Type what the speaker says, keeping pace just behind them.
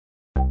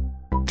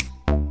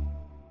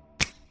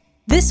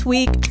This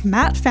week,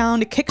 Matt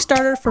found a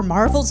Kickstarter for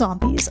Marvel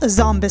Zombies, a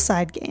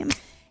Zombicide game.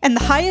 And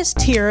the highest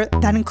tier,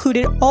 that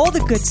included all the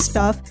good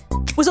stuff,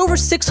 was over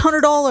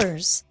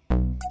 $600.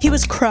 He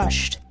was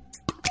crushed.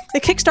 The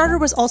Kickstarter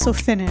was also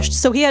finished,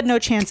 so he had no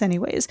chance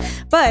anyways.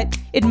 But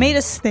it made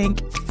us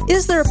think,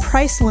 is there a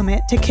price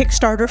limit to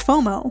Kickstarter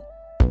FOMO?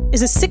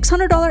 Is a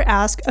 $600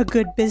 ask a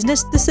good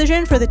business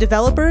decision for the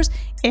developers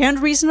and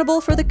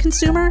reasonable for the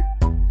consumer?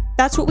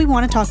 That's what we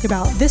want to talk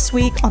about this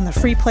week on the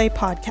Free Play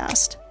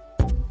Podcast.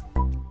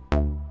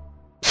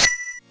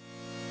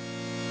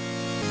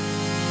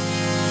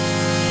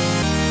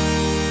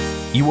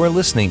 You are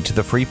listening to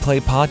the Free Play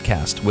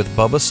Podcast with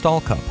Bubba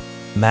Stallcup,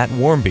 Matt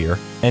Warmbier,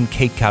 and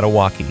Kate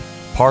Katawaki,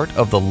 part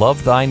of the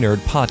Love Thy Nerd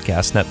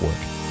podcast network.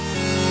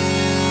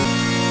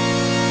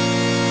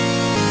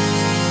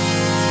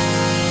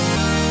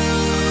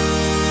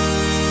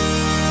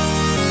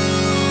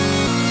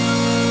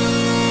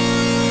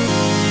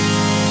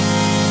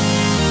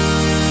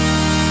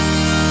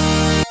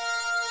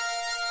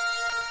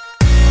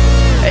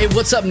 Hey,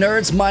 what's up,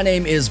 nerds? My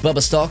name is Bubba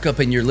Stallcup,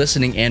 and you're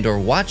listening and or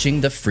watching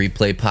the Free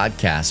Play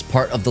Podcast,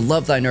 part of the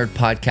Love Thy Nerd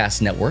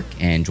podcast network.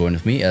 And join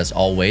with me, as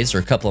always, are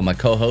a couple of my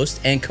co-hosts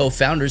and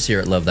co-founders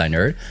here at Love Thy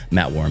Nerd,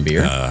 Matt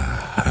Warmbier.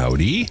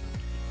 Howdy.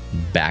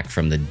 Back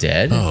from the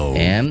dead. Oh.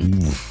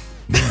 And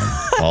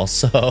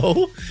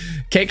also,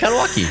 Kate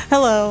Katawaki.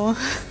 Hello.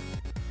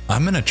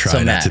 I'm going to try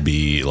not Matt. to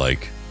be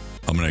like,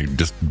 I'm going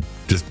to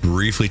just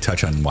briefly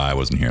touch on why I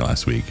wasn't here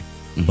last week.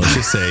 Let's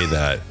just say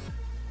that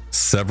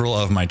several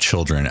of my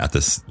children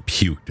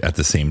puked at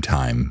the same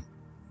time.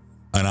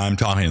 And I'm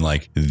talking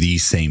like the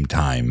same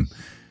time,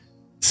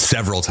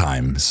 several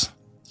times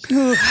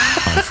on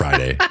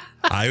Friday.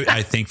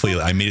 I thankfully,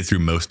 I made it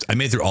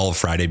through all of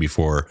Friday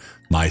before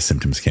my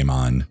symptoms came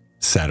on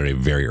Saturday,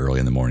 very early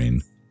in the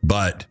morning.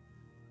 But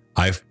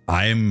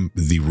I'm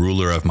the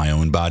ruler of my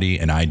own body,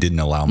 and I didn't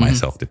allow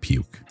myself to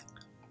puke.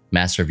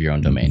 Master of your own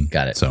domain.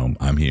 Got it. So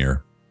I'm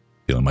here.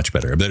 Feeling much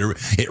better, but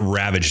it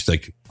ravaged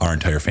like our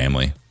entire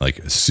family. Like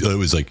it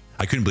was like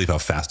I couldn't believe how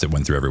fast it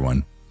went through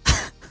everyone.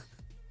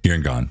 Here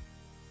and gone.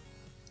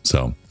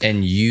 So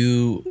And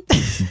you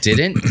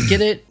didn't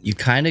get it? You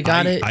kind of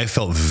got it? I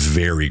felt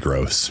very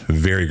gross,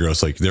 very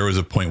gross. Like there was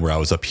a point where I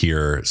was up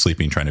here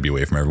sleeping, trying to be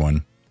away from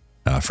everyone.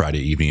 Friday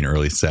evening,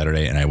 early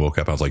Saturday, and I woke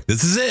up. I was like,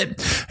 "This is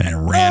it!" And I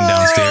ran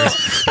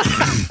downstairs.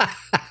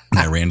 And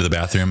I ran to the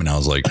bathroom, and I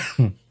was like,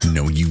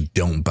 "No, you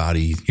don't,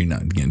 body. You're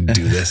not going to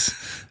do this."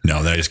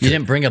 No, then I just You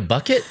didn't bring a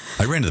bucket?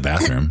 I ran to the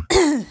bathroom.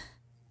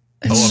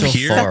 It's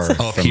so far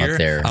Up from here? up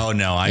there. Oh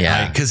no,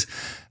 Yeah. because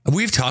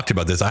we've talked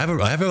about this. I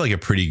have like a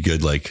pretty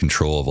good like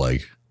control of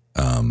like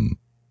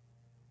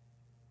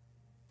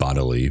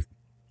bodily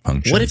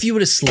function. What if you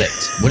would have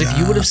slipped? What if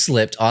you would have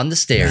slipped on the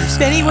stairs?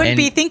 Then he wouldn't And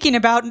be thinking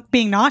about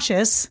being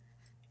nauseous.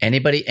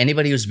 Anybody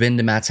who's been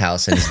to Matt's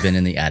house and has been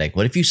in the attic,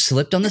 what if you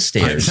slipped on the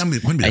stairs?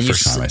 It wouldn't be the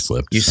first time I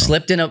slipped. You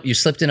slipped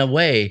in a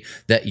way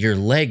that your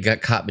leg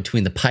got caught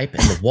between the pipe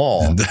and the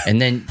wall, and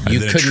then you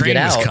then couldn't a train get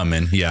out. was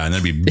coming, yeah, and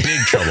there'd be big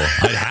trouble.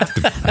 I'd have to.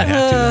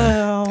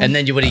 Then. And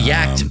then you would have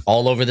yacked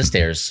all over the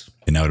stairs.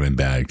 And that would have been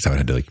bad because I would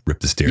have had to like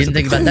rip the stairs. You didn't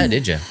think about that,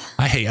 did you?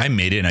 I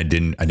made it and I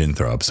didn't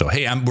throw up. So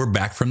hey, we're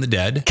back from the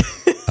dead.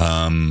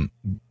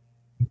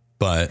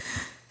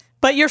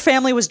 But your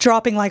family was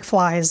dropping like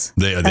flies,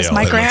 as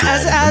my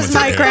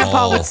grandpa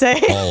grandpa would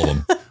say. All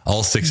of them,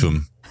 all 6 of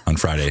them on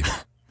Friday.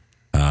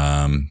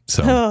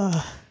 So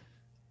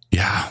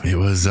yeah, it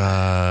was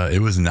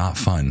not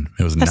fun.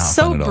 It was not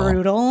so fun at all.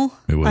 brutal.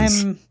 It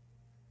was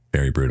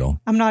very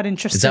brutal. I'm not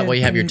interested. Is that why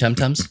you have your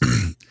tum-tums?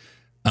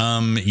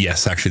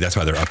 Yes, actually, that's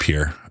why they're up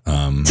here.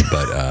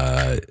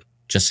 But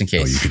Just in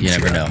case. You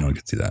never know. No one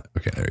can see that.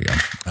 Okay, there you go.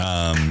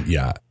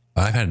 Yeah,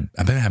 I've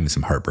been having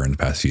some heartburn the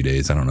past few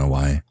days. I don't know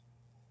why.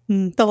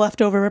 The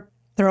leftover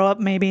throw up,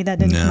 maybe that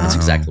didn't come out. That's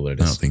exactly what it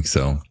is. I don't think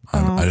so.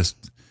 I'm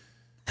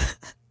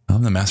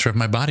the master of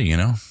my body, you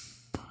know.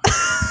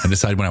 I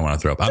decide when I want to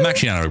throw up. I'm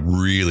actually on a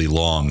really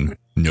long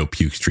no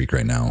puke streak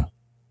right now.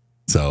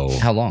 So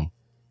How long?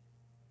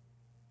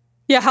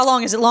 Yeah, how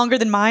long? Is it longer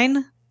than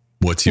mine?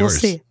 What's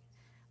yours? We'll see.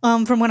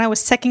 From when I was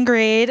second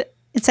grade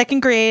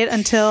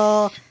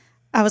until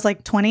I was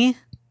like 20.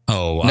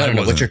 Oh,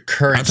 No. What's your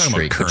current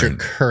streak? What's your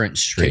current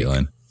streak?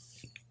 Caitlin?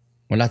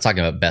 We're not talking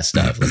about best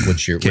of. Like,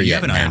 what's your? Where You you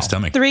have at an iron now?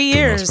 stomach. 3 for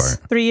the most years.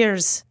 part. 3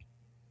 years.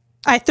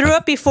 I threw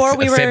up before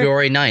we were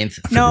February 9th.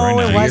 No,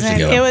 February 9th, it wasn't.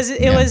 years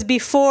ago. It was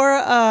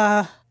before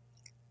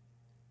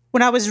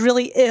when I was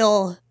really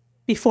ill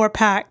before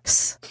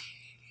PAX.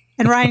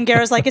 And Ryan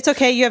Guerra's like, "It's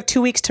okay, you have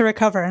 2 weeks to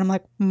recover." And I'm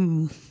like,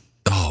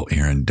 Oh,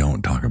 Aaron,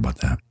 don't talk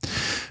about that.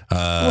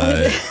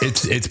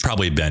 It's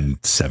probably been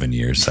 7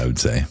 years, I would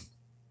say.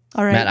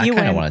 All right, Matt, I you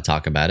kind of win. want to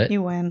talk about it.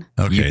 You win.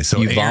 Okay, You- so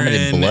you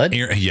vomited blood?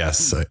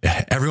 Yes,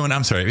 everyone.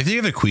 I'm sorry if you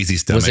have a queasy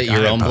stomach. Was it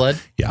your own blood?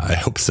 Yeah, I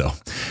hope so. We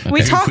If you have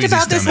a talked queasy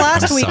about this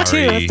stomach, last I'm week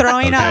sorry. too,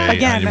 throwing up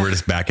again. We're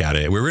just back at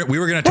it. We were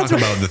going to talk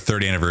about the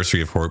 3rd anniversary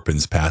of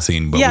Horpin's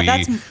passing, but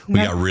Yeah, we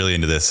got really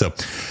into this. So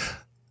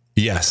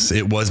Yes,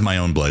 it was my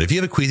own blood. If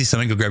you have a queasy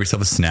stomach, go grab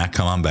yourself a snack,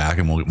 come on back,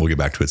 and we'll get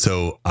back to it.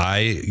 So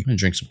I I'm gonna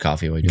drink some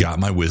coffee while you do. got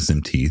my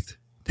wisdom teeth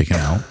taken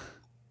out.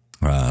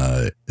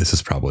 This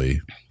is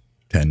probably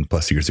 10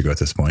 plus years ago at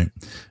this point.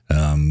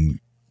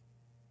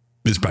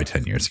 It was probably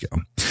 10 years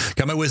ago.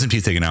 Got my wisdom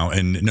teeth taken out.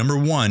 And number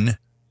one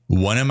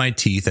of my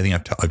teeth, I think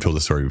I've told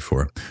the story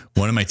before.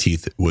 One of my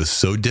teeth was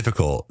so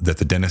difficult that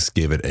the dentist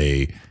gave it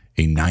a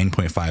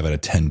 9.5 out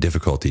of 10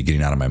 difficulty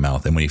getting out of my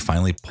mouth. And when he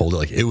finally pulled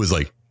it, it was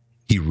like,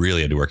 he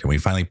really had to work. And when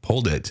he finally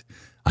pulled it,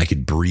 I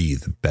could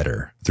breathe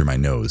better through my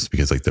nose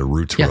because the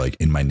roots were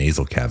in my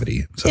nasal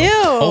cavity. So, Ew.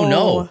 Oh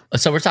no.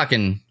 So we're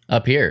talking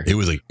up here. it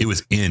was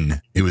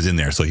in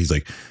there. So he's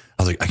like,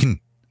 I was like,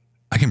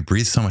 I can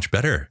breathe so much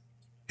better.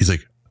 He's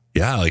like,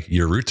 yeah,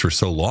 your roots were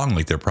so long,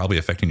 they're probably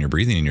affecting your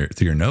breathing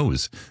through your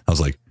nose. I was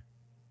like,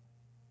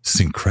 this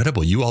is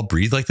incredible. You all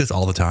breathe like this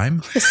all the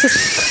time? This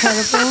is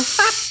incredible.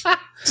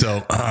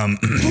 So,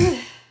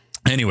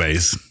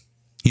 anyways,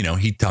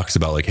 he talks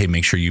about hey,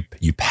 make sure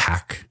you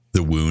pack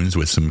the wounds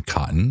with some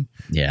cotton.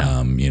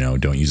 Yeah.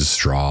 Don't use a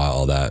straw,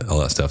 all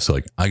that stuff. So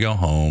I go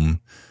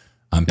home,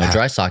 No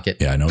dry socket.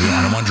 Yeah, no,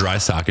 I don't want dry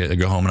socket. I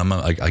go home and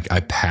I'm I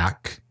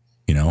pack.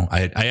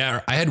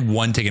 I had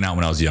one taken out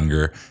when I was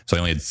younger, so I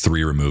only had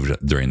 3 removed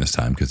during this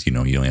time because you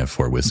only have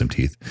 4 wisdom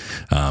teeth.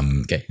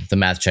 Okay, the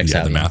math checks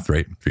out. The math,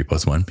 right? 3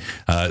 plus 1.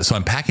 So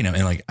I'm packing them,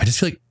 and I just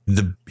feel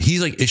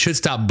he's it should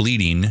stop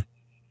bleeding.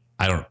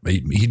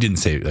 He didn't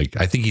say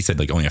I think he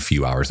said only a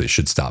few hours it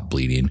should stop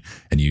bleeding,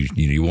 and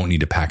you won't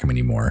need to pack them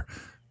anymore.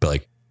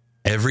 But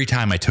every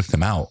time I took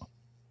them out,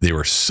 they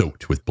were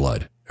soaked with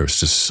blood. It was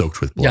just soaked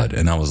with blood,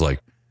 and I was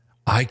like,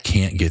 I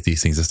can't get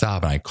these things to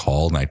stop. And I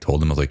called and I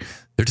told them, I was like,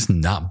 they're just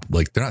not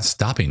they're not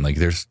stopping.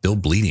 They're still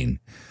bleeding.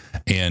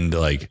 And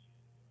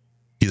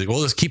he's like,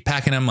 well, just keep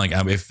packing them.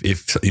 If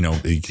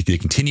they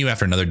continue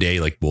after another day,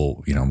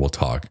 we'll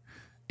talk.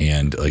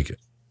 And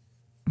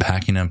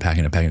packing them,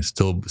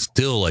 still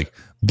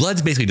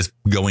blood's basically just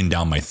going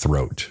down my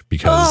throat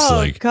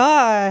because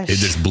gosh,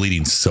 there's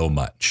bleeding so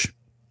much.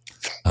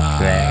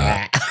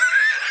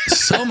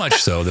 So much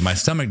so that my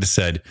stomach just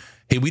said,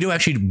 hey, we don't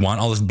actually want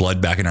all this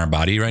blood back in our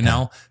body right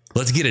now.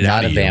 Let's get it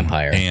out of you. Not a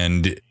vampire.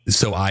 And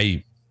so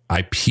I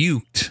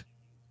puked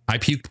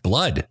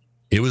blood.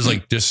 It was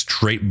just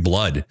straight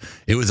blood.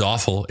 It was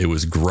awful. It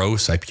was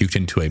gross. I puked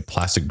into a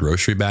plastic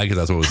grocery bag because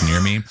that's what was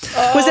near me.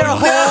 Was there a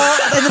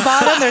hole in the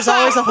bottom? There's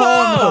always a hole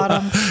in the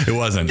bottom. It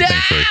wasn't,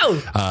 thankfully.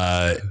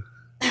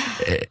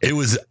 It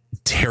was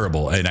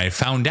terrible. And I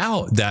found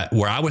out that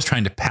where I was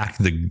trying to pack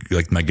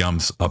my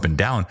gums up and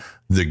down,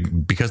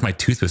 because my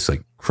tooth was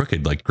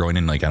crooked, growing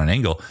in at an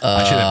angle,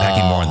 I should have been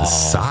packing more on the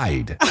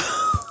side.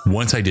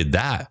 Once I did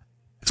that,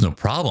 it's no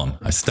problem.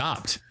 I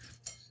stopped.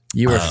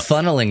 You were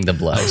funneling the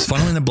blood. I was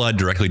funneling the blood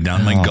directly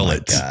down my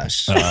gullet. My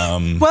gosh.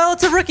 Well,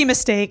 it's a rookie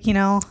mistake,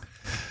 Yep.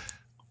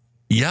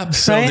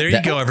 So right? there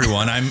you go,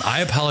 everyone. I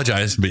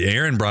apologize, but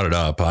Aaron brought it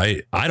up.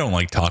 I don't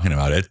like talking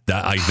about it.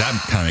 That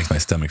kind of makes my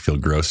stomach feel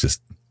gross.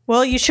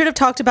 Well, you should have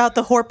talked about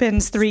the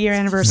Horpins 3-year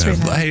anniversary.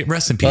 Hey,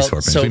 rest in peace,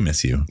 Horpins. We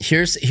miss you.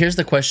 Here's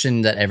the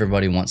question that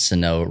everybody wants to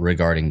know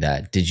regarding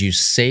that. Did you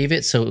save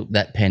it so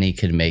that Penny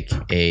could make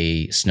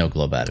a snow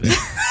globe out of it?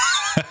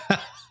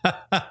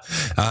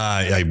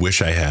 I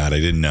wish I had. I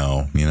didn't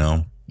know.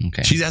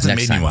 Okay. She hasn't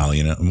made me in a while.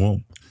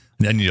 Well,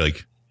 I need to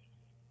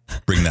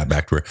bring that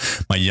back to her.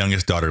 My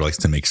youngest daughter likes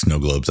to make snow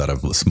globes out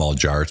of small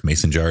jars,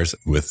 mason jars,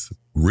 with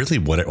really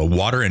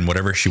water and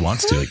whatever she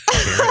wants to,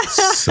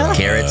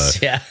 carrots,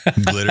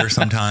 glitter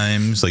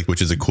sometimes,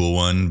 which is a cool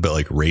one,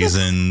 but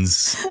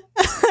raisins.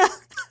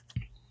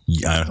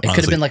 It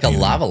could have been a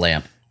lava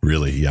lamp.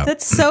 Really, yeah.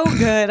 That's so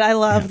good. I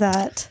love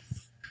that.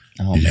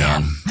 Oh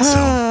man.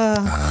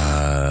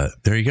 So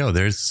there you go.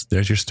 There's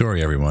your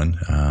story, everyone.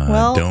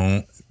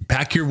 Don't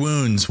pack your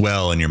wounds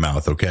well in your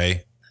mouth,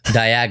 okay?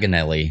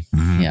 Diagonally.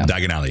 Mm-hmm. Yeah.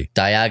 Diagonally.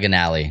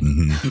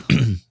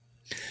 Mm-hmm.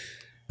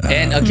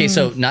 And okay,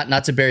 so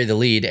not to bury the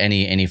lead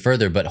any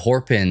further, but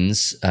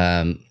Horpins,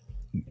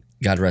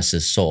 God rest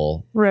his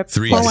soul. Rip.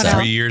 3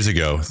 years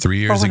ago. 3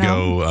 years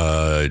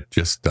ago,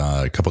 just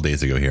a couple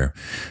days ago here.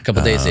 A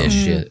couple days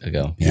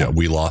ago. Yeah,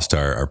 we lost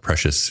our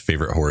precious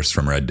favorite horse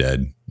from Red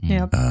Dead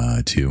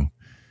to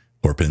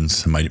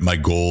Horpins. My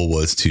goal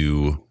was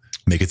to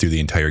make it through the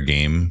entire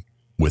game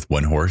with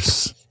one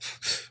horse.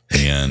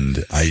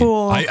 And I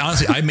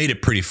honestly, I made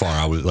it pretty far.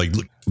 I was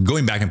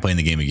going back and playing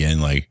the game again,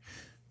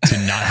 to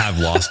not have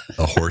lost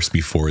a horse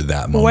before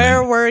that moment.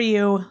 Where were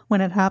you when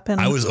it happened?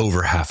 I was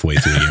over halfway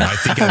through the game. I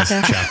think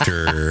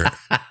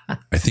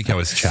I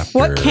was chapter.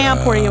 What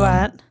camp were you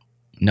at?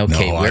 No,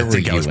 Kate, where were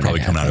you? I was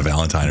probably coming out of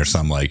Valentine or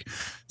some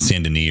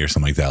Saint Denis or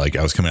something like that.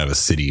 I was coming out of a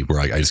city where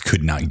I just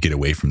could not get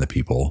away from the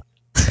people,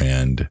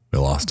 and I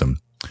lost them.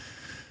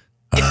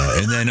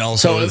 And then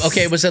also,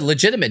 was it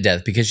legitimate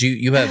death because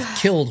you have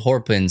killed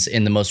Horpins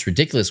in the most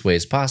ridiculous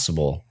ways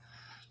possible?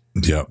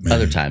 Yep.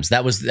 Other times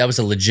that was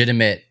a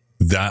legitimate.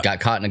 Got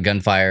caught in a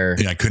gunfire.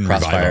 Yeah, I couldn't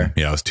revive him.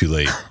 Yeah, it was too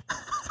late.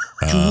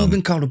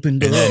 Been caught up in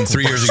And then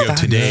 3 years ago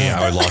today,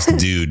 I lost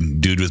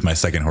Dude. Dude was my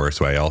second horse,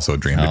 so I also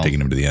dreamed of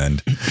taking him to the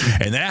end.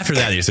 And then after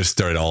that, they just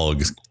started all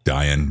just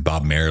dying.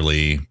 Bob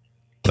Marley,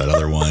 that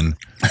other one.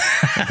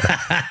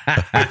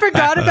 I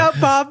forgot about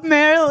Bob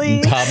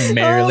Marley. Bob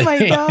Marley. Oh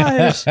my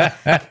gosh.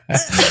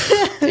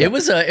 It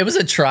was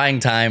a trying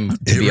time to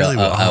be really a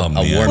was. warm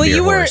Well, beer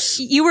you horse.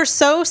 were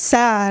so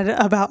sad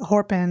about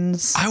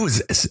Horpins. I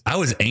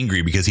was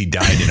angry because he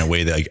died in a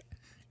way that like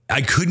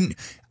I couldn't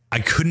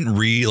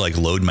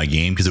load my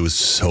game because it was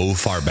so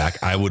far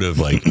back. I would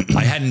have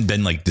I hadn't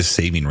been just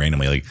saving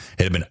randomly. Like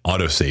it had been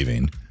auto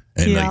saving,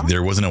 and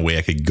there wasn't a way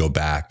I could go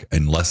back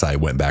unless I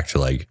went back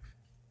to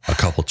a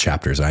couple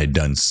chapters. I had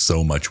done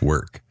so much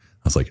work.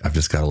 I was like, I've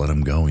just got to let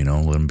him go.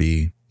 Let him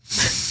be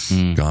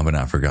gone but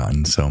not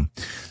forgotten. So,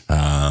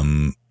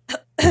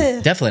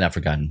 Definitely not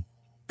forgotten.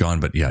 gone,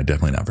 but yeah,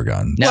 definitely not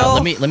forgotten. Now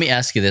Well- let me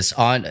ask you this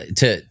on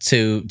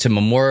to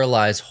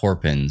memorialize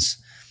Horpins.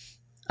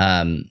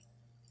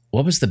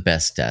 What was the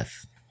best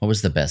death? What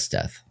was the best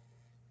death?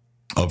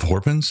 Of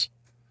Horpins?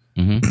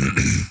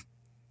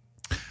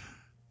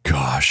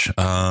 Gosh.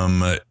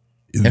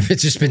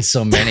 It's just been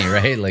so many,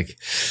 right?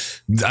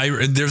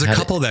 There's a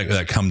couple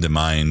that come to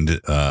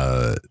mind.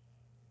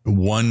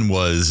 One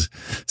was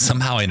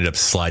somehow I ended up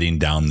sliding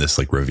down this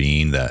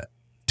ravine that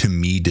to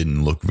me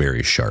didn't look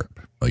very sharp.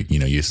 I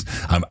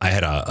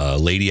had a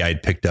lady I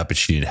had picked up and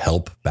she needed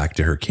help back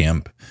to her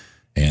camp.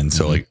 And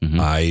so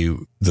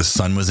the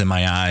sun was in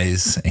my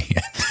eyes.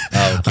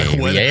 And Okay,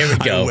 here we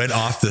go. I went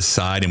off the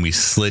side and we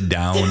slid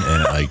down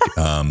and I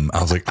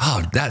was like,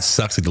 oh, that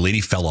sucks. The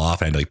lady fell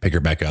off. I had to pick her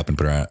back up and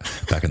put her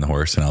back on the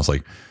horse. And I was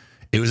like,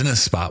 it was in a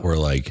spot where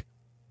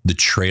the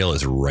trail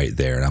is right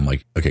there. And I'm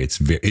like, okay,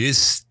 it is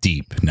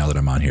steep now that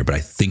I'm on here, but I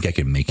think I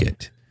can make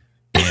it.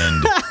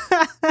 And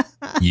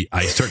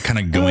I start kind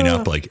of going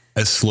up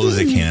as slow as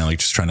I can,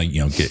 just trying to,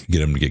 get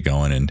him to get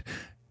going. And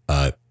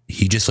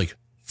he just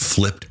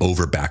flipped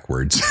over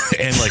backwards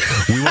and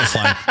we went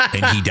flying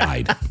and he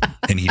died.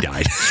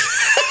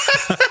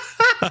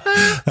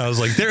 I was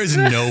like, there is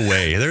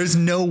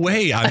no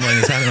way I'm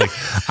letting this happen.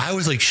 I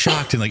was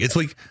shocked. And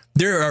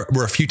there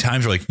were a few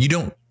times where you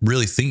don't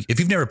really think, if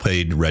you've never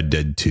played Red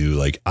Dead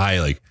 2,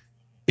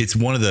 it's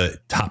one of the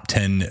top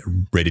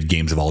 10 rated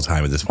games of all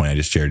time at this point. I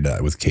just shared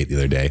that with Kate the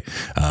other day.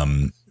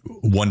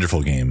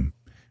 Wonderful game,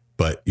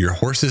 but your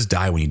horses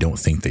die when you don't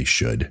think they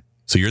should.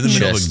 So you're in the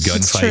middle of a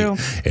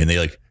gunfight and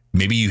they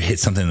maybe you hit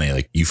something and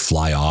they you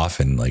fly off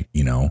and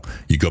you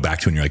go back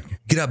to and you're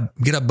get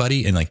up,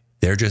 buddy. And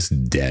they're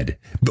just dead.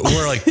 But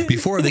or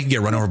before they can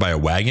get run over by a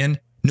wagon,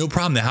 no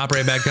problem. They hop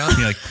right back up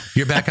and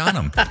you're back on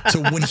them.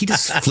 So when he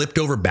just flipped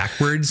over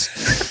backwards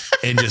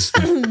and just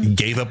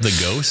gave up the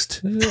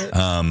ghost,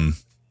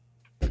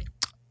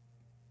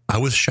 I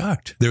was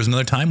shocked. There was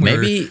another time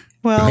where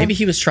maybe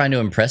he was trying to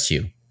impress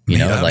you. He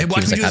was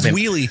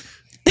wheelie.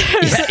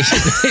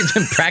 He's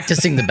been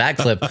practicing the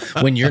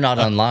backflip when you're not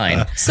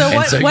online. So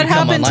what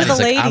happened to the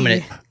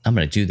lady? I'm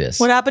gonna do this.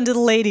 What happened to the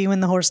lady when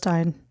the horse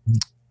died?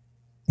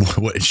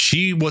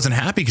 She wasn't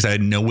happy because I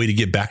had no way to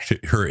get back to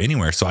her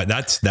anywhere. So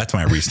that's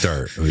my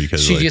restart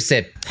because she just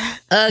said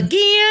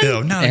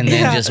again,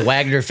 then just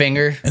wagged her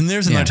finger. And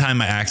there's another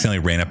time I accidentally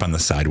ran up on the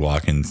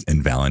sidewalk in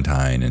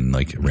Valentine and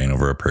ran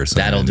over a person.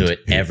 That'll do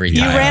it every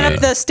time. You ran up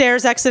the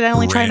stairs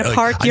accidentally trying to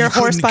park your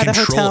horse by the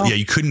hotel. Yeah,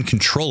 you couldn't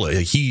control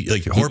it.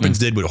 Horpins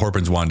did what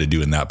Horpins wanted to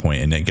do in that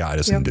point, and it got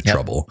us into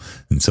trouble.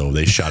 And so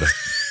they shot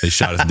us. They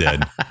shot us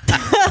dead.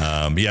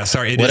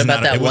 Sorry. It was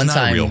not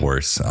a real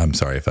horse. I'm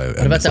sorry if I.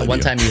 What about that one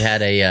time you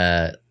had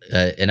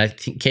and I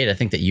think Kate, I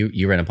think that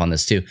you ran up on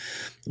this too,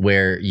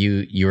 where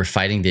you were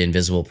fighting the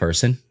invisible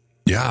person.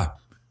 Yeah,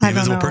 the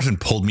invisible person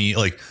pulled me.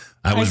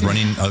 I was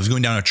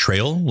going down a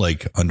trail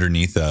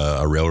underneath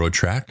a railroad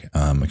track.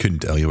 I couldn't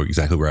tell you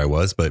exactly where I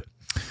was, but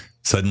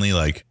suddenly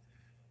I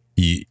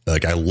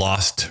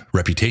lost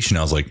reputation.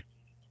 I was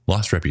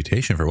lost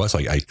reputation for what? So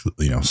I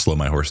slow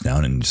my horse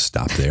down and just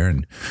stop there,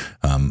 and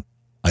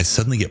I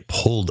suddenly get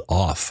pulled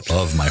off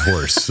of my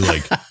horse.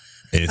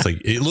 It's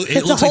it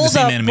looks like the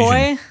same animation.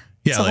 Boy.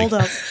 Yeah, hold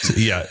up.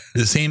 Yeah,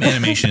 the same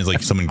animation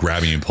is someone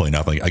grabbing you and pulling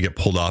off. I get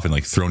pulled off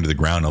and thrown to the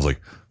ground. I was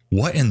like,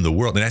 what in the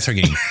world? And I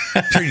started to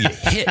get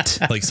hit.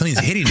 Something's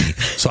hitting me.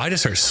 So I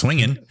just start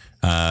swinging.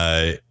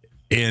 And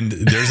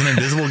there's an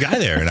invisible guy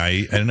there. And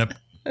I ended up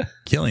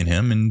killing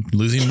him and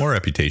losing more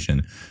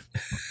reputation.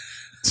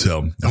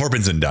 So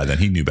Horpins didn't die then.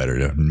 He knew better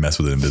to mess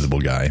with an invisible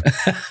guy.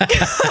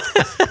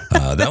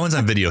 That one's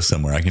on video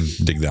somewhere. I can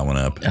dig that one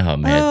up. Oh,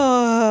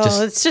 man.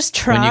 It's just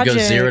tragic. When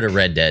you go 0 to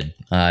Red Dead,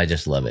 I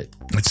just love it.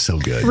 It's so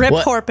good. Rip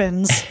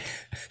Horpins.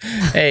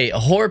 Hey,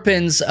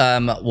 Horpins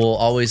will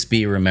always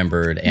be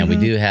remembered, and we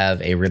do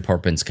have a Rip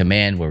Horpins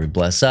command where we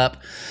bless up,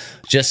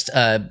 just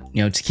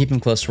to keep him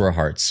close to our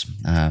hearts.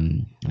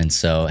 And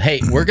so, hey,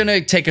 we're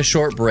gonna take a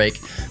short break,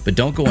 but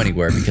don't go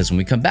anywhere because when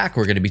we come back,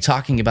 we're gonna be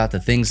talking about the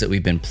things that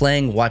we've been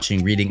playing,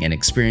 watching, reading, and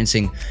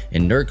experiencing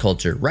in nerd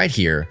culture right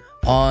here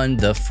on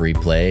the Free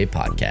Play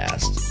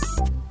Podcast.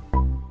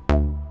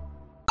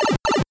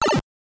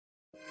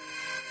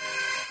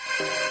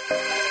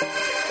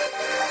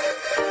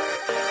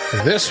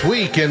 This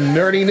week in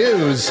nerdy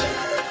news,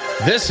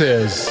 this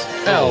is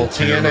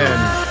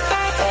LTNN.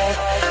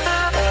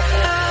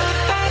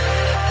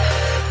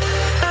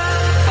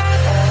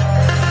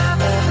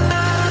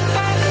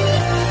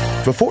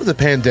 Before the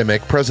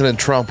pandemic, President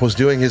Trump was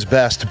doing his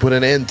best to put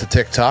an end to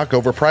TikTok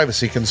over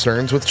privacy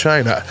concerns with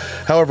China.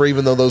 However,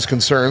 even though those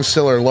concerns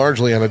still are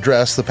largely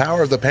unaddressed, the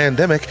power of the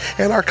pandemic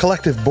and our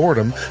collective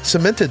boredom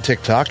cemented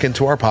TikTok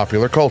into our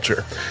popular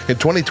culture. In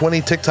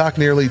 2020, TikTok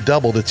nearly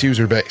doubled its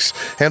user base,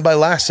 and by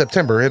last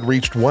September, it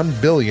reached 1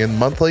 billion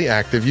monthly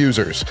active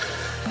users.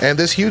 And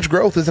this huge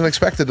growth isn't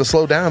expected to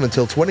slow down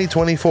until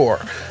 2024.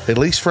 At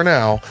least for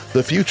now,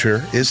 the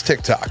future is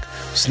TikTok.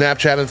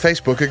 Snapchat and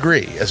Facebook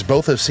agree, as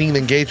both have seen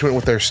engagement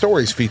with their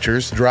stories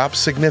features drop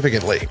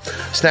significantly.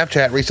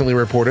 Snapchat recently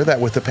reported that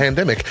with the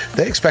pandemic,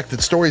 they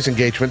expected stories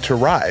engagement to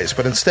rise,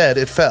 but instead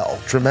it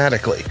fell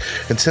dramatically.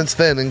 And since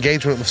then,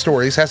 engagement with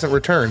stories hasn't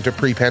returned to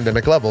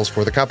pre-pandemic levels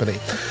for the company.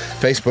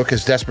 Facebook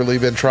has desperately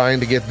been trying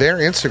to get their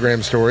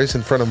Instagram stories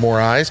in front of more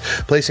eyes,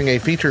 placing a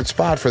featured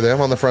spot for them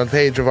on the front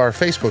page of our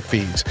Facebook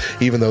feeds,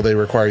 even though they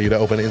require you to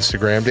open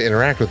Instagram to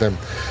interact with them.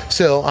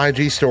 Still,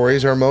 IG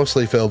stories are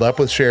mostly filled up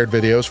with shared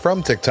videos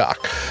from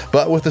TikTok.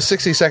 But with the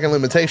 60-second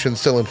limitation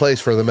still in place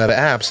for the Meta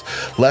apps,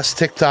 less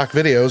TikTok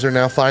videos are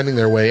now finding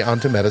their way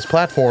onto Meta's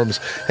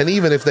platforms. And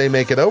even if they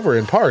make it over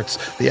in parts,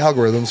 the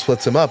algorithm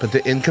splits them up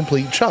into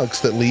incomplete chunks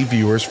that leave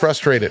viewers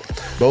frustrated.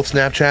 Both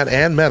Snapchat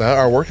and Meta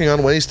are working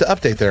on ways to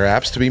update their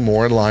apps to be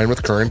more in line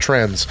with current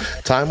trends.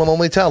 Time will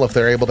only tell if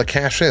they're able to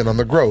cash in on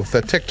the growth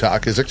that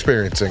TikTok is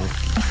experiencing.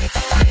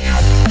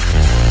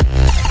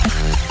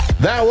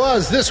 That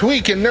was This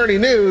Week in Nerdy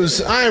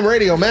News. I'm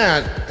Radio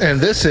Matt,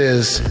 and this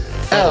is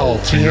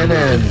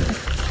LTNN.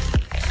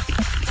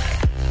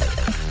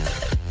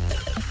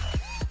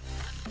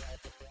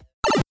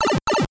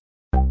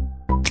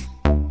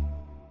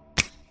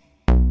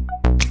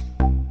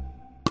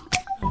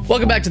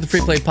 Welcome back to the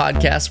Free Play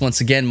Podcast.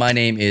 Once again, my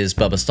name is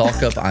Bubba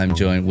Stalkup. I'm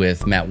joined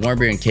with Matt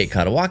Warmbier and Kate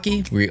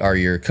Katawaki. We are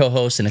your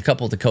co-hosts and a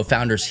couple of the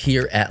co-founders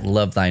here at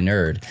Love Thy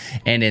Nerd.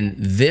 And in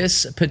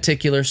this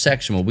particular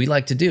section, what we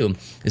like to do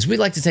is we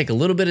like to take a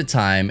little bit of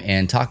time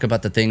and talk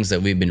about the things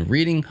that we've been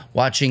reading,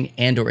 watching,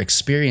 and or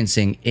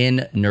experiencing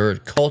in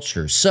nerd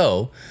culture.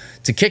 So,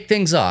 to kick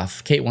things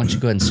off, Kate, why don't you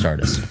go ahead and start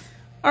us?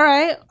 All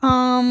right.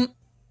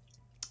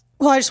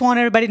 Well, I just want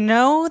everybody to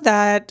know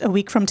that a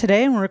week from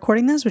today, when we're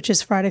recording this, which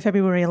is Friday,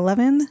 February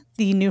 11th,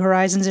 the new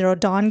Horizon Zero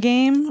Dawn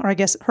game, or I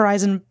guess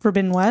Horizon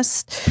Forbidden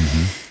West,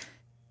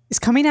 is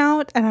coming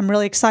out, and I'm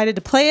really excited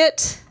to play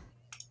it.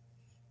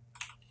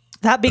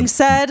 That being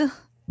said,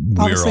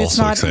 we're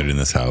also excited in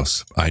this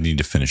house. I need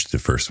to finish the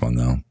first one,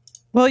 though.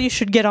 Well, you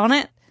should get on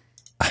it.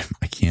 I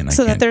can't.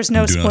 So that there's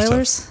no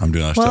spoilers. I'm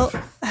doing other stuff.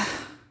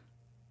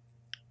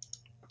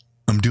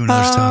 I'm doing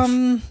other stuff.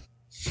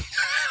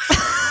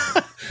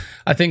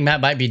 I think Matt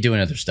might be doing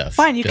other stuff.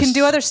 Fine, you can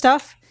do other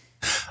stuff.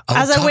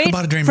 I'll talk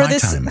about it during my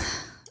time.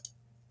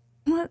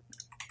 What?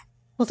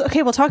 Well,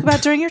 okay, we'll talk about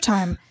it during your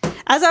time.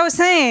 As I was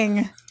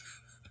saying,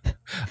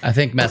 I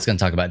think Matt's going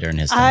to talk about it during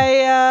his time.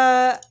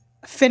 I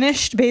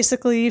finished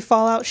basically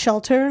Fallout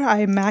Shelter.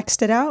 I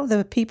maxed it out.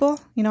 The people,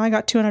 I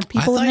got 200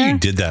 people in there. I thought you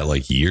did that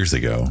like years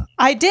ago.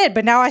 I did,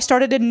 but now I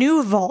started a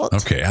new vault.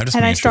 Okay,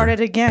 I started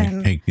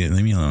again. Hey,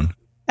 leave me alone.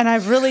 And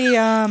I've really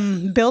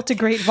built a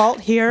great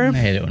vault here. I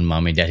hate it when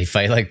mommy and daddy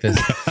fight like this.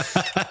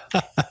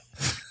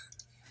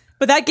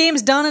 But that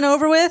game's done and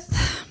over with.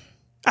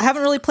 I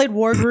haven't really played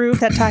Wargroove,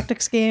 that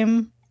tactics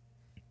game,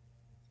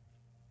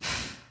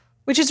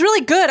 which is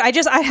really good.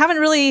 I haven't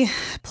really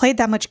played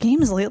that much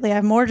games lately.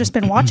 I've more just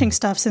been watching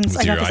stuff since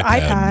I got this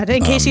iPad.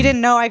 In case you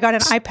didn't know, I got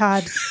an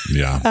iPad.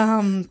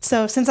 Yeah.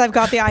 So since I've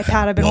got the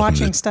iPad, I've been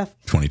watching stuff.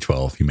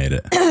 2012, you made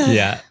it.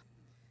 Yeah.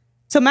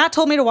 So Matt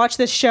told me to watch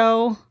this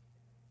show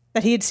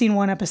that he had seen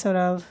one episode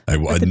of.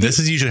 This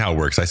is usually how it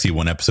works. I see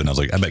one episode and I was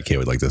like, I bet Kate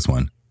would like this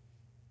one.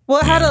 Well,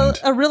 it had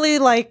a really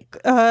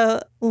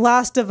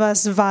Last of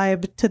Us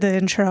vibe to the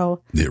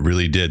intro. It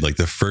really did. Like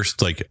the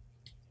first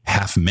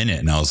half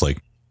minute and I was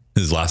like,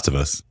 this is Last of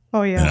Us.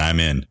 Oh, yeah. And I'm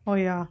in. Oh,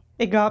 yeah.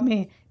 It got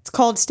me. It's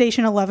called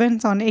Station 11.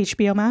 It's on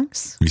HBO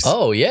Max.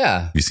 Oh,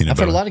 yeah. You seen it? I've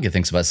heard a lot of good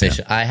things about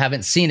Station. Yeah. I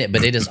haven't seen it,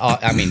 but it is,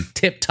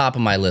 tip top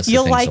of my list.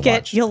 You'll like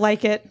it. You'll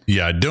like it.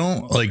 Yeah.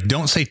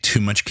 Don't say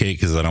too much, Kate,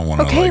 because I don't want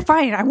to. Okay,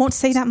 fine. I won't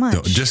say that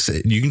much. Just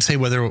you can say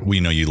whether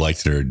you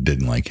liked it or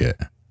didn't like it.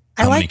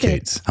 How many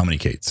Kates?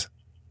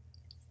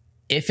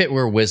 If it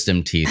were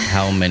wisdom teeth,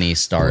 how many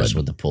stars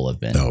would the pool have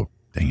been? Oh,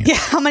 dang it. Yeah.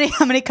 How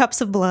many cups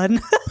of blood?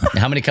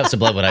 How many cups of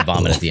blood would I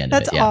vomit at the end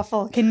of it? That's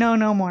awful. Okay. No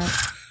more.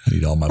 I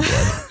need all my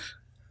blood.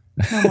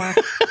 No more.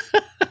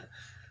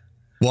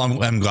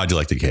 Well, I'm glad you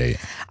liked it, Kate.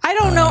 I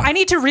don't know. I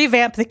need to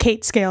revamp the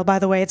Kate scale, by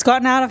the way. It's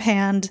gotten out of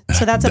hand.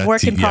 So that's a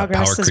work in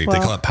progress power creep. As well.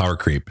 They call it power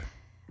creep.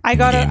 I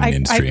got to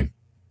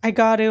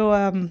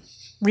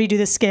redo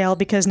the scale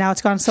because now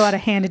it's gone so out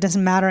of hand it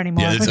doesn't matter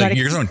anymore. Yeah,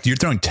 you're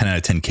throwing 10 out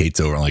of 10 Kates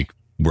over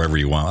wherever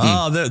you want.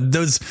 Oh,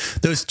 those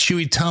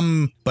chewy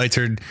tum bites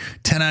are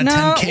 10 out of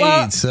 10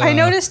 Kates. Well, I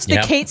noticed the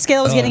Kate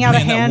scale was getting out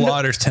of hand. That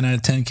water's 10 out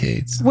of 10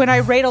 Kates. When I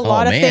rate a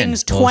lot of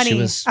things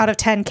 20 out of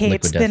 10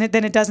 Kates, then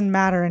it doesn't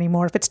matter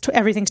anymore. If it's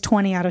everything's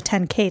 20 out of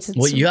 10 Kates,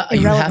 it's you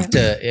have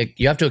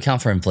to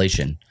account for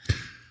inflation.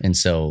 And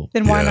so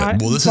then why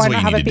not? Well, this why is what not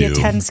you have need it be to a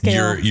do. 10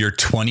 scale? Your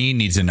 20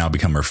 needs to now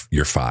become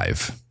your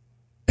 5.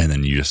 And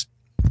then you just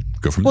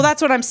go from there. Well,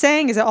 that's what I'm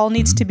saying is it all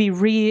needs to be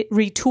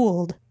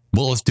retooled.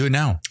 Well, let's do it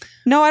now.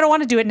 No, I don't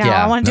want to do it now.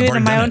 Yeah. I want to do it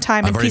in my own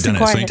time in peace and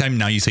quiet. So anytime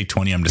now you say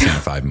 20, I'm just saying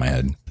 5 in my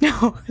head.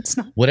 No, it's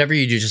not. Whatever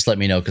you do, just let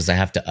me know because I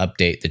have to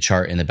update the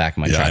chart in the back of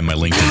my chart. And my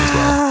LinkedIn as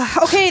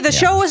well. Okay, the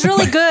show was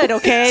really good,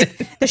 okay?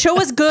 The show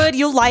was good.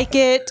 You'll like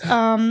it.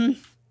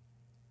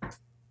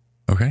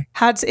 Okay.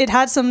 It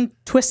had some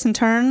twists and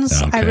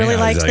turns. Okay. I really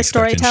liked the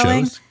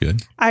storytelling.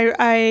 Good.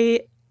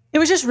 It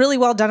was just really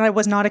well done. I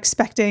was not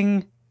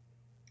expecting.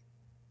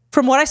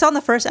 From what I saw in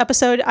the first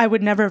episode, I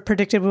would never have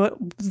predicted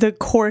the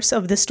course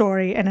of the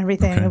story and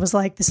everything. Okay. It was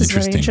like, this is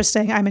very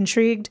interesting. I'm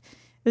intrigued.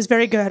 It was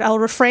very good. I'll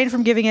refrain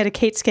from giving it a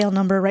Kate scale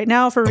number right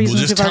now for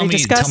reasons we've already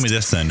discussed. Tell me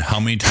this then. How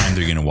many times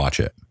are you going to watch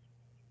it?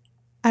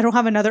 I don't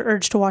have another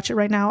urge to watch it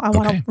right now. I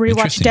want to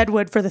rewatch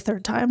Deadwood for the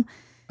 3rd time.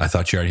 I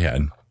thought you already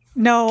had.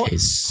 No.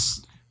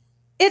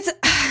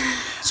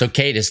 So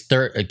Kate is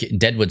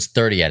Deadwood's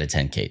 30 out of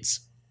 10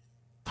 Kates.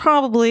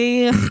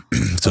 Probably.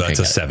 So that's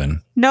a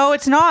 7. No,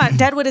 it's not.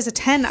 Deadwood is a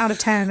 10 out of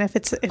 10. If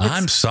it's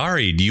I'm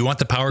sorry. Do you want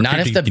the power not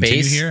creep if to the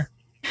continue base here?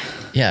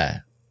 Yeah.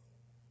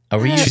 Are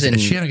we using?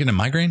 Is she getting a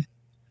migraine?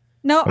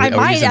 No, I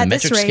might at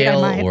this rate.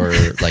 Scale I might. or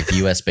like the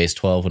US base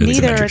 12.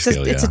 Neither.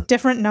 It's a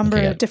different number,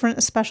 a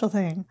different special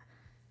thing.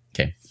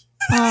 Okay.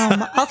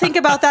 I'll think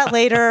about that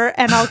later,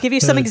 and I'll give you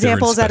some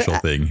examples at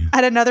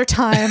another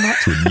time.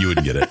 You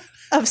wouldn't get it.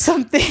 Of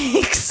some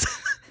things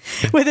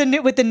with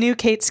the new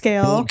Kate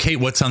scale. Well, Kate,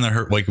 what's on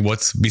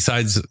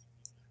Horizon's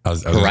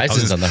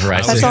on the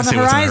horizon. That's on the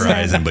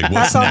horizon. But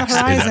what's next?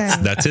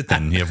 That's it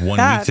then. You have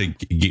 1 week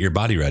to get your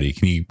body ready.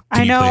 Can you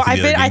I know.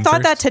 I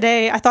thought that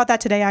today. I thought that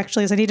today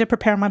actually is I need to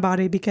prepare my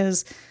body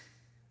because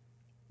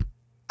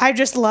I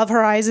just love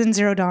Horizon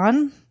Zero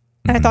Dawn.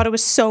 And I thought it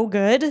was so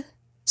good.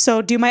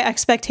 So do my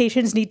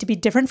expectations need to be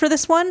different for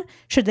this one?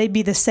 Should they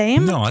be the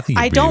same? No, I think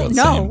I don't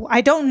know. I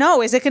don't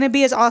know. Is it going to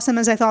be as awesome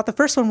as I thought the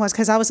first one was?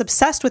 Because I was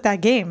obsessed with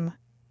that game.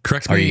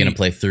 Correct me. Are you going to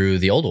play through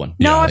the old one?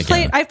 No,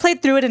 I've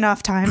played through it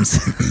enough times.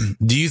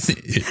 Do you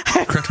think?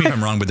 Correct me if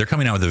I'm wrong, but they're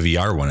coming out with a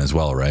VR one as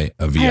well, right?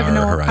 A VR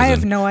Horizon. I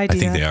have no idea. I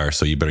think they are.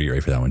 So you better get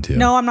ready for that one too.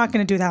 No, I'm not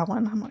going to do that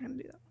one. I'm not going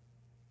to do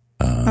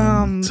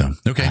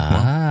that. Okay.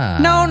 Well.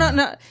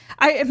 No.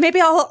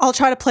 Maybe I'll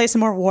try to play some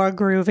more War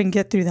Groove and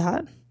get through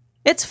that.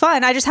 It's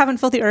fun. I just haven't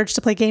felt the urge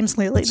to play games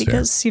lately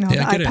because, the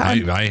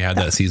iPad. I had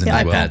that season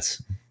as well. iPads.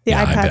 The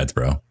iPads,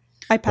 bro.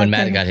 iPad when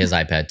Matt got his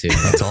iPad too.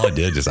 That's all I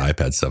did, just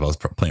iPad stuff. I was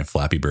playing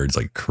Flappy Birds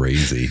like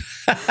crazy.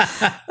 Flappy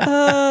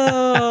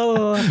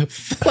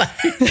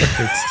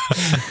Birds.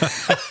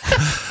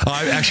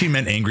 I actually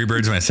meant Angry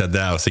Birds when I said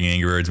that. I was thinking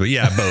Angry Birds, but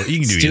yeah, both. You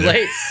can do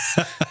either.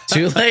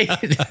 Too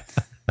late.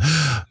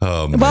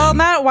 Oh, man. Well,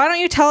 Matt, why don't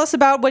you tell us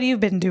about what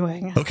you've been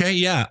doing? Okay,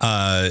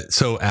 yeah.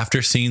 So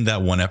after seeing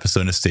that one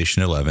episode of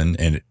Station 11,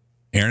 and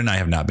Aaron and I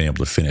have not been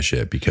able to finish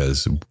it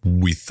because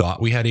we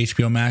thought we had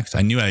HBO Max.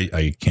 I knew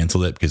I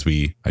canceled it because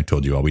I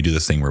told you all, we do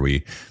this thing where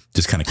we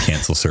just kind of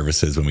cancel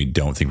services when we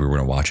don't think we're going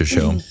to watch a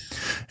show.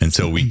 And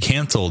so we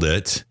canceled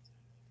it,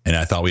 and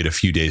I thought we had a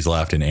few days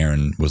left, and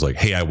Aaron was like,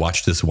 hey, I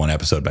watched this one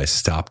episode, but I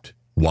stopped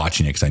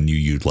watching it because I knew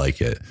you'd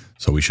like it.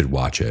 So we should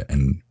watch it.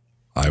 And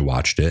I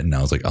watched it and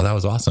I was like, oh, that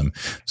was awesome.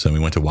 So we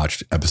went to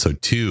watch episode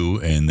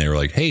 2 and they were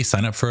like, hey,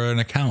 sign up for an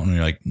account. And we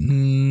were like,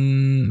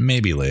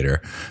 maybe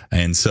later.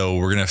 And so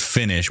we're going to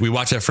finish. We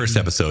watched that first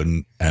episode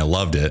and I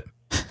loved it.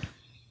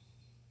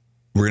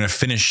 We're going to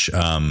finish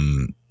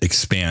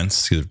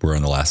Expanse because we're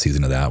on the last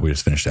season of that. We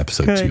just finished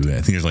episode 2. And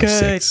I think there's only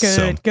 6.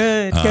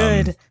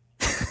 Good.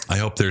 I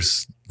hope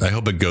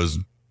it goes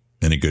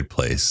in a good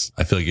place.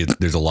 I feel like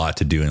there's a lot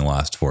to do in the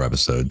last 4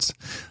 episodes.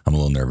 I'm a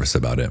little nervous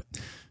about it.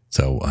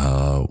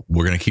 So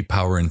we're going to keep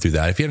powering through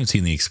that. If you haven't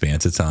seen The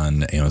Expanse, it's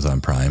on Amazon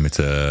Prime. It's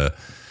a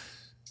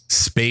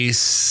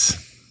space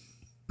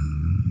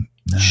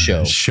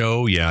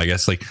show. Yeah, I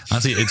guess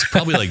honestly, it's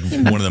probably like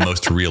one of the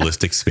most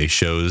realistic space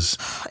shows.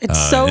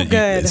 It's so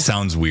good. It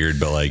sounds weird,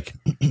 but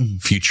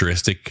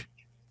futuristic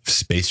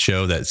space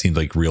show that seems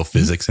like real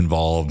physics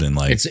involved and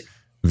it's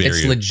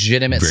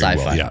legitimate sci-fi.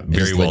 Well, yeah,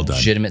 very well done.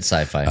 Legitimate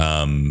sci-fi.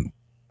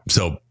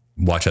 So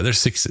watch out. There's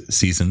 6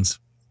 seasons.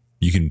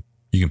 You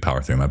can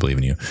power through them. I believe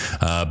in you.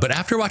 But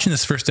after watching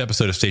this first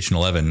episode of Station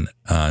 11,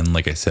 and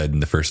like I said, in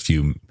the first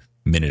few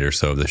minute or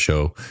so of the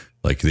show,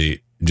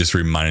 they just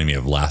reminded me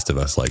of Last of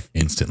Us,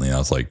 instantly. And I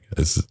was like,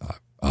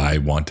 I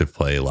want to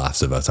play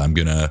Last of Us. I'm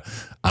gonna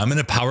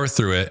power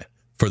through it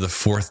for the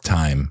 4th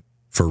time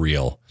for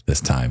real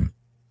this time.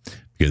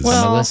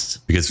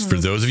 Because for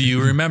those of you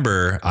who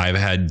remember, I've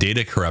had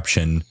data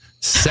corruption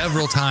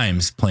several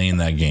times playing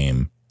that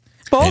game.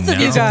 Both And of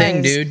you now- It's a guys.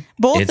 thing, dude.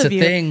 Both it's of a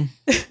you. thing.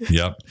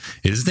 Yep,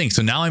 it is a thing.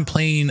 So now I'm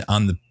playing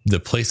on the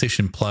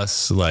PlayStation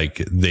Plus. Like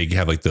they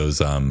have like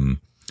those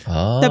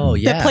Oh, The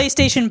yeah.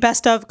 PlayStation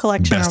Best of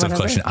collection. best or of whatever.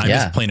 collection. I'm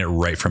Yeah. just playing it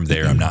right from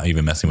there. I'm not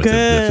even messing with the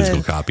Good.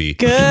 physical copy.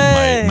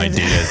 Good. My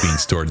data is being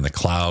stored in the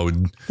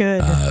cloud.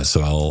 Good.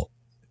 So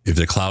if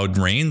the cloud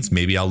rains,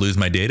 maybe I'll lose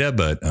my data,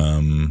 but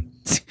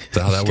that's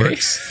how that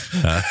works.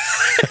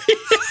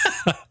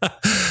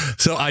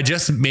 So I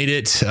just made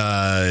it.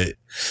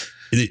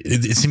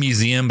 It's a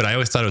museum, but I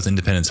always thought it was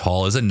Independence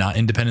Hall. Is it not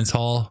Independence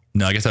Hall?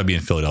 No, I guess that would be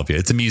in Philadelphia.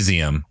 It's a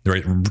museum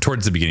right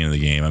towards the beginning of the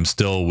game. I'm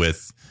still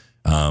with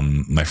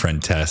my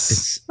friend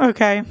Tess,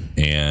 Okay.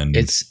 and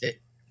It's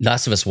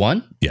Last of Us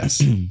 1.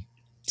 yes,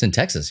 It's in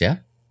Texas, yeah?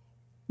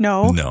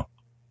 No. no.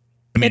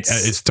 I mean,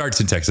 It's- it starts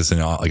in Texas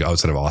and like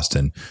outside of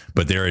Austin,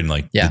 but they're in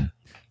like Yeah.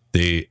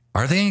 they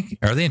are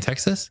in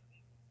Texas?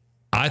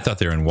 I thought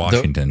they were in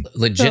Washington.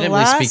 Legitimately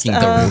last speaking,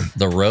 of-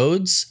 the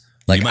roads,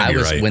 like You might I be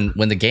was right.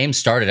 when the game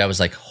started, I was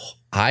like, "Oh,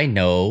 I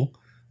know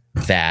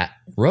that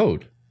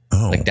road.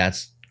 Oh, Like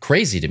that's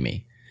crazy to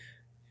me.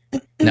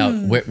 Now,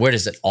 where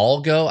does it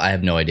all go? I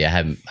have no idea.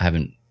 I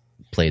haven't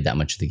played that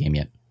much of the game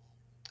yet.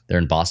 They're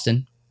in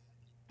Boston.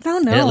 I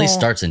don't know. It at least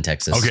starts in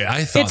Texas. okay.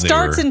 I thought It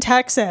starts they were, in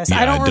Texas.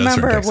 Yeah, I don't it does start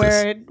in remember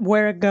Texas.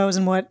 where it goes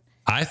and what.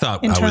 I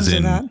thought in I was terms of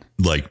in that.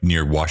 like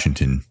near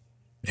Washington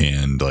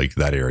and like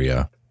that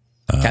area.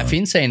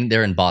 Caffeine's saying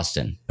they're in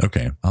Boston.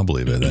 Okay, I'll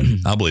believe it then.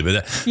 I'll believe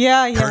it.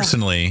 Yeah.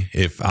 Personally,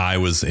 if I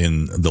was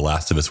in the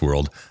Last of Us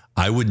world,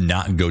 I would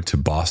not go to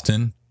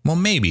Boston. Well,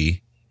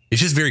 maybe.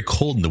 It's just very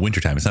cold in the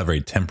wintertime. It's not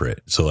very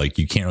temperate. So like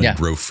you can't really Yeah.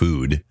 grow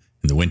food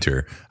in the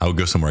winter. I would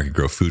go somewhere I could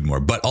grow food more.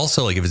 But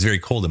also like if it's very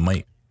cold, it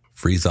might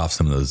freeze off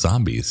some of those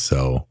zombies.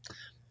 So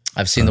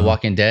I've seen The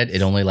Walking Dead.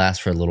 It only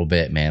lasts for a little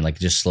bit, man. Like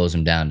it just slows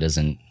them down.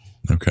 Doesn't.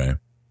 okay.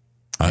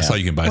 I saw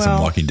you can buy some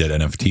Well- Walking Dead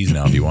NFTs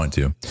now if you want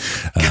to.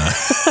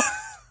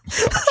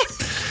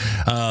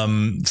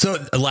 So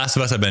Last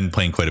of Us, I've been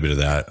playing quite a bit of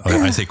that.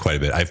 I say quite a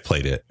bit. I've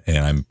played it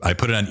and I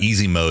put it on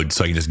easy mode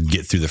so I can just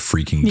get through the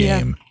freaking Yeah.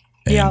 game.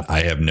 And Yeah.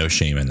 I have no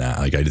shame in that.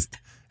 Like I just,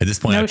 at this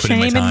point, I No put in shame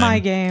my in time. my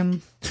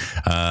game.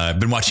 I've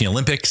been watching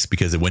Olympics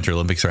because the Winter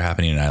Olympics are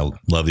happening and I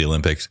love the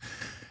Olympics.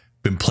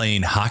 Been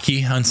playing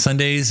hockey on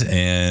Sundays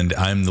and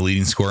I'm the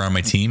leading scorer on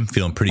my team.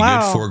 Feeling pretty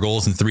Wow. good. 4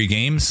 goals in 3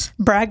 games.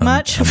 Brag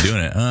much? I'm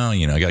doing it. Oh,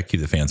 I got to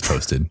keep the fans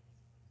posted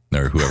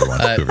or whoever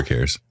wants, whoever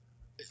cares.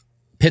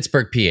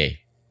 Pittsburgh, PA.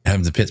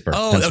 Happens in Pittsburgh,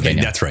 Oh, okay.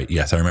 Pennsylvania. That's right.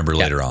 Yes. I remember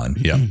later on.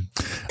 Yeah.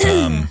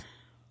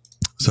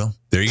 So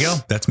there you go.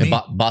 That's me.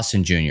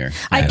 Boston Junior.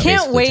 I Yeah, can't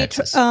basically wait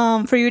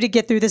Texas. for you to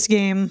get through this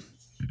game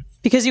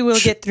because you will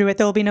get through it.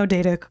 There will be no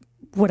data,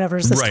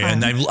 whatever's this Right.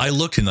 time. And I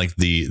looked in like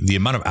the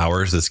amount of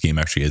hours this game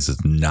actually is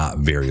not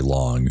very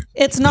long.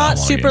 It's Not not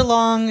long super game.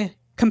 long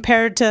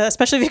compared to,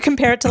 especially if you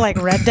compare it to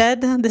like Red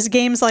Dead. This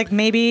game's like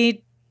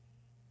maybe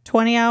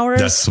 20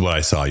 hours. That's what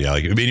I saw. Yeah.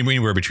 Like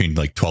anywhere between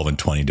like 12 and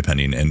 20,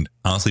 depending. And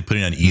honestly,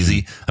 putting on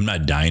easy, I'm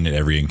not dying at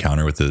every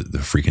encounter with the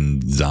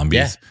freaking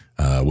zombies,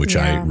 which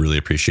I Yeah. really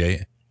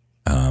appreciate.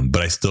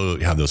 But I still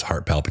have those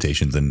heart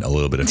palpitations and a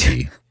little bit of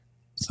pee.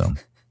 So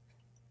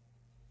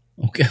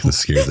Okay. this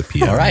scares the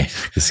pee out All of right. me.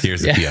 This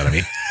scares the Yeah. pee out of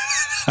me.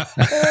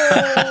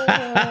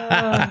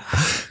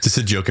 Just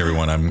a joke,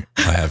 everyone.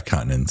 I have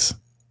continence.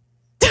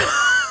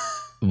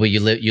 Well,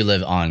 you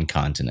live on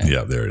continent.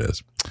 Yeah, there it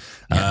is.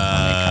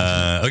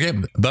 Okay,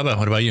 Bubba,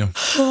 what about you?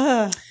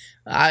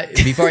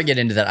 Before I get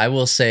into that, I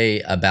will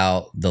say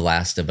about The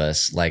Last of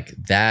Us, like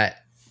that,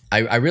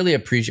 I really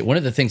appreciate one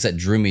of the things that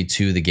drew me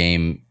to the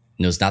game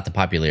was not the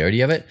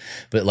popularity of it,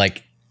 but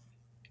like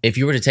if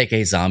you were to take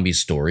a zombie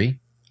story,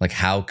 like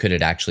how could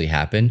it actually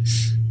happen?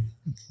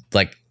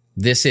 Like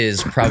this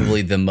is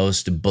probably the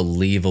most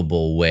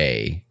believable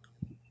way.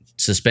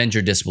 Suspend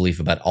your disbelief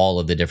about all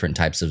of the different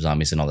types of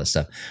zombies and all that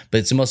stuff, but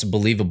it's the most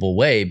believable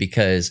way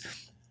because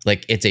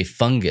like it's a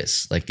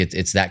fungus, like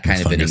it's that kind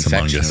of an Fungus among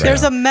infection. us, Right?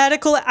 There's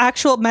a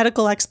actual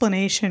medical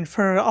explanation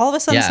for all of a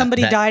sudden Yeah,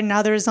 somebody that- died and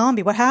now they're a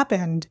zombie. What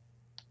happened?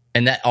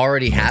 And that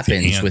already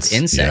happens ants, with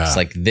insects. yeah.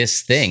 Like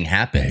this thing I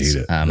happens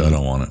hate it. I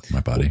don't want it in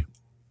my body.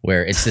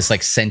 where it's this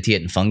like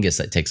sentient fungus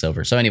that takes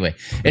over. So anyway,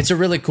 it's a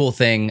really cool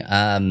thing.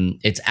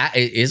 It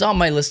is on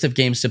my list of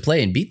games to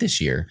play and beat this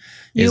year.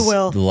 You is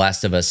will. The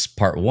Last of Us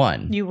Part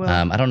 1. You will.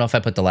 I don't know if I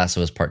put The Last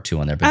of Us Part 2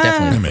 on there, but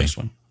definitely the Maybe. first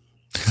one.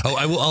 Oh,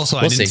 I will also.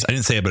 We'll I see.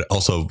 didn't say it, but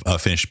also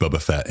finished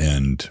Boba Fett,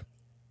 and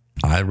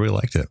I really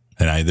liked it.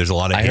 And there's a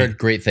lot of I hate. heard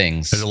great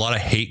things. There's a lot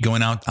of hate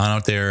going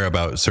out there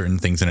about certain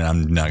things, and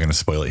I'm not going to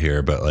spoil it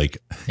here. But like,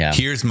 Yeah.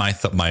 here's my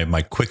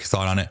my quick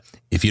thought on it.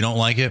 If you don't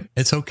like it,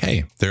 it's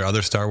okay. There are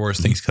other Star Wars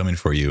things coming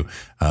for you.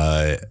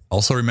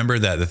 Also, remember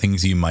that the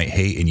things you might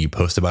hate and you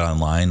post about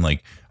online,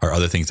 like, are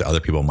other things that other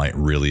people might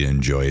really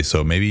enjoy.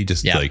 So maybe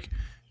just Yeah. like,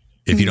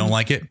 if you don't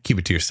like it, keep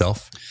it to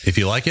yourself. If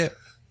you like it,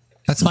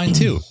 that's fine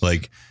too.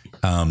 Like,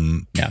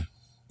 Yeah.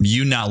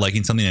 you not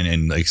liking something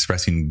and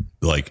expressing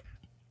like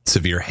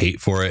severe hate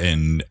for it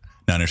and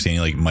not understanding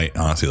like might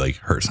honestly like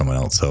hurt someone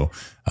else. So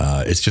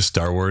it's just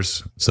Star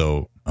Wars.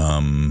 So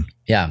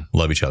Yeah.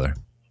 love each other.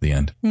 The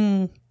end.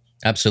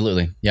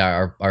 Absolutely.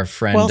 Yeah, our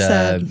friend Well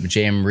said.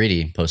 JM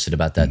Reedy posted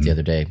about that the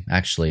other day,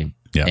 actually.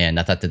 Yeah. And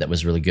I thought that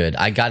was really good.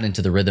 I got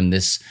into the rhythm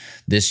this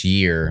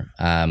year.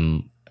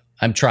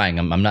 I'm trying.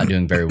 I'm not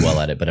doing very well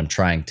at it, but I'm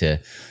trying to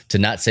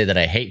not say that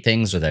I hate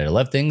things or that I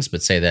love things,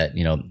 but say that,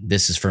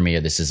 this is for me or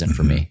this isn't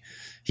for me.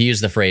 He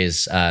used the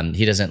phrase,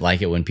 he doesn't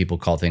like it when people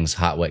call things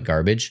hot, wet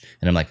garbage.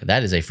 And I'm like,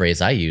 that is a phrase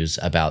I use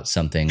about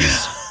some things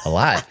a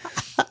lot.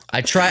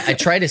 I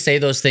try to say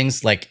those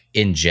things like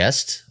in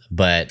jest,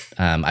 but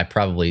I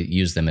probably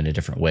use them in a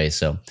different way.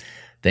 So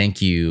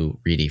thank you,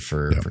 Reedy,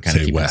 for kind of say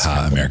keeping wet, us hot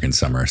accountable. American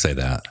summer. Say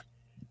that.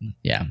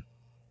 Yeah.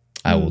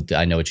 I will.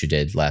 I know what you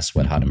did last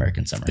wet, hot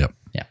American summer. Yep.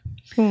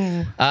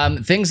 Yeah.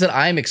 Things that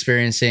I'm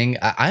experiencing.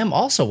 I am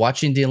also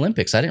watching the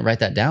Olympics. I didn't write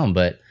that down,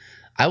 but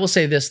I will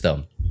say this,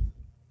 though.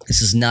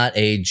 This is not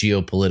a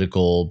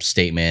geopolitical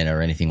statement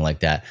or anything like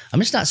that. I'm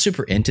just not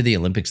super into the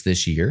Olympics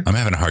this year. I'm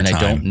having a hard and time.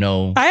 I don't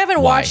know. I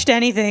haven't why. watched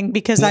anything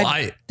because Well,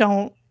 I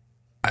don't.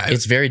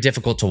 It's very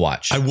difficult to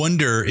watch. I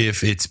wonder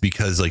if it's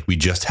because like we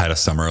just had a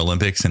summer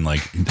Olympics and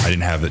like I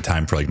didn't have the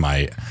time for like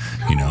my,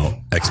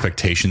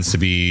 expectations to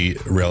be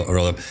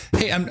real.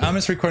 Hey, I'm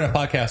just recording a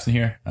podcast in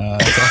here.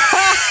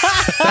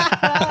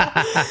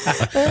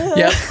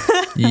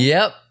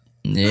 Yep.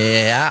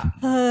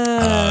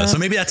 Yeah. So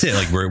maybe that's it.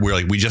 Like we're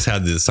like we just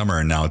had the summer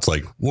and now it's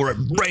like we're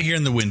right here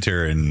in the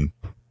winter and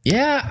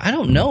Yeah, I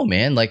don't know,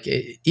 man. Like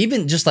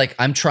even just like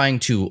I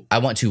want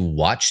to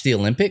watch the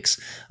Olympics.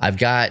 I've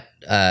got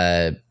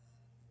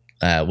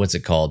what's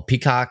it called?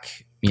 Peacock,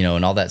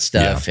 and all that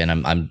stuff. Yeah.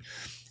 And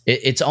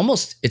it's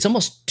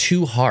almost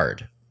too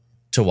hard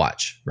to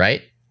watch,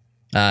 right?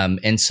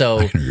 And so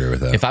I can agree with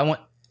that.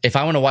 if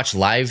I want to watch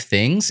live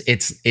things,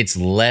 it's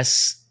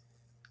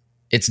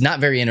not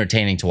very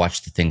entertaining to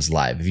watch the things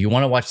live. If you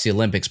want to watch the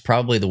Olympics,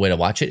 probably the way to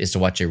watch it is to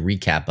watch a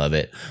recap of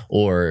it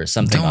or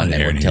something Don't on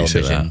let Aaron network hear you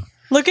say television. that.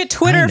 Look at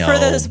Twitter I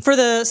know. for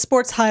the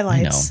sports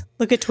highlights. I know.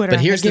 Look at Twitter. But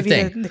here's I'll the give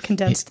you thing. the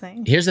condensed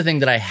thing. Here's the thing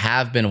that I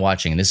have been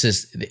watching. It's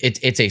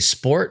a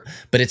sport,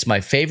 but it's my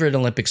favorite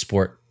Olympic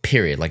sport,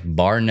 period. Like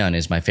bar none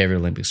is my favorite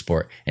Olympic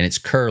sport. And it's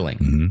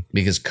curling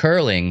because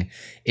curling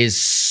is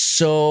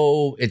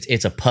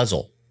it's a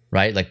puzzle,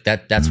 right? Like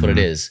that's what it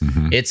is.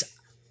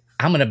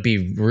 I'm going to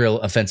be real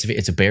offensive.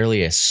 It's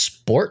barely a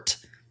sport.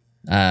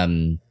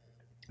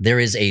 There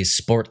is a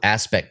sport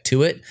aspect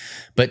to it,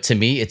 but to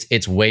me,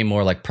 it's way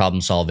more like problem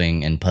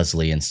solving and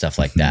puzzly and stuff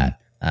like that.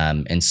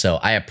 And so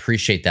I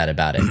appreciate that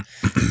about it,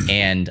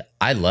 and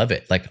I love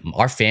it. Like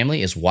our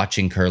family is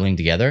watching curling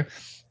together,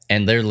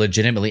 and they're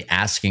legitimately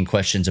asking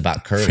questions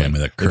about curling, Family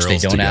that which they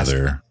curls don't ask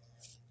together,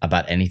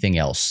 about anything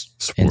else.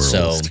 swirls and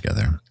so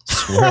together.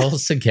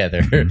 swirls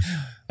together.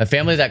 A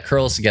family that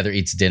curls together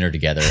eats dinner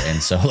together,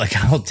 and so like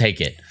I'll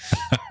take it.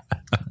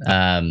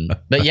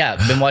 But yeah,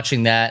 been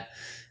watching that.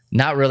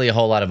 Not really a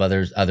whole lot of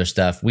other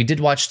stuff. We did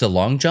watch the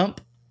long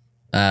jump,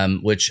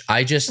 which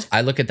I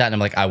look at that and I'm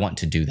like, I want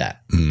to do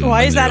that.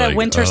 Why is And that you're a like,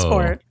 winter oh.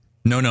 sport?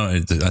 No,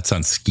 that's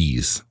on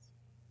skis.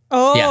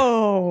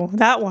 Oh,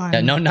 that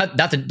one. No, not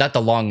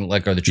the long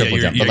like or the triple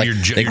you're- jump, but like you're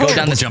they go triple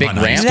down this jump big on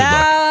ice. ramp, Good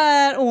luck.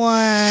 That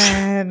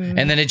one.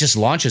 and then it just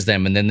launches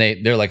them, and then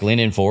they're like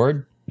leaning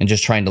forward and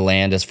just trying to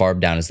land as far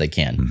down as they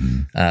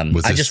can.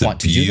 With I this just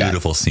want to do that.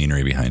 beautiful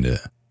scenery behind it.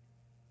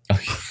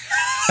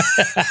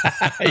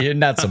 Yeah,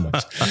 not so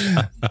much.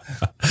 Yeah,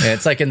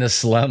 it's like in the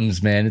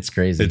slums, man. It's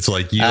crazy. It's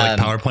like you like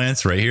power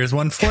plants. Right here's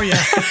one for you.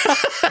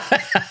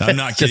 I'm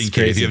not kidding, just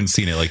kid. If crazy. you haven't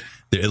seen it, like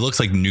it looks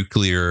like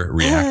nuclear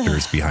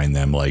reactors behind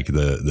them, like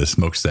the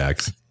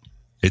smokestacks.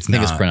 It's I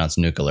think not it's pronounced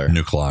nuclear.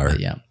 nuclear.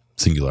 Yeah.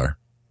 Singular.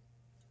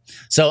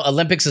 So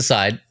Olympics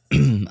aside,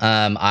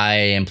 I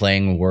am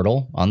playing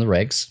Wordle on the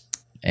regs,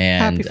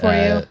 and Happy for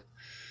you.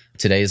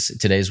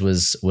 Today's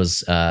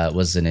was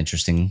an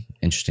interesting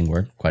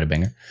word, quite a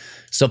banger.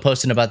 Still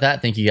posting about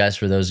that. Thank you guys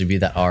for those of you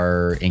that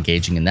are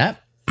engaging in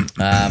that.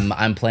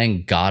 I'm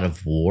playing God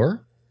of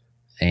War,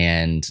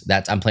 and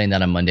I'm playing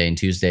that on Monday and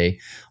Tuesday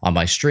on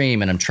my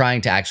stream, and I'm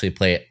trying to actually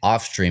play it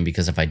off stream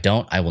because if I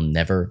don't, I will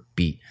never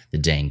beat the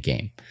dang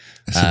game.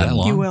 Is it that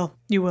long?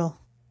 You will.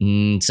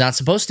 It's not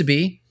supposed to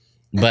be,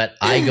 but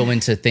I go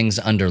into things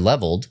under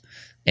leveled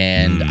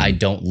and I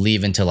don't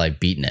leave until I've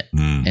beaten it.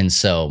 And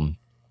so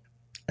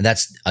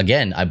that's,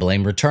 again, I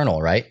blame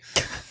Returnal, right?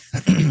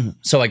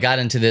 So I got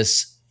into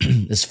this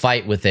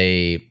fight with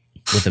a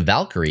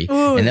Valkyrie,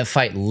 Ooh, and that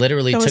fight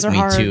literally those took are me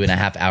hard.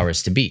 2.5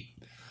 hours to beat.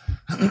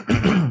 Those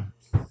And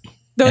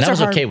I are was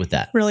hard. okay with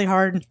that. Really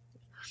hard.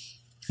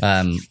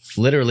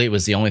 Literally, it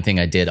was the only thing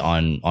I did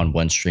on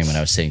one stream when I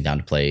was sitting down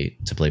to play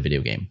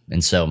video game.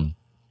 And so,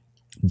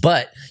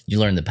 but you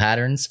learn the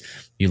patterns,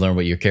 you learn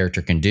what your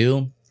character can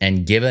do,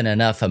 and given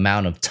enough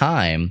amount of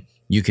time,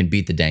 you can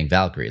beat the dang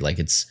Valkyrie. Like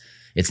it's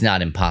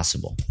not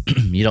impossible.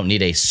 You don't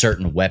need a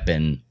certain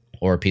weapon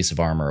or a piece of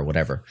armor or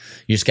whatever.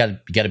 You just gotta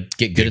get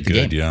good at the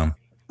game. Yeah.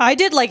 I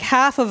did like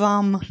half of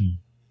them,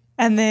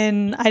 and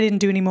then I didn't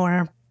do any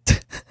more.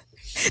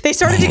 They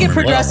started to get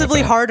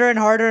progressively harder and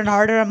harder and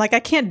harder. I'm like, I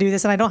can't do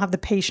this, and I don't have the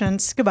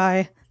patience.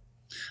 Goodbye.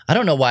 I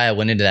don't know why I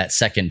went into that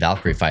second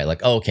Valkyrie fight.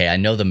 Like, oh, okay, I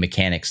know the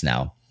mechanics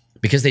now.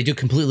 because they do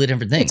completely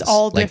different things. It's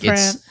all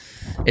different.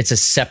 It's a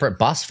separate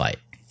boss fight,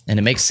 and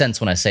it makes sense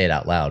when I say it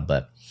out loud.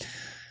 But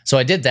so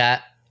I did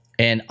that,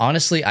 and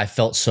honestly, I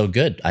felt so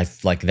good.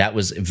 That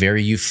was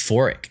very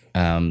euphoric.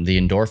 The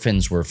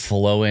endorphins were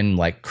flowing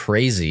like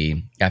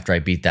crazy after I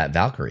beat that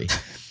Valkyrie.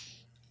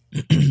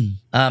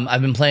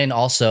 I've been playing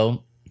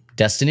also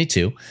Destiny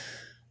 2,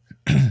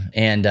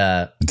 and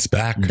it's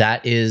back.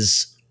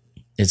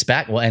 It's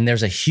back. Well, and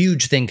there's a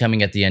huge thing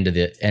coming at the end of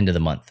the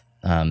month,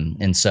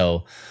 and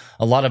so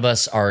a lot of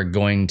us are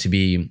going to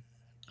be,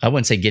 I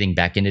wouldn't say getting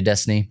back into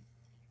Destiny,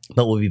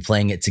 but we'll be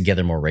playing it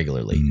together more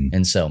regularly.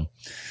 And so,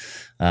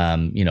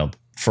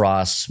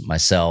 Frost,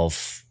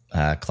 myself,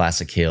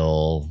 Classic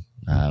Hill,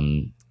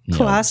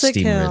 Classic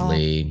Steven Hill.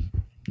 Ridley,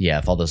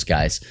 all those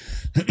guys.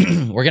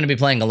 We're going to be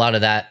playing a lot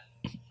of that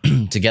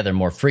together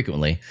more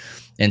frequently.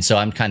 And so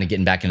I'm kind of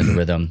getting back into the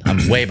rhythm.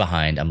 I'm way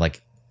behind. I'm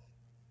like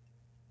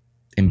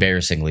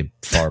embarrassingly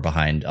far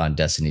behind on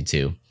Destiny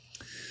 2.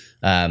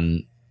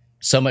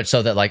 So much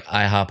so that like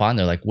I hop on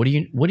there like, what do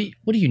you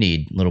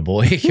need, little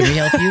boy? Can we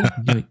help you?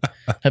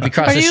 Help you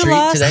cross Are the you street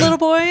lost, today? little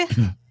boy?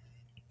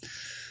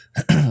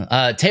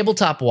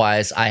 Tabletop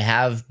wise, I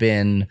have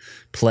been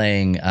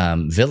playing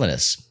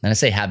Villainous. And I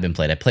say have been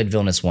played. I played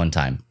Villainous one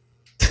time.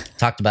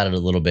 Talked about it a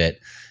little bit.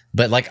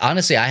 But like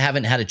honestly, I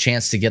haven't had a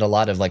chance to get a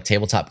lot of like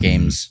tabletop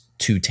games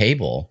to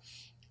table.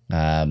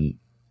 And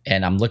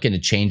I'm looking to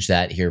change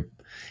that here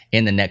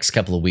in the next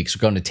couple of weeks.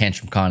 We're going to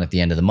Tantrum Con at the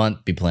end of the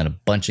month, be playing a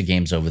bunch of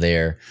games over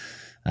there,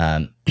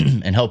 and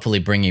hopefully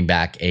bringing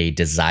back a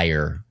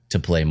desire to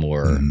play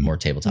more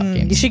tabletop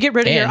games. You should get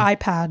rid of your And-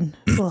 iPad.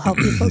 It will help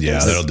you focus. Yeah,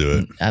 that'll do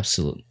it.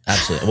 Absolutely.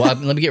 Well,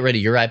 let me get rid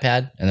of your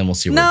iPad, and then we'll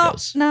see where it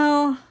goes.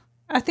 No.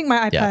 I think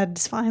my Yeah.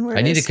 iPad's fine. Where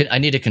I it need is. I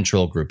need a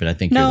control group, and I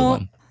think you're the No.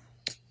 one.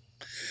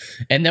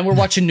 And then we're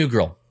watching New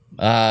Girl.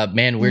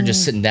 Man, we're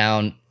just sitting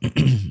down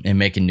and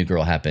making New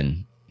Girl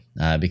happen,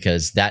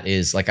 because that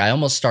is like I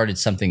almost started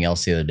something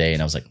else the other day,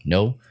 and I was like,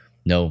 no.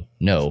 We're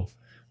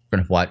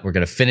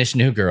gonna finish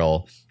New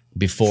Girl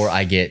before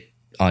I get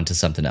onto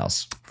something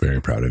else.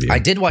 Very proud of you. I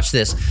did watch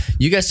this.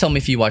 You guys tell me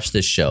if you watched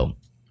this show.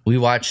 We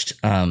watched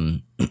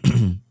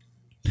The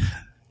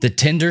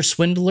Tinder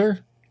Swindler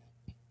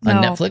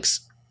on No.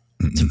 Netflix.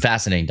 It's a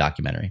fascinating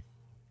documentary.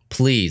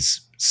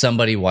 Please,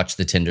 somebody watch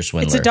The Tinder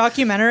Swindler. It's a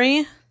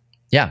documentary.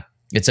 Yeah.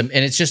 It's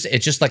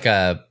just like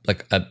a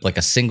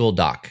single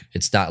doc.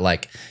 It's not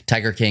like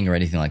Tiger King or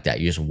anything like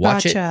that. You just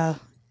watch it Gotcha.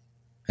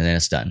 and then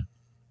it's done.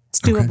 It's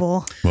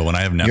doable. well, when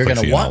I have Netflix, You're gonna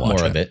again, want I'll watch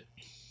more of it.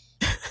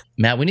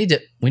 Matt, we need to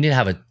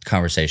have a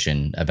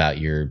conversation about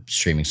your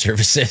streaming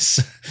services.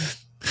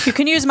 You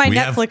can use my We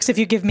have- Netflix if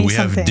you give me We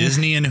something. have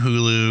Disney and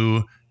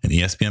Hulu and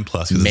ESPN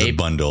Plus because it's a Maybe-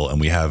 bundle, and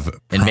we have Prime,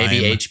 And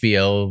maybe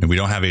HBO. And we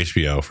don't have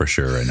HBO for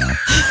sure right now.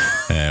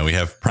 And we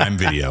have Prime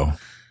Video.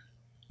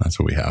 That's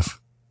what we have.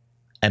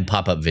 And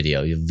pop-up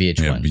video, VH1.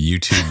 We have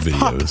YouTube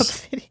Pop-up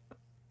videos. video.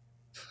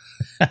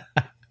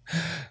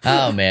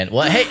 Oh man.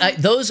 Well, hey,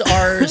 those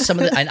are some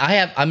of the. And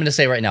I'm going to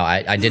say right now,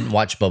 I didn't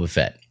watch Boba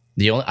Fett.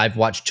 I've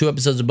watched 2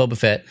 episodes of Boba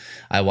Fett.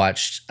 I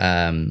watched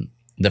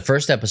the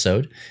first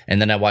episode, and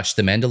then I watched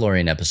the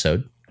Mandalorian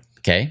episode.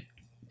 Okay,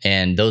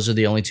 and those are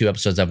the only 2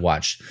 episodes I've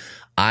watched.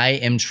 I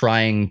am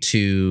trying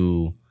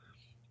to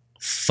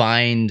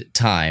find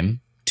time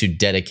to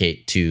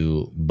dedicate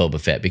to Boba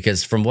Fett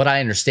because, from what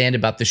I understand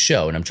about the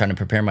show, and I'm trying to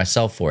prepare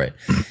myself for it.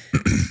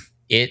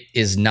 It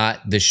is not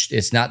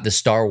it's not the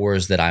Star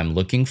Wars that I'm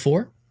looking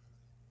for,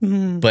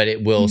 but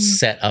it will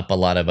set up a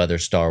lot of other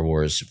Star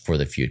Wars for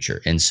the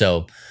future. And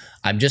so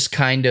I'm just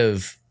kind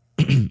of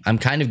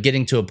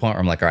getting to a point where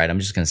I'm like, all right, I'm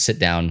just going to sit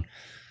down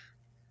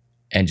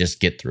and just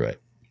get through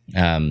it.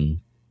 I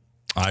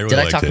really Did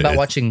I liked talk it. about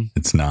watching?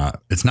 It's not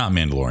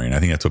Mandalorian. I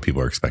think that's what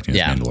people are expecting.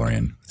 Yeah. Is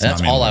Mandalorian. It's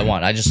That's not all I Mandalorian.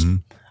 want. I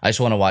just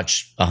want to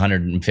watch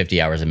 150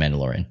 hours of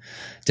Mandalorian.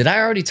 Did I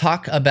already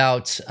talk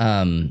about?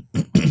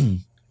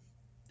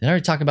 Did I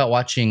already talk about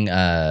watching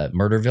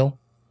Murderville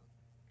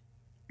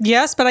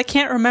Yes, but I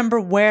can't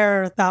remember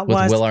where that with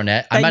was. Will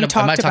Arnett? I that might you have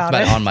talked about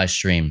it it. on my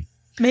stream.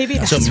 Maybe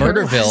So that's where it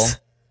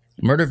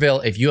Murderville,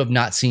 was. if you have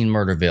not seen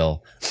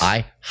Murderville,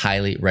 I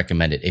highly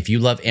recommend it. If you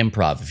love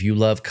improv, if you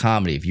love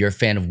comedy, if you're a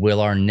fan of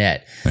Will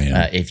Arnett,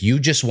 Man. if you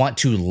just want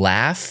to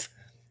laugh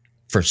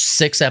for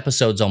 6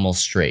 episodes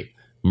almost straight,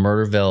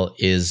 Murderville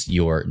is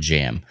your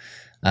jam.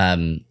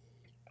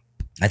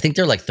 I think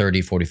they're like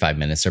 30, 45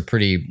 minutes. They're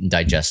pretty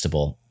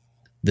digestible.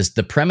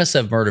 The premise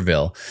of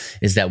Murderville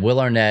is that Will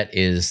Arnett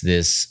is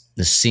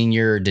the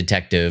senior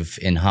detective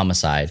in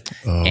homicide,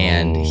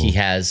 and he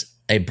has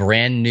a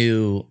brand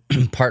new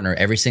partner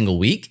every single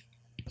week.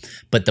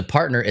 But the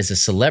partner is a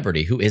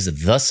celebrity who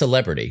is the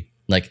celebrity.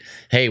 Like,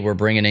 hey, we're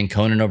bringing in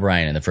Conan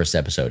O'Brien in the first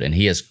episode, and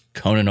he is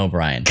Conan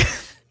O'Brien.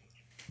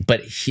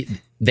 But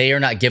they are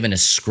not given a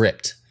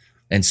script,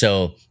 and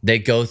so they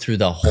go through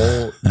the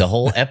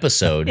whole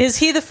episode. Is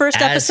he the first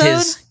as episode?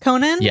 his-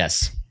 Conan?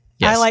 Yes.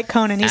 I like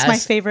Conan. He's my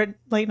As- favorite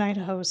late night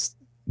host.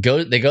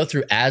 They go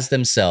through as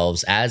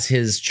themselves, as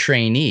his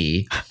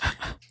trainee,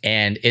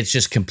 and it's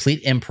just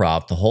complete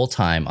improv the whole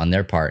time on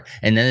their part.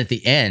 And then at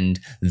the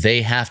end,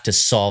 they have to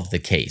solve the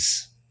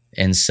case.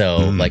 And so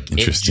like it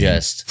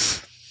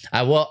just,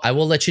 I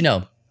will let you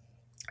know,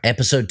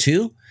 episode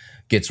 2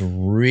 gets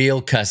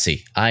real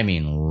cussy. I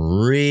mean,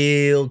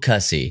 real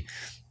cussy,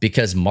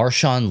 because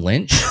Marshawn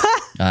Lynch,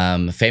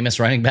 famous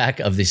running back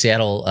of the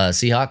Seattle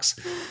Seahawks,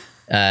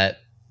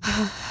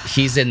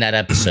 he's in that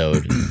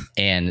episode,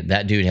 and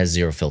that dude has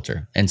zero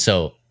filter. And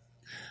so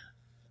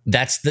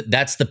that's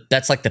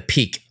like the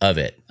peak of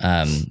it.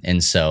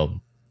 And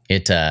so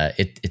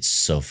it's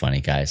so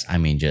funny, guys. I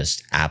mean,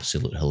 just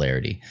absolute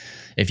hilarity.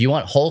 If you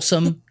want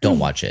wholesome, don't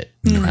watch it.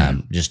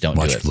 Just don't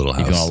Watch do it. Little If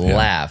you House, want to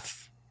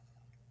laugh,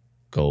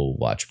 go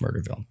watch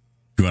Murderville.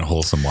 If you want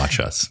wholesome, watch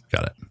us.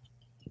 Got it.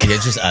 Yeah,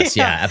 just us.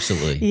 Yeah,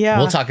 absolutely. Yeah,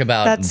 we'll talk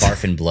about that's-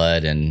 barf and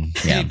blood and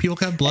Hey, people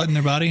got blood in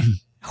their body.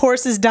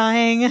 Horses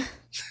dying.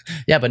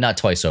 yeah, but not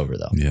twice over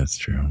though. Yeah, it's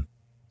true.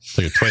 It's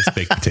like a twice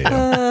baked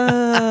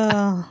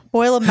potato.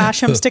 Boil them,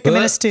 mash them, stick them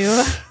in a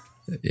stew.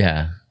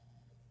 Yeah.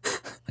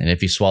 And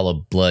if you swallow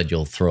blood,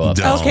 you'll throw up.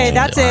 Don't. Okay,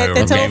 that's it.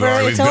 It's Okay, over.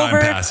 We've It's gotten over.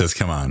 past this.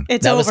 Come on.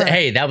 It's That over.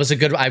 that was a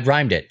good, I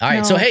rhymed it. All right.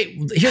 No. So, hey,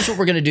 here's what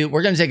we're going to do.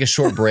 We're going to take a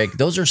short break.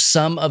 Those are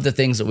some of the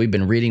things that we've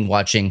been reading,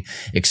 watching,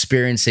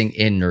 experiencing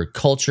in nerd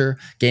culture,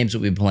 games that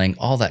we've been playing,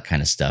 all that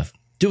kind of stuff.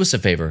 Do us a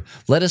favor.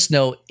 Let us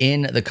know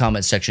in the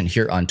comment section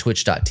here on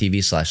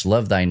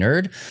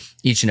twitch.tv/lovethynerd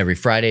each and every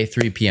Friday,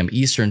 3 p.m.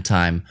 Eastern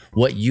time,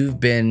 what you've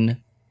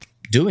been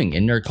doing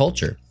in nerd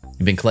culture.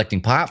 You've been collecting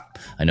pop.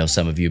 I know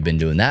some of you have been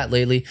doing that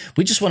lately.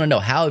 We just want to know,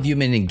 how have you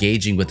been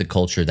engaging with the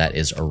culture that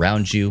is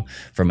around you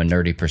from a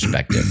nerdy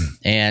perspective?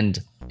 And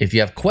if you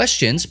have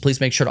questions,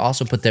 please make sure to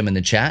also put them in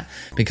the chat,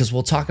 because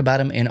we'll talk about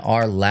them in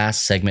our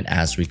last segment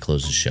as we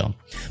close the show.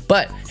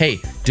 But hey,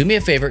 do me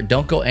a favor.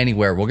 Don't go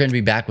anywhere. We're going to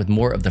be back with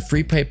more of the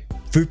free pass.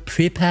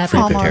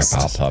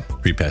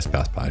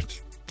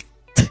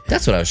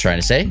 That's what I was trying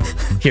to say.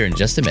 Here in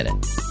just a minute.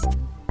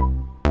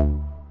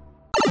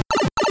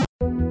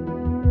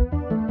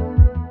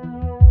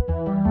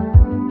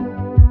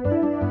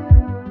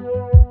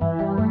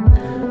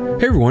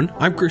 Hey everyone,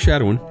 I'm Chris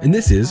Shadowin, and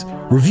this is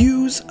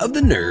Reviews of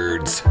the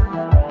Nerds.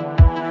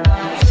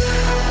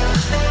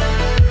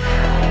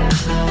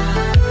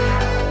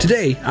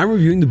 Today, I'm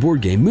reviewing the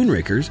board game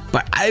Moonrakers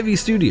by Ivy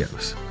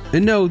Studios.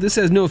 And no, this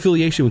has no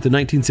affiliation with the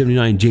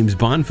 1979 James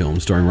Bond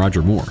film starring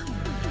Roger Moore.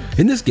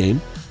 In this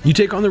game, you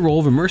take on the role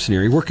of a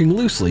mercenary working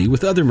loosely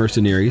with other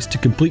mercenaries to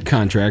complete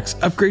contracts,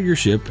 upgrade your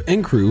ship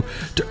and crew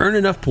to earn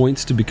enough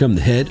points to become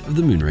the head of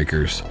the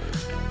Moonrakers.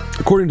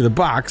 According to the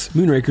box,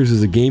 Moonrakers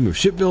is a game of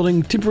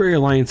shipbuilding, temporary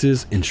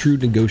alliances, and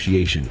shrewd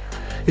negotiation.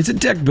 It's a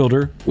deck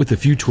builder with a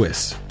few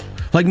twists.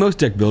 Like most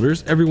deck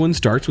builders, everyone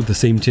starts with the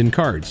same 10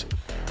 cards.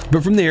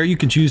 But from there, you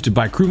can choose to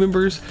buy crew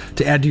members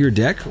to add to your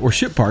deck, or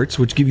ship parts,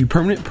 which give you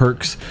permanent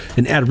perks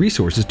and add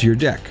resources to your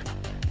deck.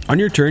 On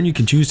your turn, you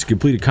can choose to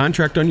complete a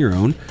contract on your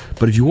own,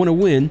 but if you want to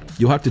win,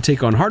 you'll have to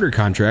take on harder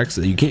contracts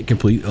that you can't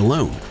complete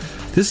alone.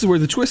 This is where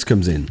the twist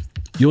comes in.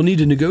 You'll need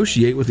to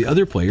negotiate with the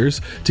other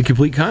players to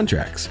complete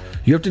contracts.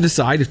 You have to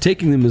decide if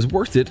taking them is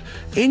worth it,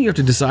 and you have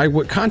to decide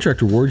what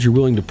contract rewards you're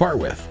willing to part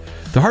with.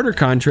 The harder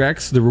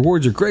contracts, the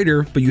rewards are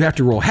greater, but you have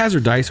to roll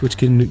hazard dice, which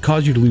can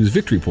cause you to lose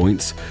victory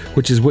points,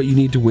 which is what you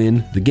need to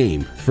win the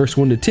game. The first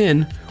 1 to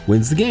 10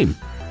 wins the game.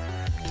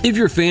 If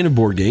you're a fan of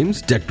board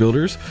games, deck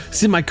builders,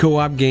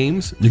 semi-co-op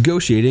games,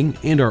 negotiating,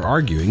 and are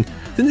arguing,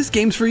 then this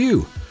game's for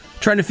you.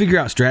 Trying to figure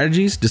out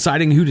strategies,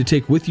 deciding who to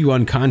take with you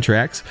on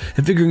contracts,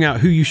 and figuring out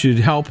who you should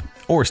help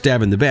or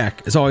stab in the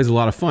back is always a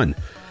lot of fun.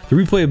 The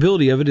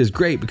replayability of it is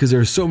great because there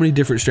are so many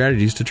different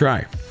strategies to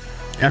try.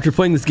 After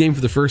playing this game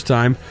for the first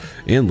time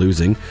and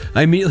losing,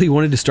 I immediately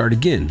wanted to start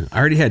again. I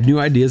already had new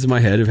ideas in my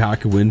head of how I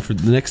could win for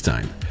the next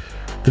time.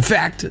 The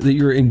fact that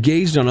you're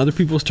engaged on other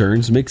people's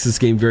turns makes this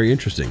game very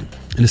interesting.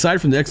 And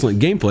aside from the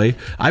excellent gameplay,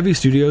 Ivy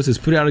Studios has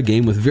put out a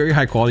game with very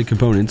high quality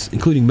components,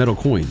 including metal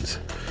coins.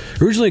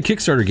 Originally a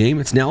Kickstarter game,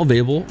 it's now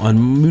available on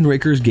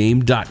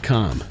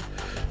moonrakersgame.com.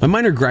 My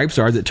minor gripes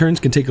are that turns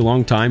can take a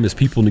long time as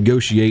people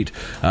negotiate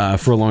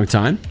for a long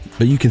time,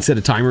 but you can set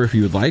a timer if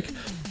you would like.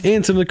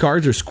 And some of the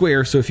cards are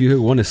square, so if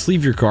you want to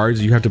sleeve your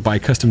cards, you have to buy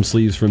custom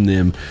sleeves from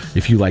them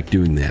if you like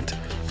doing that.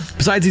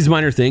 Besides these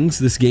minor things,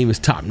 this game is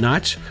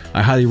top-notch.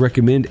 I highly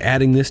recommend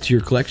adding this to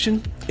your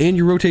collection and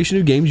your rotation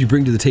of games you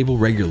bring to the table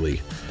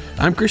regularly.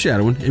 I'm Chris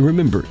Shadowin, and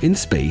remember, in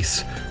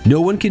space, no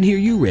one can hear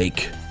you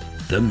rake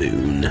the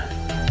moon.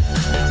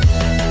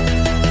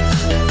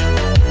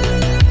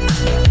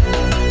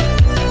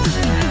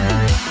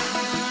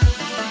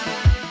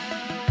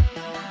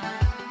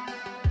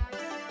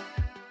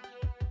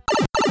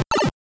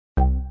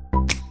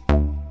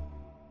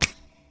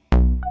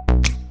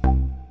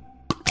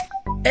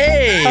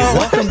 Hey,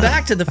 welcome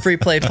back to the Free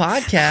Play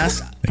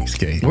Podcast. Thanks,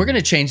 Kate. We're going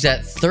to change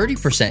that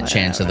 30%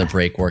 chance of the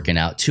break working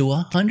out to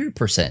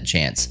 100%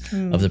 chance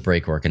of the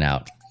break working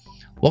out.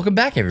 Welcome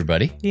back,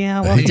 everybody. Yeah,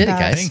 We welcome did it, back.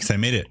 guys. Thanks, I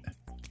made it.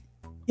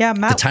 Yeah, The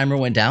Matt. timer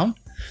went down,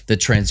 the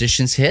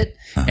transitions hit,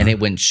 and it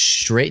went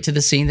straight to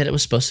the scene that it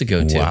was supposed to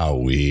go to. Wow,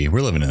 we're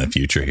living in the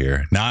future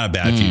here. Not a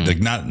bad future, like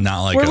not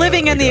like We're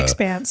living in like the a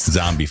expanse.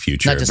 zombie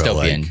future, Not but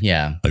dystopian, like,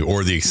 yeah. like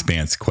or the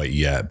expanse quite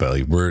yet, but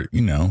like we're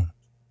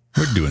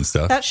We're doing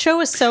stuff. That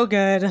show is so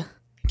good.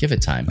 Give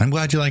it time. I'm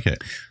glad you like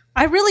it.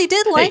 I really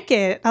did like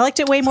it. I liked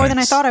it way more than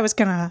I Thanks. thought I was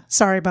gonna.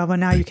 Sorry, Bubba.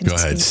 Now you can Go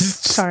ahead.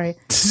 speak.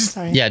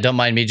 Sorry. Yeah, don't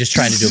mind me just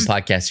trying to do a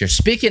podcast here.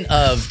 Speaking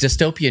of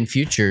dystopian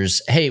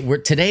futures, hey,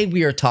 today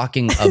we are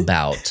talking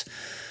about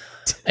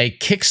a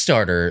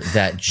Kickstarter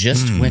that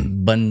just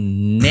went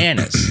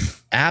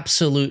bananas.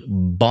 Absolute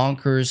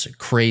bonkers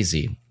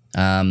crazy.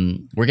 We're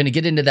going to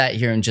get into that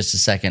here in just a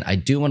second. I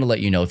do want to let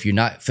you know, if you're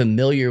not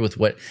familiar with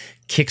what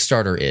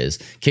Kickstarter is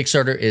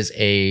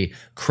a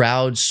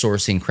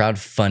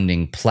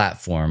crowdfunding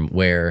platform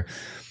where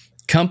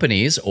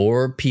companies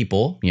or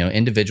people,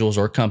 individuals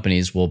or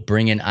companies will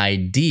bring an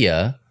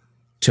idea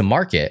to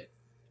market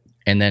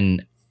and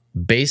then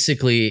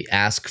basically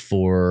ask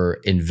for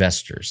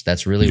investors.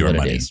 That's really Your what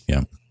money. it is.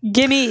 Yeah.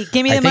 Gimme the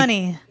think-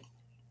 money.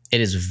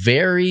 It is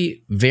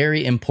very,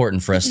 very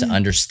important for us to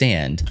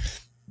understand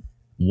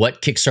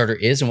what Kickstarter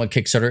is and what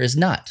Kickstarter is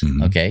not.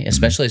 Okay.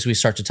 Especially as we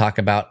start to talk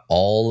about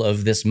all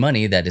of this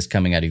money that is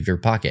coming out of your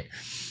pocket.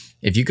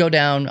 If you go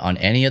down on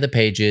any of the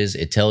pages,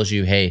 it tells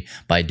you, hey,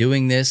 by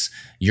doing this,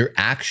 you're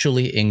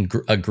actually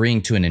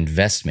agreeing to an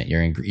investment.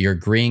 You're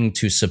agreeing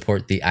to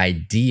support the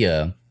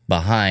idea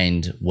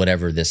behind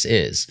whatever this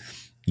is.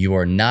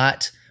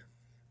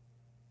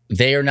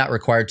 They are not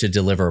required to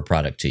deliver a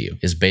product to you,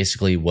 is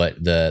basically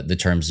what the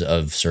terms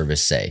of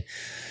service say.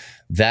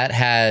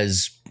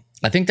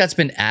 I think that's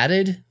been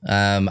added.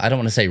 I don't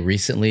want to say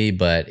recently,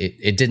 but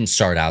it didn't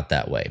start out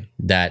that way.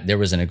 That there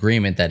was an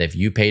agreement that if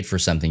you paid for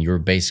something, you were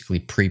basically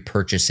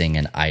pre-purchasing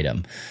an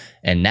item.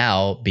 And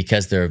now,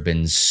 because there have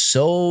been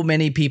so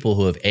many people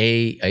who have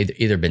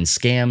either been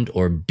scammed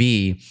or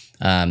B,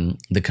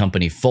 the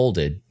company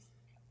folded,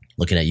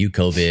 looking at you,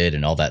 COVID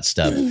and all that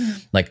stuff.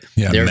 Like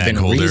there have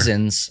been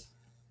reasons.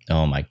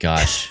 Oh my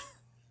gosh.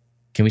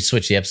 Can we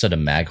switch the episode to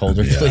Mag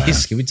Holder,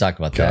 please? Can we talk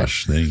about that?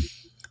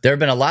 There have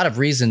been a lot of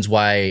reasons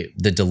why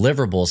the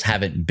deliverables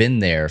haven't been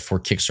there for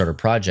Kickstarter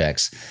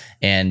projects,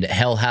 and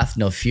hell hath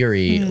no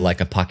fury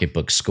like a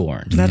pocketbook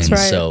scorned. That's right.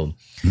 So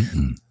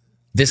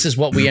this is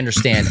what we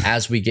understand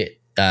as we get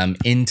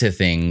into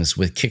things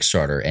with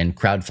Kickstarter and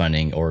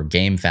crowdfunding or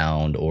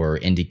GameFound or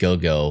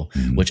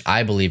Indiegogo, which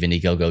I believe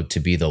Indiegogo to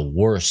be the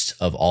worst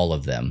of all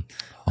of them.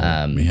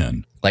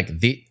 Man.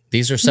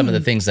 These are some of the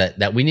things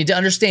that we need to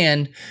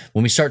understand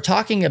when we start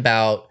talking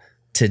about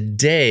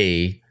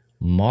today.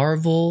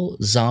 Marvel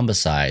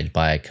Zombicide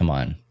by, come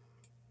on.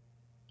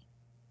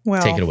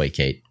 Well, take it away,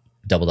 Kate.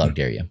 Double dog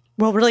dare you.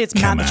 Well, really, it's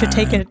Matt that should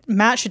take it.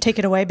 Matt should take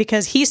it away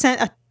because he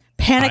sent a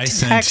panicked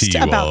text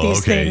about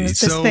these things.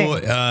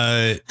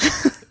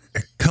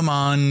 Come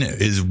On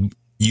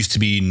used to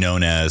be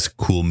known as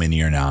Cool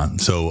Mini or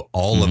Not. So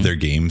all of their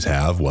games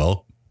have,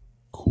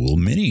 cool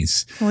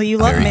minis. Well, you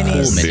love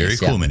minis. Very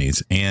cool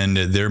minis. And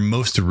their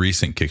most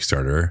recent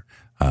Kickstarter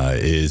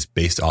is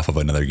based off of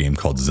another game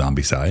called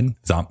Zombicide.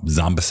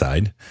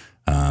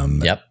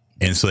 Yep.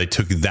 And so they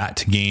took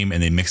that game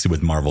and they mixed it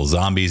with Marvel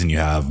Zombies, and you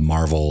have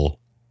Marvel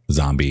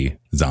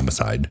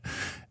Zombicide.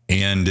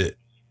 And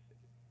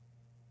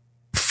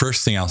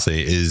first thing I'll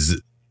say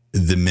is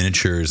the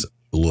miniatures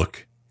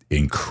look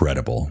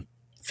incredible.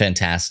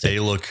 Fantastic. They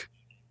look.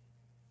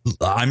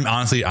 I'm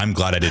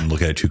glad I didn't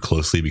look at it too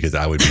closely because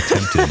I would be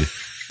tempted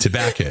to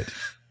back it.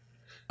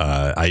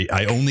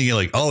 I only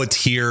it's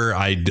here.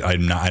 I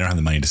don't have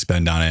the money to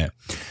spend on it.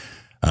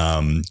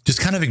 Just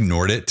kind of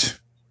ignored it.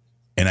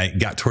 And I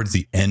got towards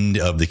the end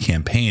of the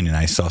campaign and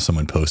I saw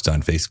someone post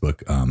on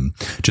Facebook,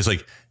 just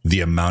like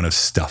the amount of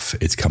stuff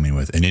it's coming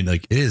with. And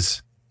it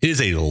is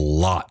a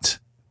lot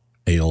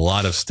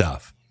of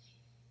stuff.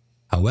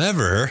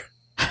 However,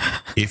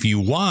 if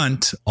you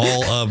want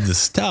all of the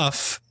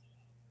stuff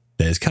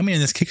that is coming in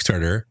this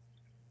Kickstarter,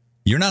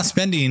 you're not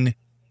spending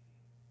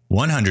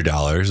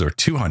 $100 or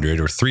 $200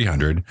 or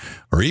 $300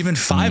 or even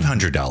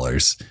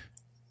 $500.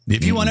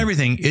 If you want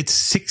everything, it's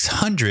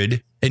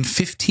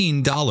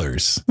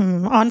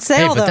 $615 on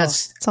sale. Though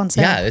it's on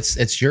sale. Yeah,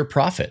 it's your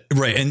profit,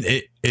 right? And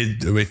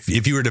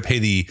if you were to pay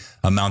the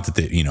amount that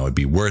it'd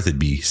be worth, it'd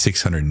be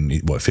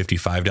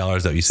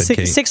 $655 that you said,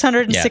 Kate?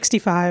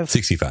 $665.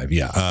 65,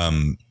 yeah.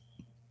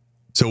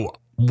 So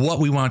what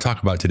we want to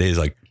talk about today is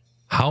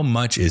how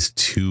much is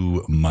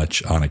too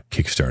much on a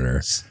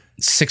Kickstarter?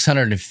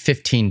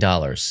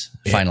 $615.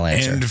 Final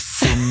answer. And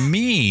for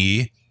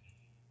me,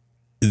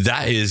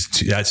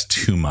 that's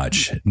too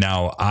much.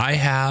 Now I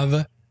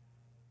have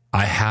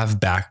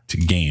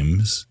backed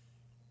games.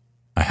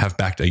 I have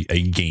backed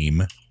a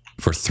game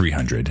for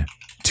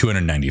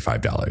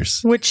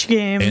 $295. Which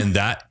game? And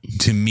that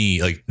to me,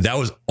 that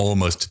was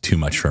almost too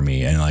much for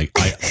me. And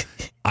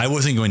I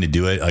wasn't going to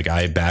do it.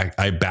 I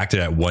backed it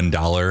at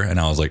 $1 and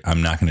I was like,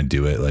 I'm not going to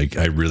do it.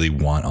 I really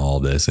want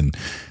all this. And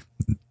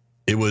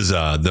it was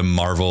the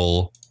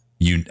Marvel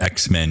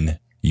X-Men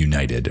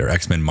United or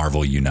X-Men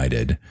Marvel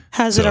United.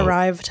 Has it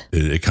arrived?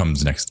 It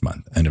comes next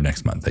month, end of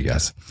next month, I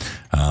guess.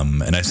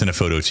 And I sent a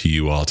photo to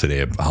you all today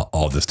of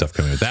all this stuff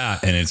coming with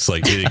that. And it's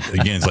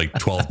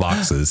it's 12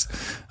 boxes.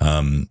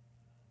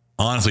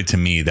 Honestly, to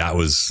me,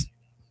 that's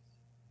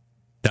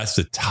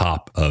the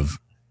top of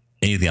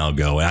anything, I'll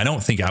go. And I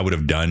don't think I would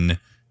have done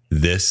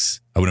this.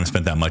 I wouldn't have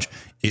spent that much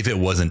if it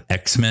wasn't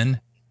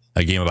X-Men,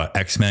 a game about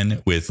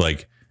X-Men with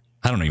like,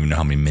 I don't even know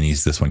how many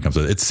minis this one comes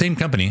with. It's the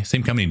same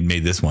company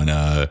made this one.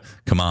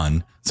 Come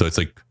on. So it's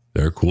like,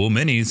 they're cool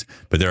minis,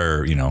 but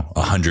there are,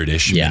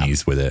 100-ish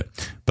minis with it.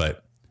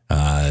 But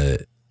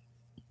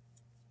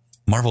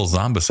Marvel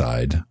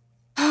Zombicide,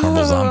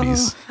 Marvel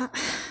Zombies.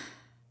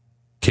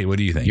 Kate, what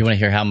do you think? You want to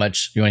hear how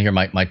much? You want to hear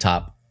my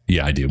top?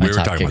 Yeah, I do. We were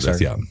talking about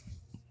this. Yeah.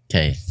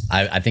 Okay.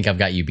 I think I've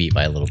got you beat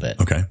by a little bit.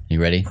 Okay.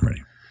 You ready? I'm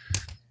ready.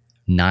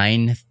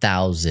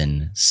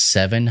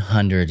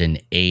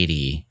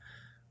 9,780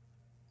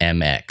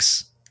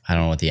 MX. I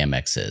don't know what the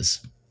MX is.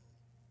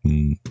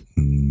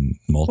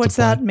 What's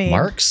that mean?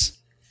 Marks?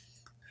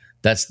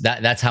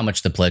 That's how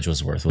much the pledge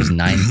was worth. Was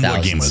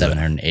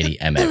 9,780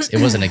 MX.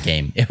 It wasn't a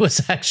game. It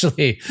was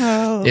actually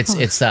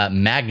it's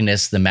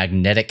Magnus, the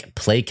magnetic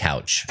play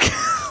couch.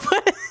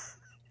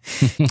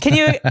 Can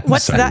you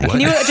what's Sorry, that? what?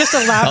 Can you just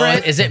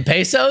elaborate? Is it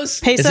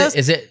pesos? Pesos?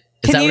 Is that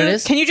Can what you it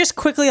is? can you just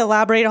quickly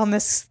elaborate on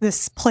this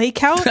play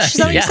couch? Is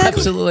that what you said?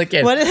 Absolutely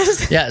can. What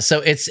is? Yeah, so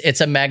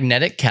it's a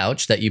magnetic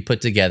couch that you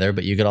put together,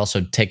 but you could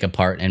also take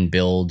apart and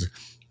build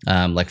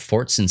like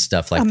forts and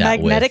stuff like A that.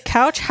 magnetic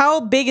couch?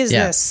 How big is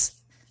this?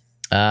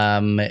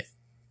 Well,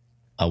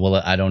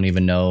 I don't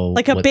even know.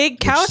 Like a big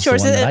couch, or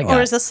is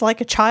this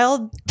like a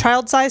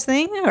child size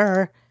thing?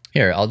 Or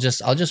here,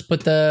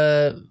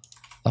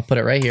 I'll put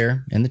it right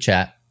here in the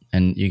chat,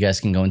 and you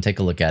guys can go and take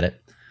a look at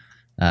it.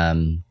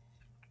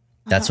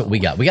 That's what we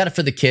got. We got it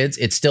for the kids.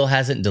 It still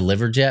hasn't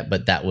delivered yet,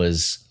 but that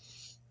was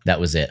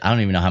it. I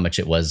don't even know how much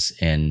it was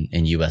in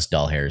US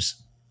doll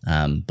hairs.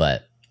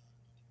 But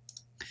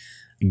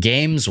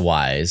games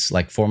wise,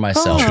 like for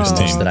myself,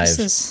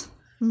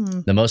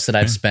 the most that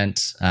I've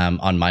spent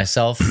on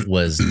myself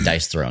was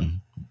Dice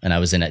Throne, and I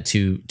was in at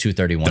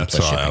 231. That's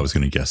plus all shipping. I was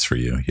going to guess for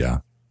you. Yeah.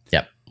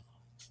 Yep.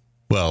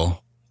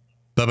 Well,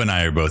 Bubba and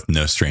I are both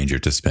no stranger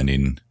to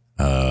spending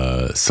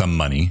some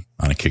money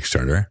on a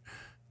Kickstarter.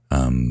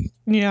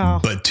 yeah,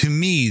 But to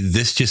me,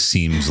 this just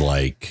seems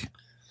like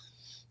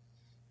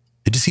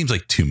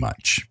too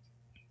much.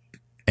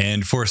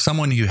 And for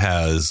someone who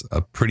has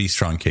a pretty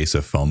strong case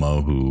of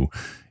FOMO, who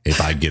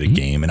if I get a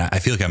game, and I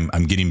feel like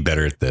I'm getting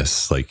better at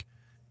this, like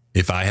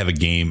if I have a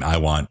game, I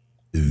want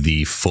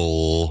the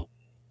full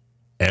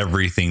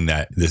everything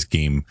that this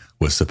game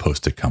was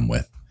supposed to come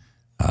with.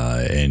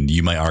 And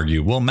you might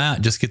argue, well,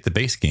 Matt, just get the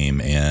base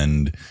game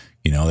and,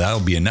 that'll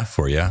be enough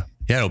for you.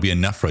 Yeah, it'll be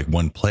enough for like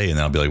one play. And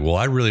then I'll be like, well,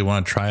 I really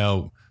want to try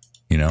out,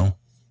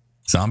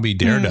 Zombie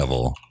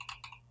Daredevil.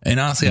 And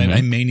honestly,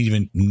 I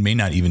may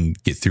not even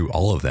get through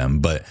all of them,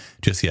 but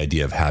just the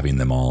idea of having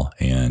them all.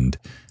 And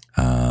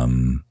I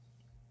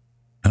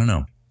don't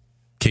know.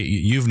 Kate,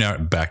 you've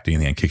never backed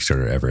anything on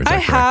Kickstarter ever. Is that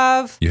correct?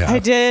 have. You have. I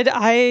did.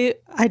 I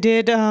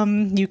did.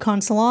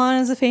 Yukon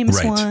Salon is a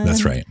famous one. Right.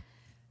 That's right.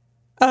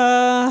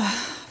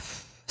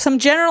 Some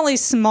generally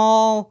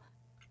small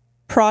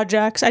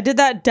projects. I did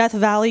that Death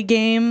Valley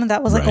game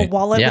that was like a Right.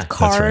 wallet Yeah, with that's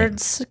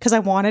cards because I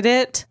wanted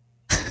it.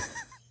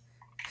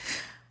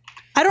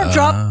 I don't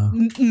drop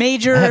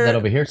major. I have that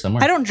over here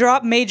somewhere. I don't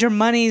drop major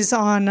monies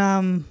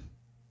on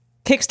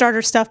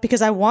Kickstarter stuff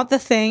because I want the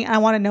thing. I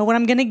want to know when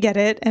I'm going to get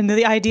it, and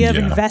the idea of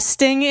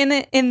investing in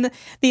it,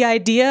 the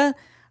idea.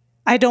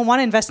 I don't want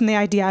to invest in the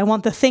idea. I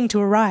want the thing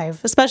to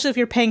arrive, especially if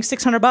you're paying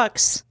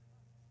 $600.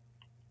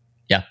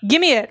 Yeah.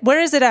 Give me it. Where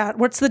is it at?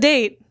 What's the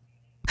date?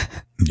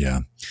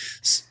 Yeah.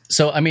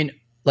 So, I mean,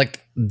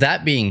 like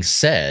that being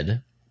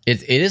said,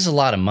 it is a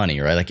lot of money,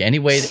 right? Like any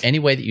way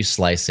that you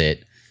slice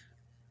it,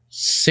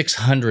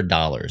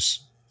 $600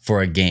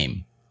 for a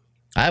game.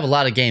 I have a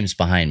lot of games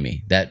behind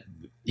me that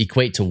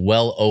equate to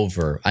well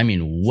over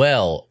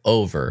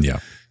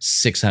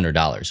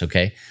 $600.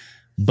 Okay.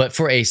 But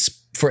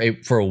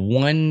for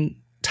one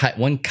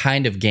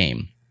kind of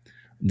game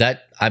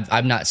that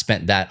I've not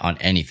spent that on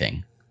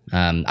anything.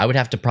 I would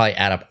have to probably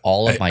add up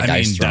all of my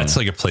dice. That's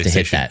like a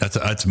PlayStation.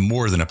 That's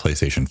more than a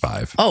PlayStation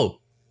 5. Oh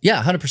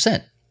yeah,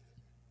 100%.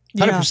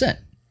 100%.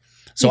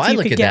 So I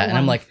look at that and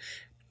I'm like,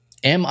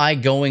 am I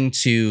going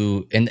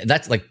to? And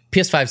that's like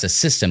PS5 is a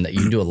system that you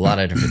can do a lot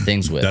of different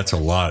things with. That's a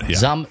lot.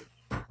 Yeah.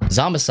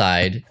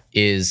 Zombicide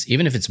is,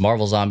 even if it's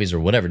Marvel Zombies or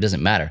whatever, it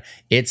doesn't matter.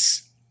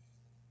 That's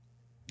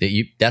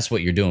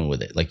what you're doing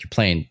with it. Like you're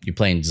playing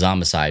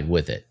Zombicide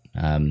with it.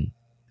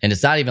 And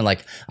it's not even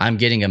like I'm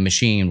getting a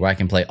machine where I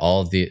can play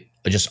all of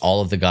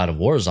the God of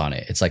Wars on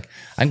it. It's like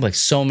I can play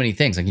so many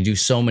things. I can do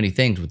so many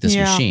things with this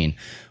machine.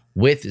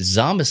 With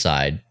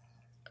Zombicide,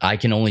 I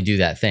can only do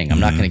that thing. I'm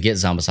not going to get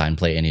Zombicide and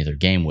play any other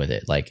game with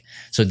it. Like,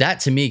 so that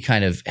to me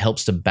kind of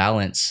helps to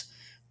balance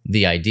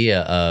the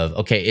idea of,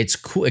 okay, it's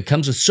cool. It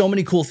comes with so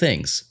many cool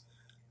things.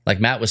 Like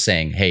Matt was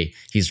saying, hey,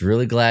 he's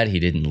really glad he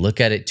didn't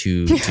look at it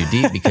too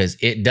deep because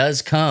it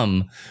does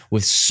come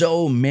with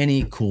so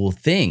many cool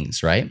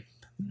things, right?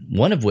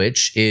 One of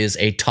which is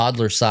a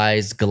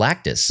toddler-sized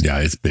Galactus. Yeah,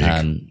 it's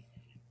big.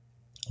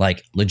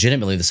 Like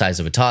legitimately the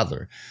size of a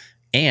toddler.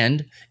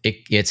 and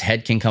its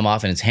head can come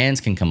off and its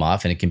hands can come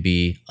off, and it can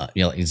be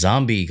like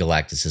zombie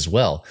Galactus as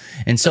well.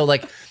 And so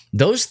like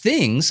those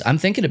things I'm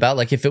thinking about,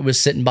 like if it was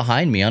sitting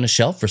behind me on a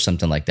shelf or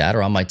something like that,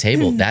 or on my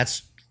table,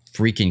 that's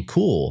freaking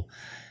cool.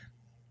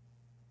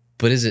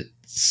 But is it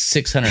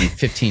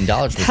 $615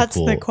 worth of That's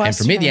cool? the question. And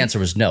for me, the answer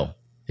was no.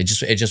 It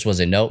just was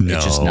a no. No,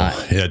 It's just not.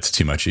 It's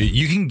too much.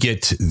 You can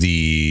get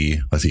the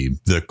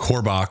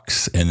core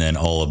box and then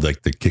all of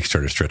like the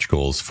Kickstarter stretch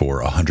goals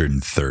for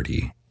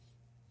 $130.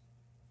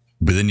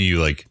 But then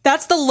you like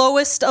That's the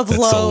lowest of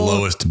that's low. the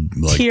lowest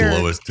tier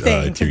tier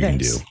thing you can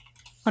do.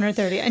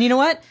 130. And you know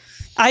what?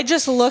 I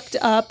just looked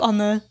up on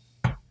the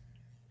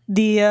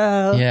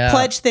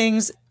pledge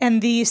things,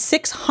 and the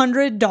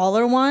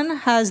 $600 one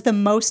has the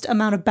most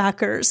amount of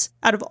backers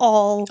out of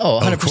all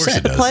 100%. Of course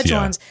it does. pledge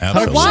Yeah, ones.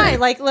 absolutely. But why?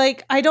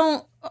 Like I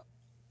don't.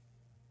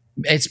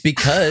 It's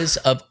because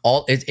of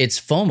all it's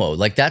FOMO.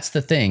 Like that's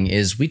the thing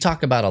is we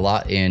talk about a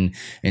lot in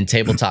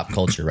tabletop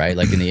culture, right?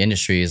 Like in the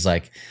industry is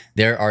like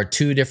there are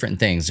two different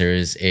things. There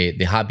is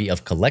the hobby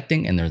of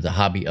collecting and there's the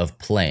hobby of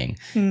playing.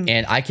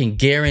 And I can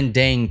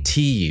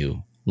guarantee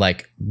you,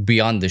 like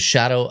beyond the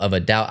shadow of a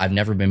doubt, I've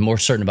never been more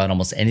certain about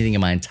almost anything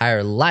in my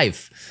entire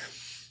life.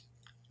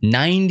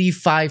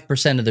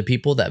 95% of the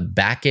people that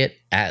back it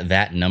at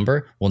that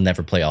number will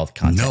never play all the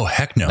content. No,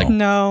 heck no.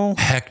 No.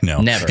 Heck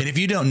no. Never. And if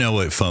you don't know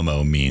what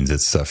FOMO means,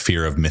 it's a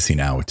fear of missing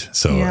out.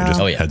 So Yeah.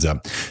 just Oh, yeah. heads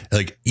up.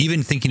 Like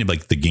even thinking of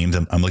like the games,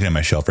 I'm looking at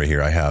my shelf right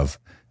here. I have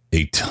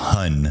a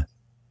ton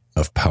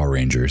of Power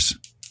Rangers.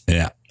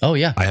 And Oh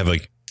yeah. I have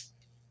like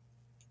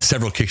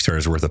several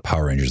Kickstarters worth of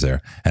Power Rangers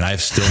there. And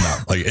I've still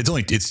not like,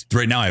 it's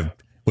right now I've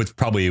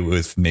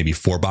with maybe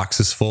 4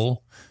 boxes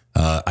full.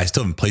 I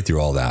still haven't played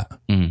through all that.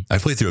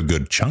 I've played through a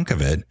good chunk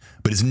of it,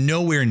 but it's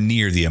nowhere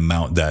near the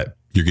amount that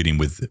you're getting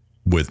with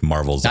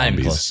Marvel Not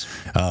even Zombies.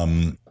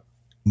 close.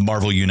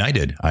 Marvel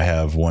United. I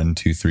have 1,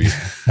 2, 3.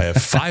 I have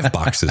 5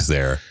 boxes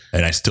there,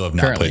 and I still have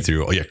not Currently. played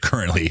through. Oh yeah,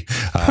 currently.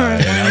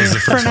 And that was the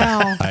For first one.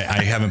 now.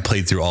 I haven't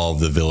played through all of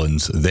the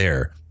villains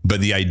there, but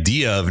the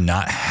idea of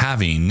not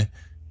having,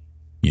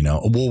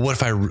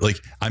 what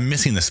if I'm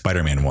missing the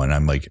Spider-Man one?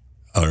 I'm like,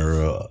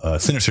 or a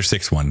Sinister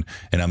Six one,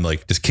 and I'm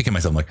like just kicking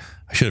myself. I'm like,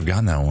 I should have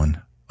gotten that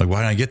one. Like, why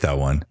didn't I get that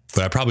one?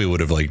 But I probably would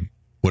have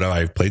would I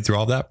have played through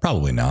all that?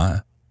 Probably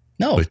not.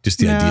 No. But just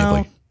the idea of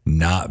No.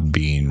 not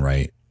being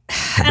right.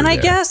 And I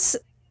there. guess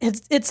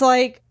it's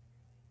like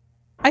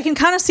I can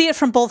kind of see it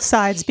from both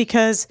sides,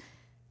 because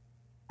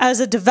as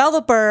a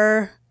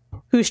developer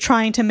who's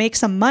trying to make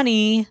some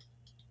money,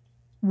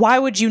 why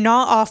would you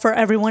not offer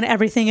everyone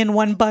everything in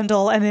one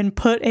bundle and then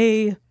put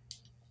a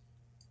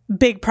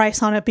big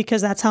price on it,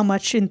 because that's how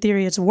much in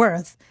theory it's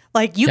worth?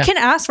 Like you can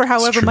ask for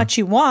however true. much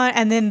you want,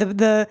 and then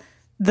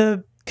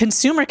the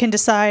consumer can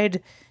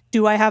decide,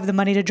 do I have the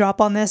money to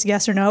drop on this?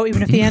 Yes or no?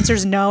 Even if the answer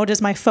is no,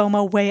 does my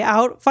FOMO weigh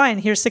out? Fine,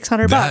 here's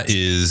 $600. That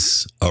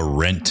is a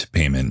rent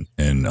payment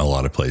in a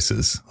lot of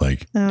places.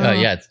 Like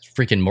Yeah, it's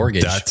freaking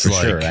mortgage That's for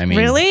like- sure. I mean,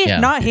 Really? yeah.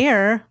 Not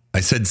here.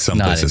 I said some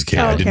Not places, in- Kate.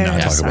 Oh, I did okay. not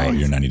Yeah, talk sorry. about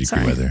your 90-degree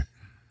Sorry. weather.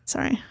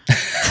 Sorry.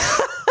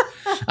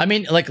 I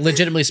mean, like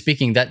legitimately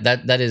speaking,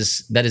 that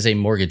is a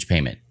mortgage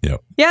payment.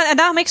 Yep. Yeah, and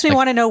that makes me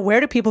want to know, where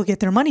do people get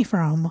their money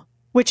from?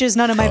 Which is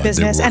none of my they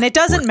business. work- And it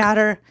doesn't work.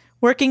 matter.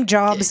 Working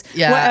jobs,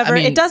 Yeah, whatever. I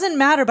mean- it doesn't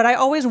matter, but I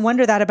always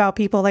wonder that about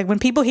people. Like when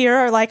people here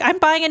are like, I'm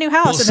buying a new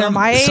house, and they're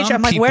my age, some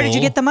I'm like, where did you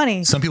people- get the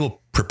money? Some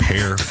people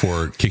prepare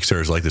for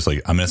Kickstarters like this.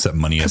 Like, I'm going to set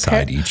money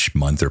aside each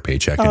month or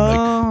paycheck and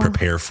Oh. like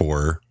prepare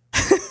for,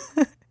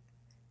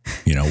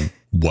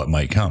 what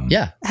might come.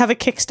 Yeah. Have a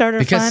Kickstarter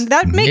Because fund.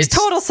 That makes it's-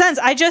 total sense.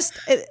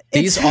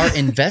 These are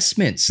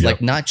investments, Yep.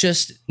 like not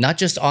just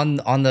on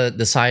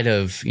the side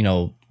of,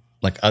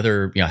 like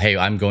other, hey,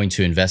 I'm going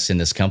to invest in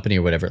this company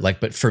or whatever. Like,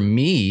 but for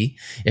me,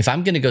 if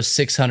I'm going to go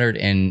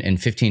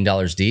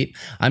 $615 deep,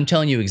 I'm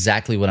telling you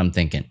exactly what I'm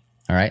thinking.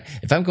 All right.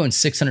 If I'm going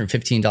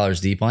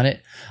 $615 deep on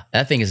it,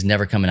 that thing is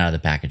never coming out of the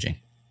packaging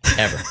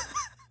ever.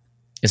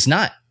 It's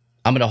not.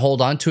 I'm going to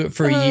hold on to it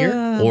for a year,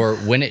 or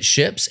when it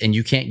ships and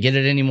you can't get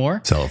it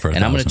anymore, Sell it for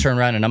and I'm going to $1,000. turn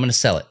around and I'm going to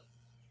sell it.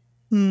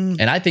 And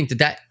I think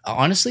that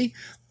honestly,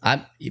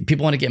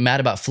 people want to get mad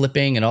about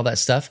flipping and all that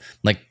stuff.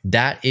 Like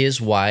that is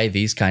why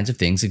these kinds of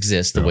things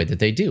exist the way that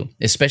they do,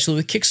 especially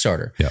with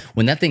Kickstarter. Yeah.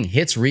 When that thing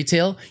hits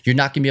retail, you're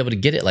not going to be able to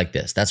get it like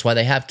this. That's why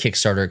they have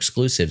Kickstarter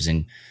exclusives,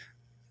 and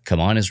Come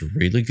On is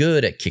really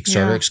good at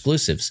Kickstarter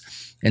exclusives.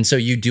 And so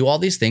you do all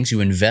these things, you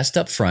invest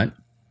up front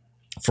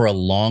for a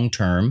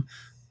long-term,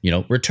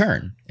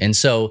 return. And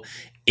so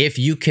if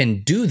you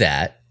can do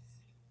that,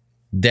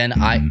 then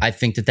I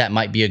think that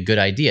might be a good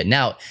idea.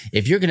 Now,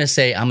 if you're going to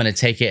say, I'm going to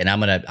take it and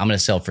I'm going to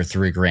sell it for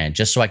 $3,000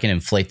 just so I can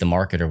inflate the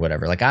market or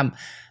whatever, like I'm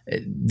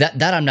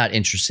not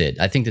interested.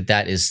 I think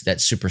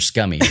that's super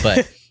scummy.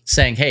 But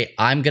saying, hey,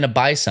 I'm going to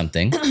buy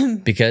something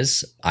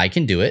because I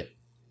can do it.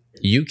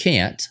 You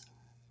can't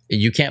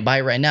buy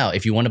it right now.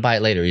 If you want to buy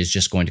it later, it's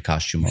just going to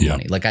cost you more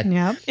money. Like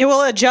Yeah. It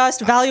will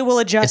adjust. Value will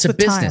adjust it's a with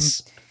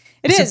business. time.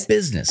 It's a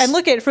business. And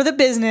look for the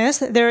business,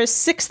 there is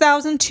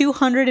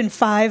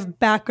 6,205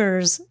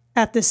 backers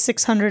at this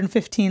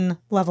 615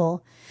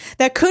 level.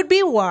 That could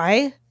be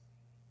why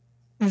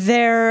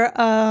their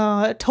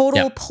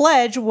total Yeah.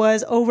 pledge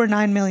was over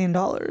 $9 million.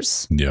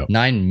 Yep.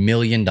 $9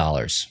 million.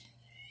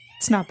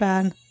 It's not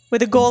bad.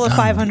 With a goal of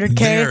 500K.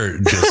 They're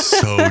just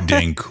so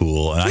dang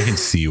cool, and I can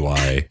see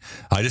why.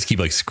 I just keep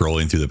like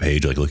scrolling through the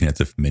page, like looking at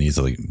the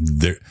minis. Like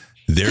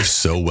they're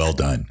so well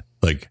done.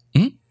 Like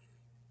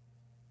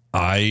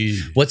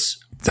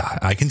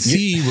I can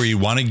see where you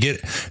want to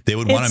get. They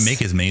would want to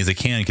make as many as they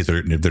can because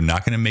they're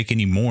not going to make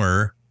any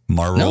more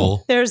Marvel.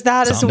 No. There's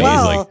that as zombies.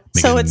 well. Like,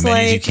 make So as it's many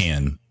as you like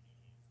can.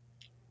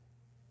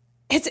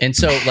 And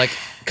so like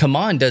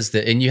CMON does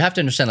and you have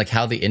to understand like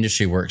how the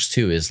industry works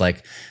too is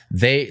like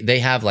they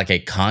have like a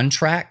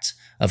contract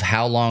of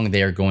how long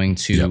they are going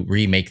to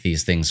remake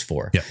these things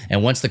for. Yep.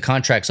 And once the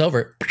contract's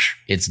over,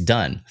 it's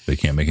done. They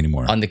can't make any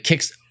more. On the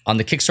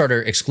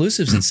Kickstarter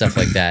exclusives and stuff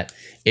like that,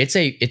 it's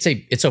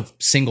a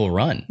single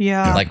run.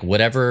 Yeah. Like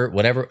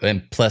whatever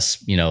and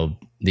plus, you know,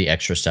 the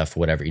extra stuff,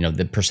 whatever, you know,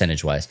 the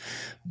percentage wise.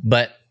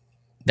 But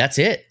that's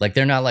it. Like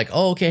they're not like,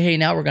 oh, okay, hey,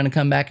 now we're going to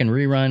come back and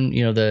rerun,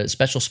 you know, the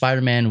special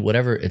Spider-Man,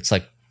 whatever. It's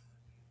like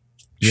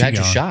you had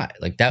your shot.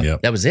 Like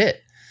that was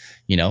it,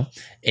 you know?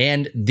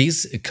 And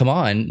these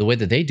CMON, the way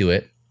that they do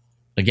it,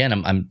 again,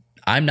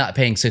 I'm not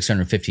paying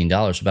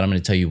 $615, but I'm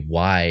going to tell you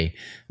why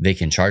they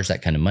can charge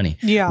that kind of money.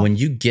 Yeah. When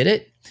you get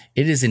it,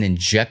 it is an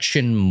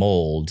injection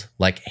mold,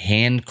 like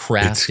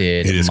handcrafted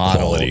it is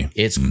model. quality.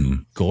 It's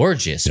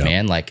gorgeous,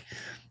 man. Like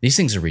these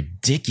things are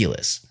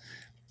ridiculous.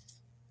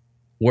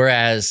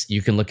 Whereas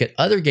you can look at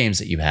other games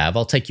that you have.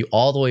 I'll take you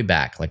all the way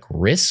back, like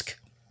Risk.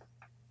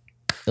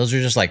 Those are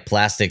just like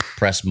plastic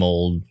press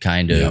mold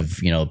kind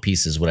of, you know,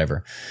 pieces,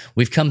 whatever.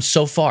 We've come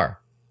so far.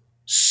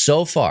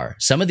 So far.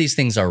 Some of these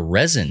things are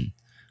resin.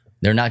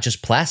 They're not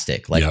just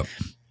plastic. Like,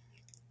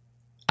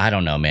 I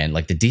don't know, man.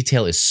 Like the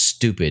detail is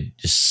stupid,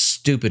 just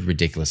stupid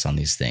ridiculous on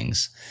these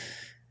things.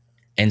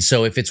 And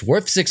so if it's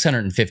worth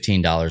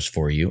 $615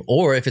 for you,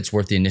 or if it's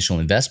worth the initial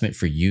investment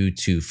for you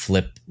to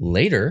flip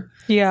later,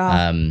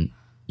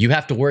 you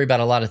have to worry about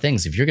a lot of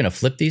things. If you're going to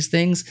flip these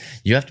things,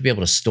 you have to be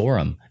able to store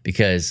them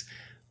because,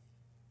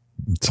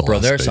 bro,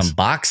 there are some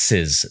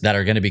boxes that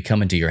are going to be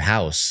coming to your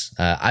house.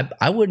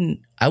 I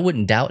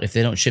wouldn't doubt if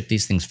they don't ship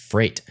these things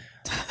freight.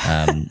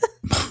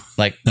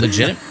 Like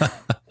legit.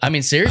 I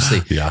mean,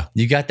 seriously,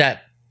 you got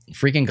that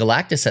freaking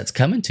Galactus that's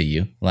coming to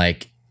you,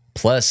 like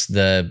plus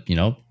the, you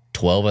know,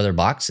 12 other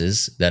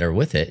boxes that are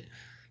with it.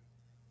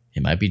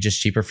 It might be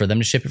just cheaper for them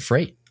to ship it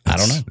freight. I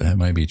don't know. That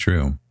might be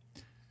true.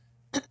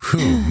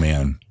 Whew,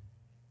 man.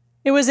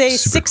 It was a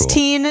Super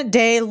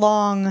 16-day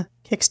long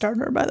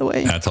Kickstarter, by the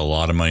way. That's a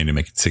lot of money to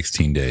make it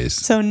 16 days.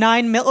 So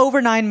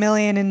over 9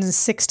 million in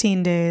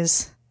 16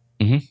 days.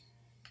 Mm-hmm.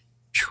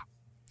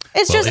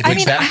 It's Well, just, if I you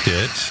mean, backed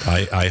it,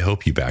 I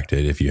hope you backed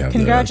it if you have the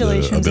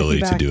Congratulations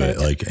ability if you to do backed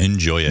it. it. Like,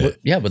 enjoy it.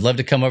 Yeah, would love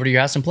to come over to your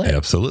house and play.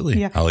 Absolutely.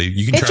 Yeah.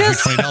 You can It charge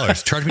just- me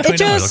 $20. Charge me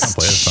 $20. I'll come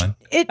play. That's fine.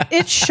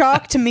 it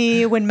shocked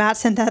me when Matt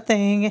sent that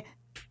thing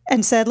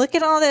and said, "Look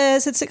at all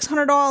this. It's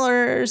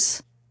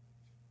 $600."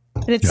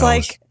 And it's Yeah,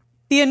 like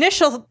the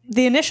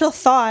initial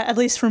thought, at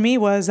least for me,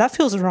 was that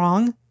feels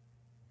wrong.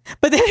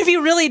 But then if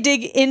you really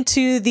dig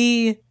into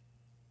the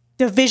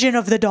division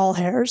of the doll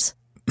hairs,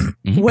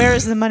 where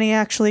is the money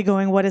actually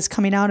going? What is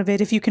coming out of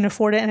it? If you can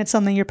afford it and it's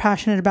something you're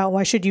passionate about,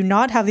 why should you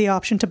not have the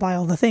option to buy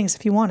all the things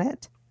if you want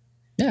it?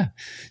 Yeah.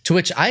 To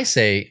which I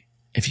say,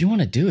 if you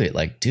want to do it,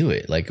 like do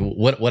it. Like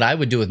what I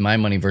would do with my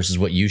money versus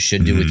what you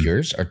should do with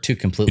yours are two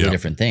completely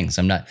different things.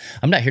 I'm not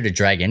here to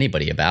drag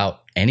anybody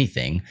about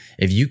anything.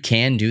 If you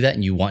can do that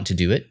and you want to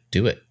do it,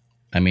 do it.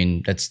 I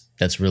mean, that's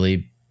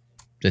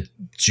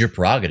your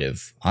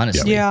prerogative,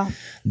 honestly. Yeah.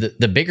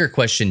 The bigger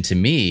question to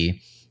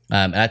me,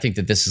 and I think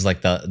that this is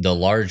like the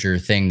larger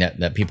thing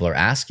that people are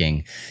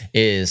asking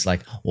is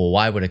like, well,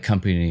 why would a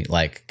company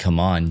like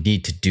CMON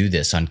need to do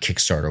this on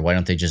Kickstarter? Why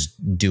don't they just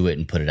do it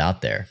and put it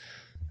out there?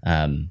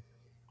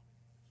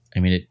 I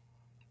mean,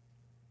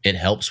 it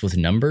helps with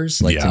numbers,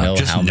 like to know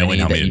just how knowing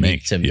many how that many you to need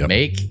make. to Yep.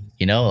 make,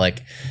 you know,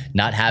 like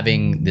not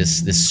having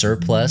this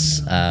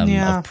surplus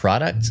of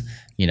product,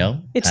 you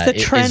know. It's the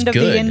is trend of the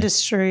good.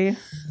 industry.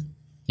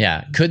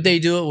 Yeah. Could they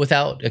do it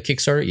without a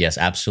Kickstarter? Yes,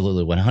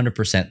 absolutely.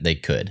 100% they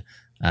could.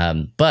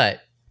 But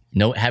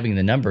having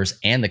the numbers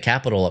and the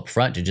capital up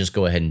front to just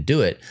go ahead and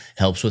do it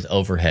helps with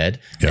overhead.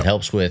 Yep. It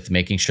helps with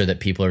making sure that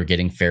people are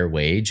getting fair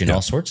wage and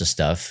all sorts of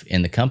stuff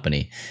in the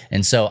company.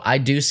 And so I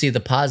do see the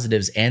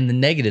positives and the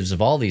negatives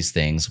of all these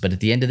things. But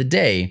at the end of the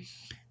day,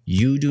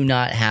 you do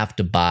not have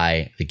to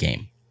buy the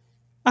game.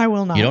 I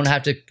will not. You don't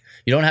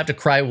have to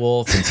cry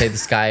wolf and say the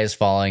sky is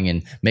falling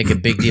and make a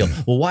big deal.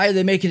 Well, why are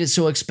they making it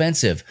so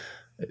expensive?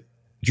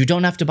 You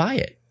don't have to buy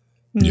it.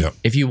 Yep.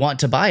 If you want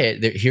to buy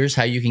it, here's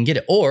how you can get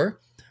it. Or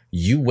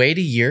you wait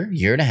a year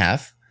and a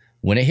half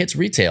when it hits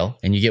retail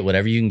and you get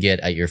whatever you can get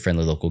at your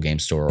friendly local game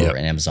store or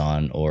an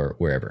Amazon or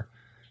wherever.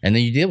 And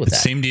then you deal with that.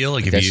 Same deal.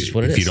 Like That's if just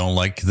what it you is. don't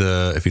like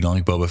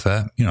Boba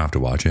Fett, you don't have to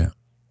watch it.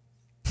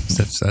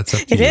 That's up to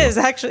It you. is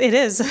actually. It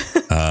is.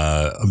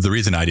 The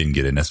reason I didn't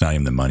get it, and that's not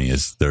even the money,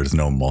 is there's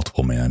no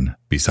multiple man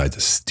besides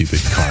a stupid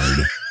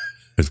card.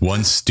 There's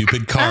one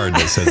stupid card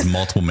that says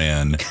multiple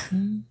man,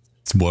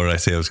 what did I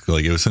say? I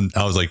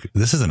was like,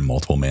 this isn't a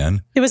multiple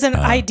man. It was an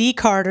ID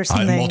card or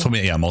something.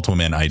 Multiple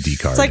man ID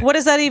card. It's like, what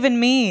does that even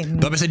mean?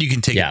 Bubba said you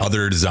can take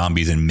other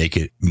zombies and make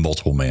it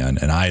multiple man,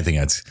 and I think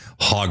that's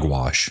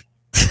hogwash.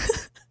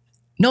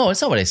 No,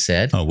 that's not what I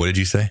said. Oh, what did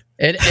you say?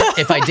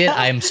 If I did,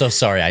 I am so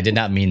sorry. I did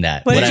not mean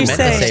that. What did you I meant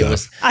say? to say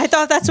was, I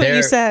thought that's what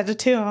you said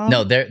too. Huh?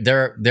 No,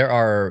 there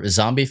are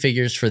zombie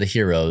figures for the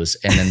heroes,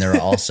 and then there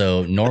are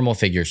also normal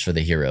figures for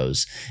the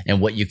heroes. And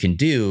what you can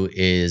do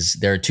is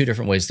there are two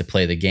different ways to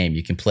play the game.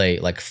 You can play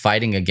like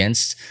fighting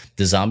against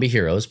the zombie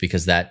heroes,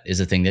 because that is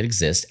a thing that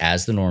exists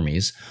as the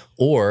normies,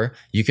 or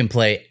you can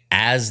play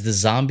as the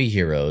zombie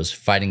heroes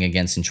fighting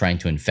against and trying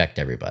to infect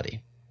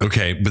everybody.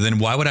 Okay, but then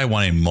why would I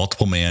want a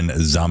multiple man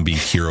zombie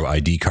hero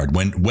ID card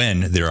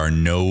when there are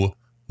no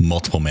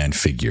multiple man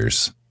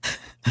figures?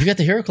 You got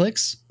the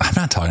HeroClix. I'm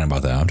not talking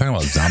about that. I'm talking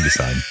about zombie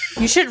side.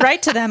 You should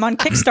write to them on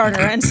Kickstarter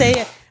and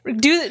say,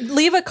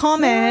 leave a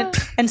comment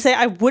and say,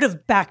 I would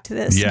have backed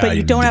this, but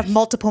you don't have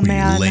multiple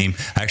man. Lame.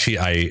 Actually,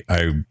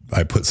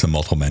 I put some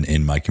multiple men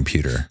in my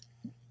computer.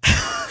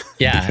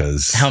 Yeah.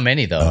 Because how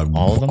many though?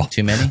 All of them?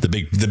 Too many?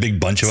 The big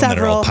bunch of them that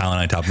are all piling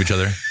on top of each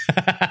other.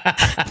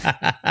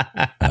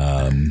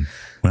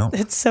 Well,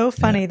 it's so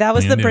funny. That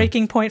was the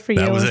breaking point for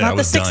you. It was not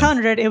the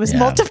 600. Done. It was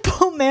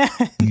multiple men.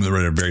 They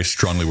wrote a very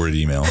strongly worded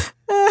email.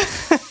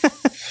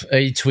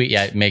 You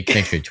tweet, make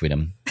sure you tweet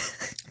them.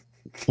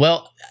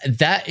 Well,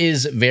 that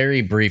is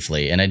very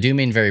briefly, and I do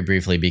mean very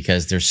briefly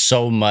because there's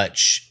so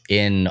much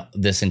in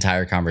this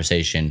entire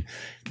conversation.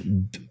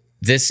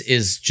 This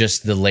is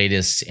just the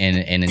latest in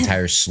an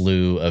entire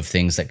slew of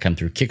things that come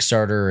through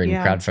Kickstarter and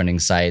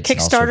crowdfunding sites and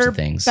all sorts of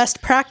things.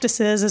 Best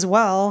practices as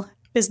well.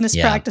 Business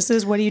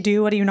practices. What do you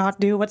do? What do you not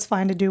do? What's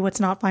fine to do? What's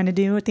not fine to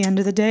do? At the end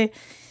of the day,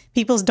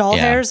 people's doll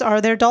hairs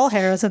are their doll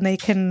hairs, and they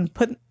can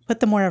put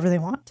them wherever they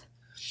want.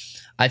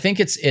 I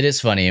think it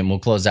is funny, and we'll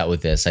close out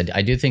with this.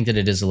 I do think that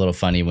it is a little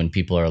funny when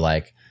people are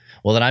like,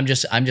 "Well, then I'm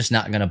just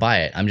not going to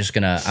buy it. I'm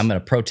going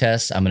to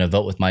protest. I'm going to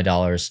vote with my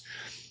dollars."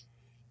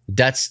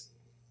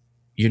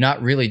 You're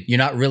not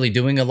really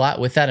doing a lot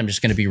with that. I'm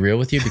just going to be real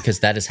with you, because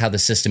that is how the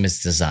system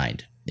is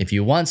designed. If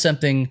you want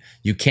something,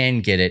 you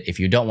can get it. If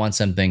you don't want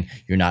something,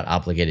 you're not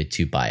obligated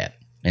to buy it.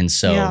 And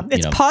so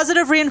it's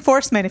positive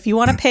reinforcement. If you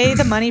want to pay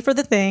the money for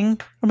the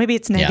thing, or maybe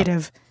it's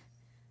negative.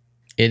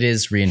 It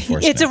is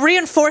reinforcement. It's a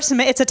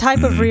reinforcement. It's a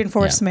type of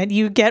reinforcement.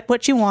 You get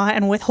what you want,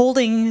 and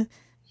withholding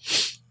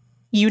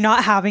you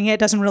not having it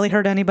doesn't really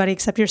hurt anybody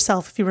except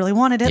yourself if you really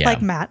wanted it,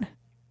 like Matt.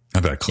 I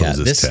better close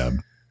this tab.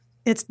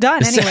 It's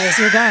done anyways.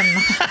 You're done.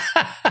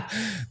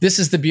 This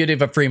is the beauty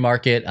of a free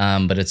market,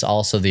 but it's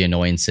also the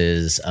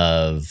annoyances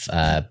of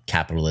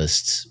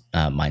capitalist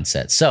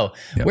mindset. So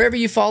wherever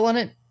you fall on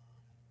it,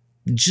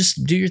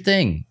 just do your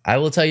thing. I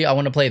will tell you, I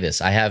want to play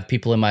this. I have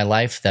people in my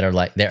life that are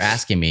like, they're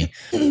asking me,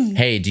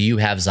 hey, do you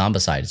have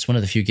Zombicide? It's one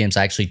of the few games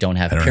I actually don't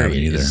have,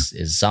 period,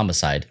 is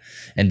Zombicide.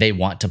 And they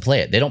want to play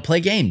it. They don't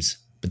play games,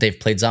 but they've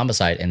played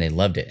Zombicide and they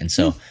loved it. And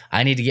so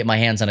I need to get my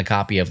hands on a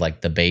copy of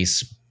like the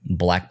base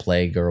Black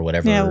Plague or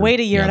whatever. Yeah, wait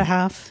a year and a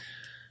half.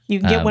 You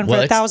can get one for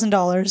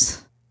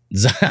 $1,000.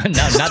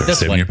 Not this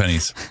saving one. Your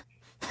pennies.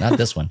 Not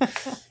this one.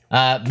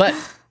 But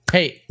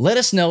hey, let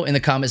us know in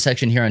the comment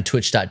section here on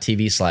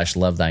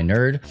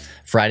twitch.tv/lovethynerd,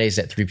 Fridays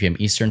at 3 p.m.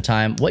 Eastern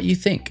time, what you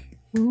think.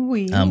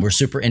 We're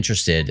super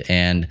interested.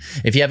 And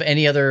if you have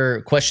any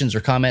other questions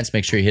or comments,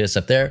 make sure you hit us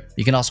up there.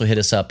 You can also hit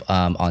us up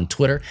on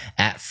Twitter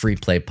at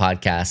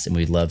FreePlayPodcast, and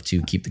we'd love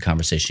to keep the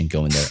conversation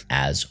going there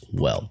as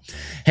well.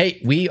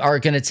 Hey, we are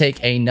going to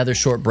take another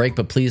short break,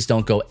 but please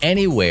don't go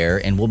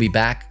anywhere, and we'll be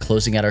back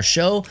closing out our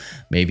show,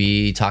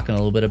 maybe talking a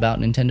little bit about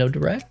Nintendo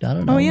Direct. I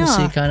don't know. We'll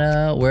see kind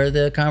of where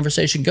the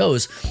conversation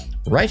goes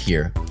right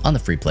here on the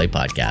Free Play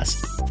Podcast.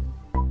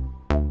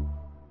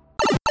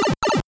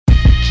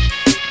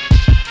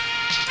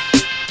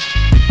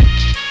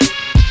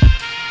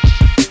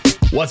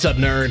 What's up,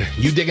 nerd?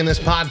 You digging this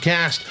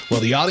podcast? Well,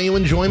 the audio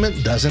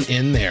enjoyment doesn't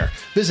end there.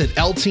 Visit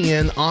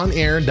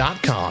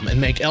LTNOnAir.com and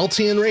make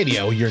LTN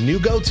Radio your new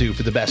go-to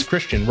for the best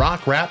Christian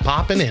rock, rap,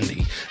 pop, and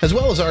indie, as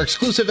well as our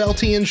exclusive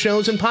LTN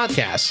shows and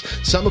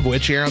podcasts, some of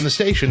which air on the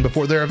station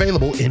before they're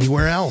available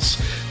anywhere else.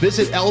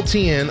 Visit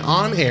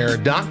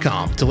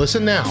LTNOnAir.com to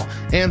listen now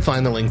and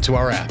find the link to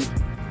our app.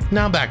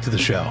 Now back to the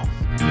show.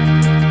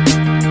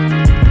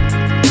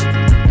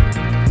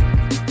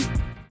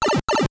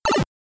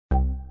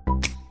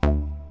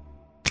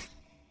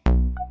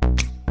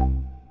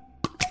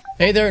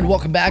 Hey there, and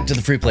welcome back to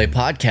the Free Play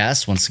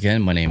Podcast. Once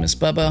again, my name is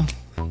Bubba,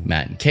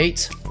 Matt, and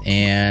Kate,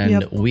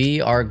 and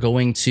we are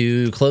going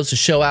to close the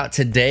show out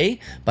today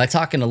by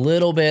talking a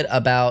little bit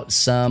about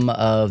some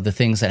of the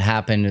things that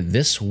happened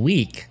this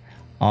week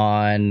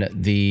on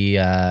the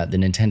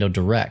Nintendo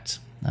Direct.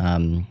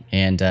 And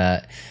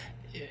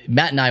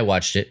Matt and I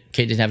watched it.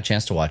 Kate didn't have a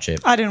chance to watch it.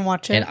 I didn't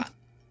watch it. And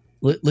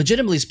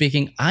legitimately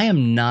speaking, I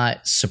am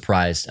not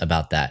surprised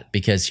about that,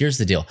 because here's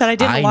the deal. That I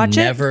didn't watch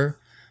it?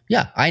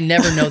 Yeah, I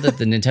never know that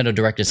the Nintendo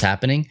Direct is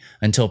happening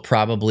until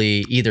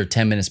probably either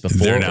 10 minutes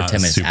before or 10 minutes after.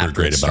 They're not super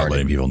great about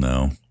letting people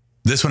know.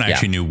 This one I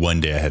actually knew one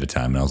day ahead of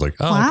time, and I was like,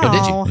 "Oh, wow. okay.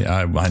 Did you?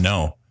 Yeah, I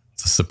know.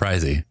 It's a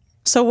surprisey.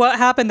 So what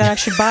happened that I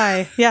should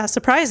buy? Yeah,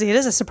 surprisey. It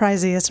is a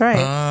surprisey. That's right.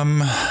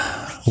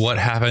 What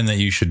happened that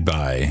you should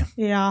buy?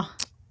 Yeah.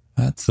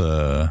 It's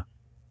a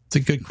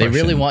good question. They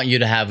really want you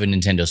to have a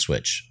Nintendo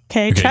Switch.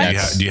 Okay, check.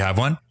 Do you have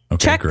one?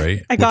 Okay, Check.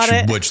 great. I got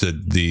it. Which the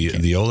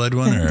OLED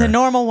one or The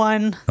normal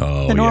one.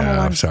 Oh, the normal yeah.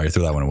 one. I'm sorry,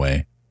 throw that one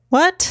away.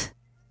 What?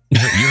 You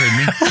heard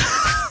me.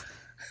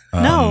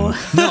 No.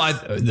 No,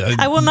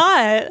 I will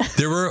not.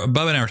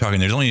 Bubba and I were talking.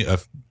 There's only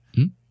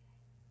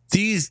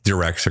these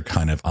directs are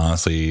kind of,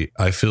 honestly,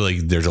 I feel like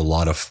there's a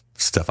lot of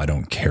stuff I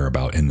don't care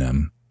about in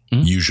them.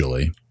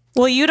 Usually.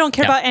 Well, you don't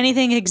care about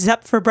anything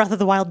except for Breath of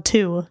the Wild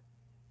 2.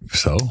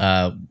 So,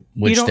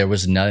 Which there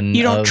was none.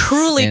 You don't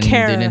truly in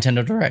care the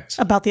Nintendo Direct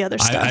about the other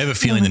stuff. I have a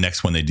feeling the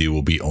next one they do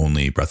will be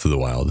only Breath of the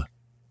Wild.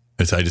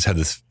 I just had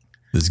this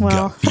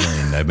gut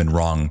feeling. I've been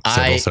wrong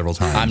several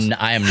times.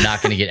 I am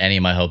not going to get any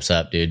of my hopes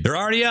up, dude. They're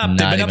already up. Not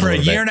They've been up even for a a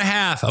little year bit. and a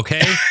half.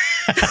 Okay.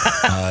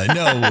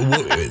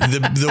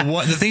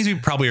 The things we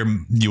probably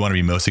you want to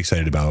be most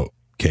excited about,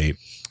 Kate.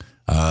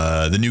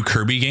 The new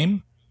Kirby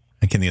game.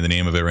 I can't think of the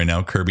name of it right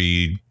now.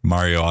 Kirby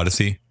Mario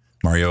Odyssey.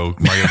 Mario's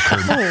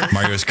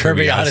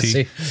Kirby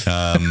Odyssey.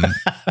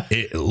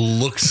 It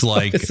looks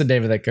like What's the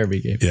name of that Kirby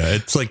game? Yeah,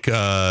 it's like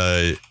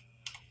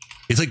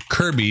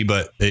Kirby,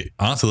 but it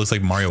honestly looks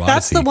like Mario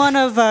That's Odyssey. the one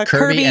of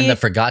Kirby and the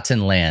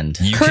Forgotten Land.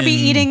 Kirby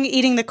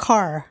eating the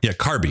car. Yeah,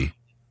 Kirby.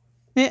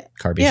 Yeah.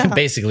 Kirby. Yeah.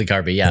 Basically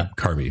Kirby, yeah.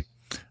 Kirby.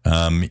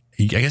 I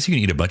guess you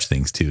can eat a bunch of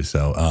things too.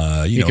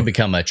 So you can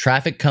become a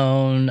traffic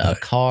cone, a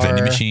car,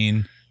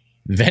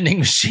 vending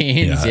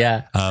machines.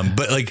 Yeah.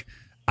 But like,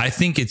 I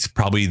think it's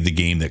probably the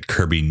game that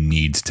Kirby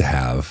needs to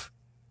have.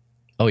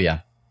 Oh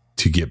yeah.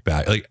 To get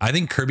back, like I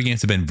think Kirby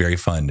games have been very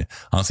fun.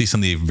 Honestly, some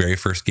of the very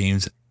first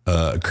games,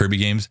 Kirby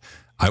games,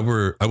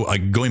 I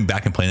going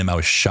back and playing them. I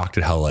was shocked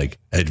at how like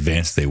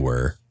advanced they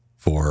were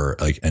for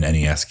like an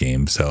NES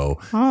game.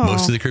 So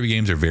most of the Kirby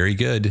games are very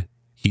good.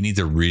 He needs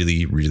a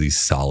really, really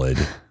solid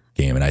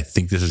game, and I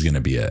think this is going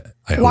to be it.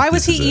 Why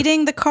was he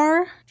eating the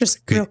car? Just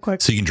real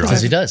quick. So you can drive.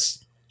 Because he does.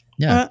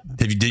 Yeah.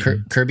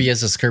 Kirby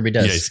is as Kirby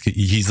does. Yeah,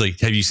 he's like,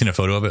 have you seen a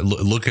photo of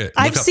it?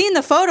 I've seen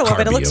the photo of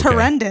it. It looks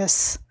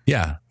horrendous.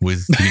 Yeah, you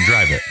can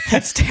drive it.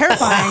 That's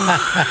terrifying.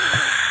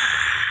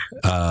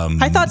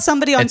 I thought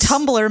somebody on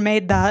Tumblr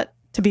made that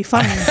to be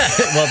funny.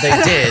 Well, they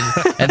did.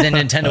 And then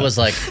Nintendo was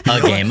like,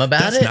 a game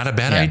about That's not a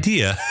bad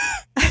idea.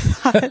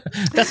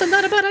 That's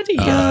not a bad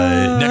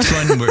idea. Next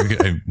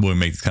one, we'll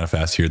make this kind of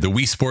fast here. The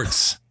Wii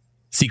Sports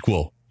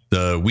sequel.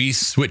 The Wii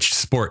Switch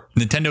Sport.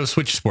 Nintendo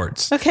Switch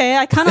Sports. Okay,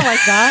 I kind of like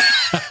that.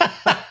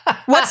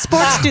 What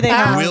sports do they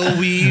have? Will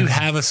we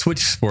have a Switch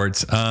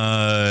Sports?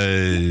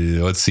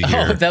 Let's see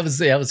here. Oh, that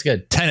was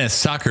good. Tennis,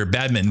 soccer,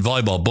 badminton,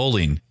 volleyball,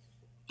 bowling.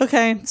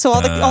 Okay, so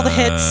all the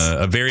hits.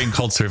 A variant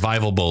called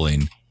Survival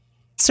Bowling.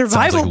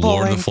 Survival Sounds like bowling.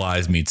 Lord of the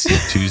Flies meets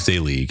Tuesday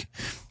League.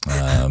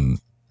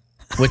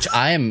 Which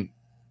I'm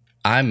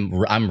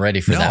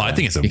ready for that. No, I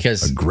think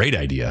it's a great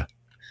idea.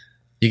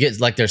 You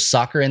get like there's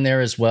soccer in there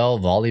as well,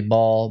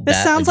 volleyball.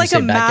 This sounds like a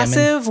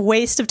massive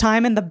waste of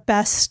time in the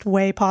best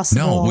way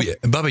possible. No,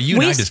 Bubba, you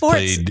and I just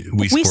played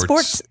Wii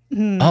Sports.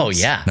 Oh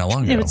yeah, not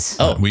long ago.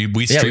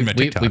 We streamed at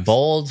TikTok. We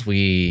bowled.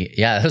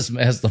 That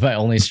was my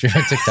only stream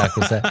at TikTok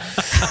was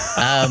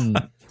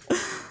that.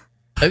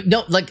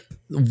 No, like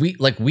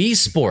Wii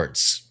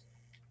Sports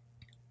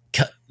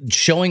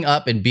showing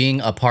up and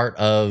being a part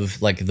of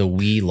like the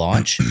Wii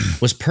launch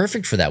was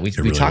perfect for that. We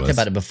talked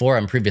about it before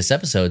on previous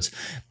episodes.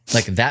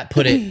 Like that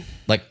put it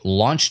like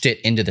launched it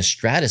into the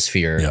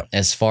stratosphere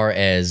as far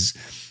as,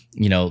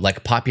 you know,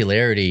 like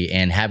popularity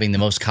and having the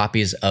most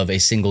copies of a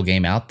single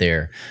game out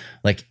there.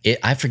 Like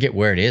I forget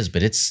where it is,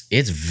 but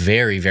it's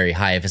very, very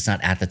high if it's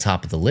not at the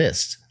top of the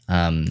list.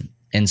 And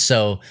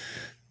so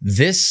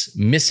this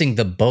missing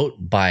the boat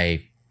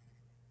by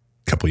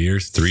couple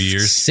years, 3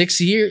 years,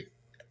 6 years.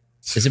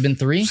 Has it been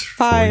 3?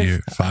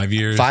 5. 5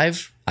 years.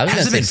 5? I was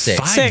going to say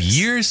 6. 5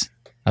 years?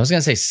 I was going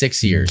to say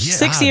 6 years.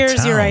 6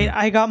 years, you're right.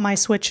 I got my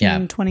Switch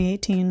in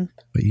 2018.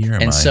 What year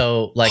am I? And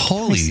so, like,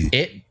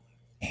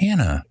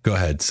 Hannah, go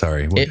ahead.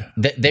 Sorry.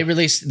 They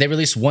released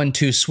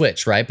 1-2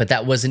 Switch, right? But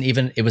that wasn't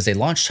even, it was a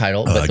launch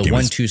title, but the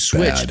 1-2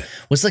 Switch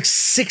was like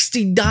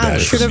 $60.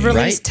 Should have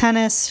released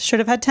tennis. Should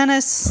have had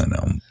tennis. I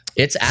know.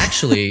 It's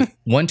actually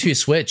 1-2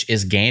 Switch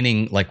is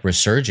gaining like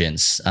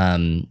resurgence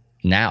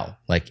now,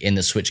 like in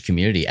the Switch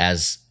community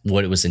as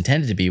what it was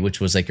intended to be,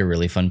 which was like a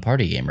really fun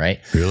party game, right?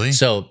 Really?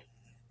 So,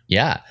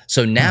 yeah.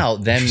 So now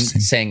them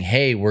saying,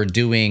 "Hey, we're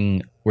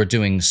doing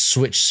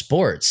Switch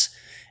Sports."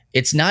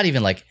 It's not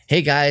even like,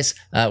 "Hey guys,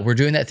 we're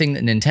doing that thing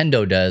that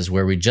Nintendo does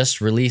where we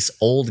just release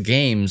old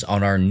games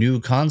on our new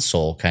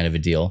console," kind of a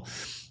deal.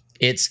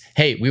 It's,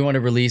 "Hey, we want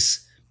to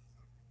release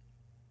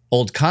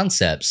old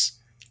concepts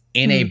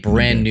in a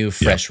brand new,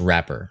 fresh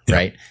wrapper,"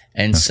 right?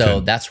 And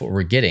so that's what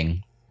we're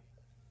getting.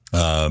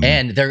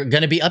 And they're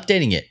going to be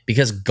updating it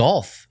because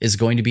golf is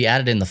going to be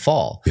added in the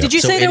fall. Did you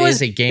say there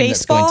was a game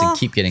baseball? that's going to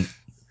keep getting,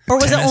 or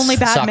was it only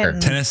badminton?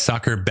 Tennis,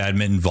 soccer,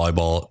 badminton,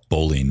 volleyball,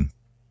 bowling.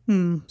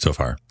 So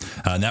far,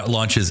 and that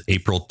launches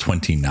April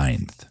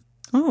 29th.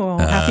 Oh,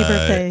 happy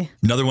birthday.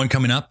 Another one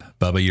coming up.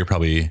 Bubba, you're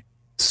probably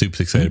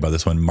super excited about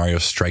this one. Mario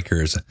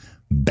Strikers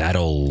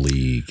Battle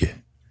League.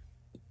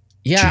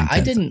 Yeah,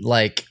 June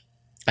 10th.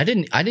 I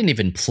didn't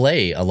even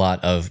play a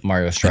lot of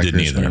Mario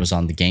Strikers when it was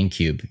on the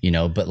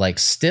GameCube, but like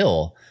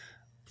still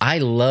I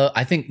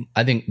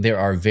think there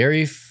are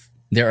very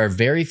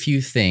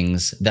few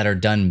things that are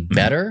done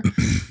better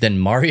than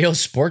Mario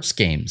sports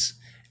games.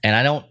 And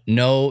I don't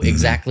know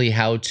exactly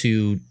how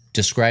to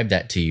describe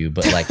that to you,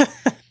 but like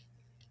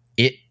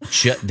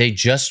they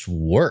just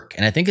work.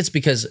 And I think it's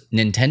because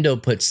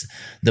Nintendo puts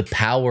the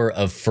power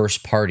of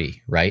first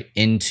party, right,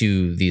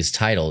 into these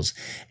titles,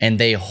 and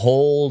they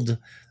hold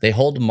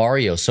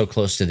Mario so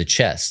close to the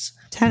chest.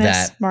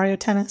 Mario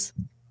Tennis,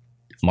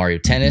 Mario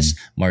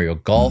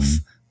Golf,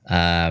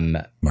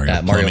 Mario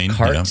Plumbing,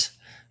 Kart.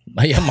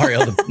 Yeah,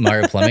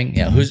 Mario Plumbing.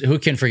 Yeah, who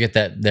can forget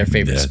that their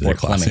favorite sport,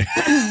 plumbing?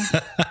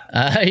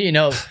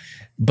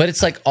 But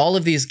it's like all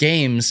of these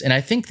games, and I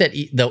think that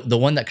the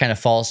one that kind of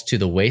falls to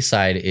the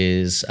wayside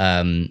is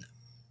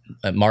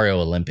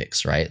Mario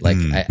Olympics, right? Like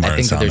I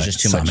think that there's just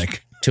too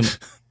much.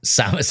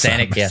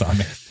 Sonic, yeah.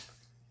 Sonic.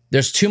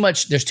 There's too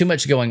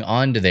much going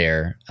on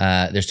there.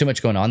 There's too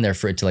much going on there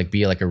for it to like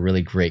be like a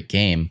really great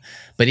game.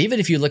 But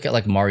even if you look at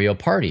like Mario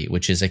Party,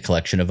 which is a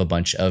collection of a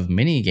bunch of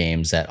mini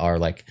games that are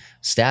like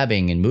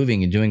stabbing and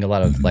moving and doing a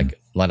lot of a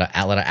lot of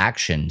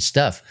action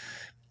stuff,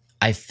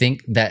 I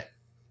think that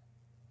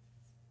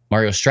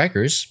Mario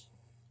Strikers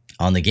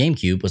on the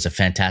GameCube was a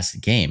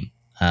fantastic game.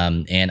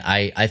 And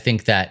I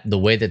think that the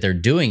way that they're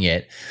doing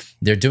it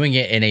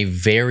in a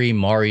very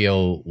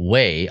Mario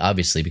way,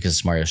 obviously, because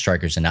it's Mario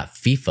Strikers and not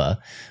FIFA,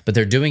 but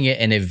they're doing it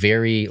in a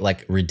very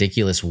like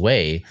ridiculous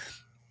way.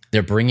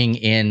 They're bringing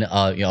in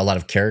a lot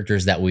of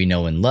characters that we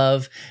know and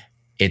love.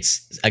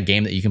 It's a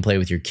game that you can play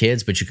with your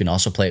kids, but you can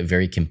also play it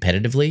very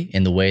competitively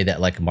in the way that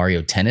like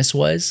Mario Tennis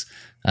was.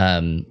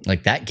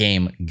 Like that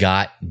game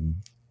got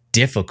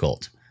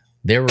difficult.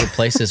 There were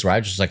places where I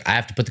was just like, I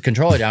have to put the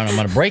controller down. I'm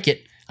going to break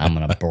it. I'm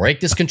going to break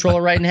this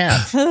controller right in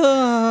half.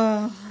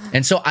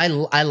 And so I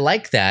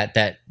like that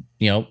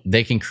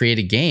they can create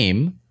a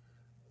game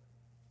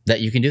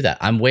that you can do that.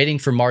 I'm waiting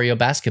for Mario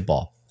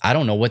Basketball. I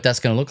don't know what that's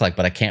going to look like,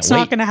 but I can't wait. It's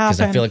not going to happen.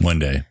 Because I feel like one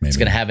day maybe. It's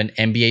going to have an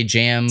NBA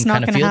Jam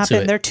kind of feel happen.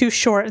 to it. They're too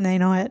short and they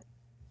know it.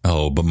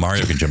 Oh, but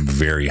Mario can jump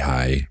very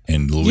high,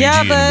 and Luigi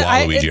and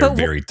Waluigi are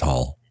very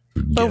tall.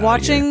 But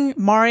watching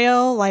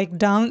Mario like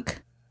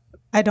dunk,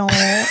 I don't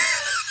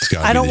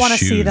want to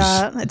see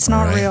that. It's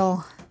not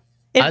real.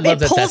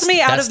 It pulls me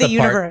out of the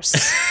universe.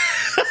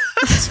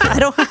 I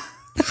don't.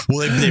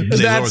 Well, they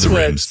lower the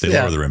rims. They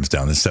lower the rims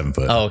down. It's 7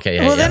 foot. Oh, okay.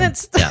 Yeah, then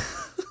it's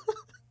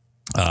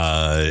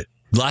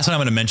last one I'm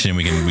going to mention, and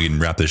we can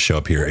wrap this show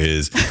up here,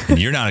 is, and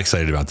you're not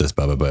excited about this,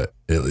 Bubba, but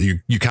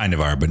you kind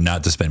of are, but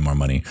not to spend more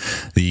money.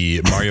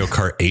 The Mario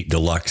Kart 8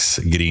 Deluxe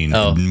getting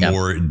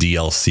more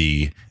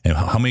DLC. And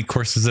how many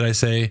courses did I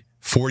say?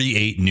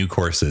 48 new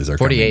courses are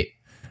 48.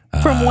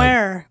 Coming. From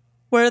where?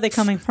 Where are they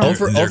coming from?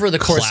 Over the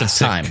course of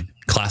time.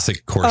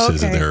 Classic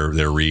courses that they're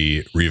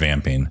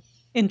revamping.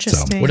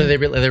 Interesting. So, what are they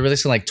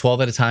releasing, like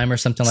 12 at a time or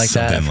something like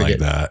that? Something like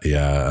that.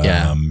 Yeah.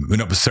 Yeah.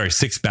 No, sorry,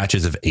 6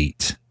 batches of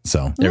 8.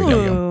 So there we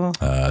go.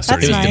 That's it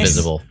was nice.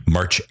 divisible.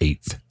 March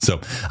 8th.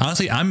 So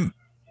honestly, I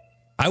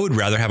would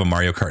rather have a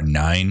Mario Kart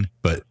 9,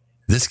 but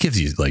this gives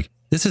you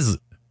this is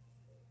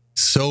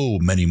so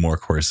many more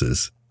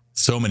courses.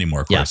 So many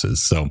more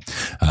courses. So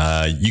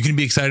you can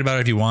be excited about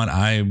it if you want.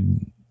 I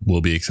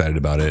will be excited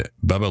about it.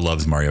 Bubba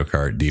loves Mario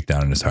Kart deep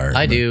down in his heart.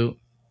 I do.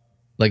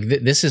 Like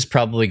this is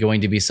probably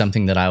going to be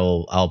something that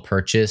I'll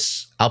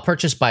purchase. I'll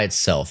purchase by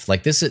itself.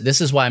 Like this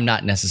is why I'm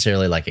not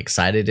necessarily like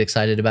excited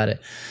about it,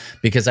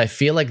 because I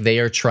feel like they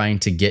are trying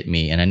to get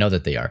me, and I know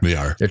that they are.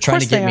 They're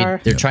trying to get me.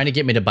 They're trying to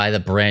get me to buy the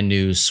brand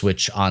new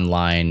Switch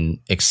Online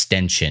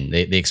extension,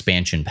 the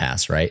expansion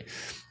pass, right?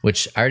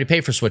 Which I already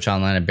pay for Switch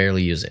Online. I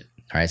barely use it.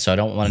 All right, so I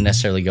don't want to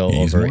necessarily go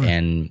over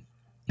and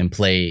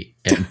play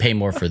and pay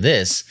more for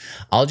this.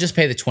 I'll just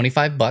pay the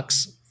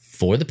 $25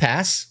 for the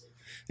pass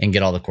and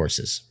get all the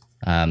courses.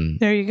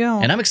 There you go.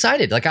 And I'm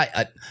excited. Like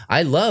I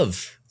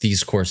love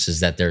these courses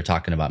that they're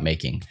talking about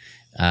making.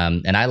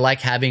 And I like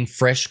having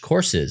fresh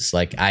courses.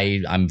 Like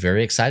I'm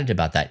very excited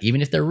about that.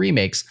 Even if they're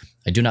remakes,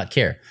 I do not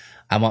care.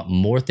 I want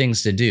more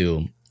things to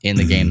do in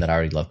the game that I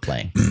already love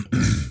playing.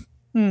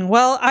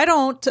 Well, I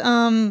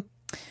don't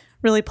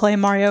really play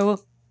Mario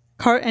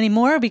Kart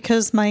anymore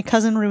because my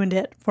cousin ruined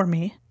it for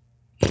me.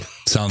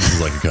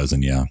 Sounds like a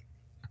cousin, yeah.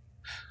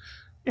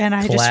 And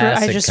I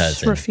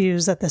just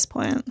refuse at this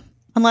point.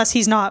 Unless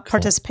he's not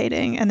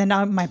participating, and then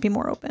I might be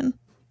more open.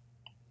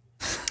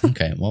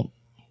 Okay, well,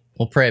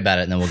 we'll pray about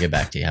it, and then we'll get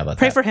back to you. How about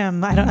pray for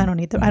him? I don't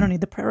need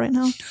the prayer right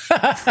now.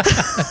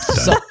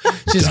 So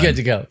she's good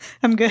to go.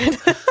 I'm good.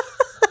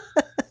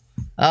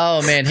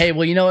 Oh man, hey,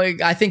 well,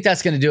 I think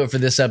that's going to do it for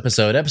this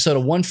episode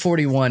of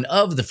 141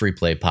 of the Free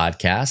Play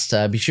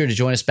Podcast. Be sure to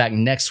join us back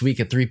next week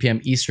at 3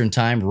 p.m. Eastern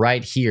Time,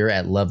 right here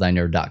at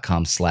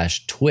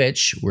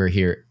lovethynerd.com/Twitch. We're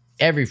here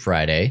every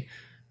Friday,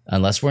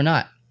 unless we're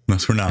not.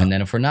 Unless we're not. And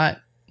then if we're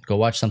not, go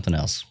watch something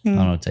else. I don't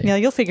know what to tell you. Yeah,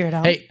 you'll figure it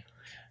out. Hey,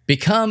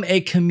 Become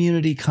a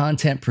community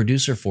content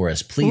producer for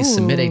us. Please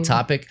submit a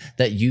topic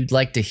that you'd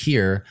like to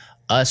hear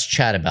us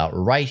chat about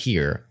right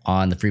here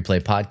on the Free Play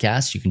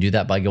Podcast. You can do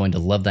that by going to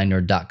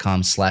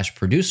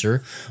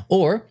lovethynerd.com/producer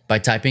or by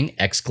typing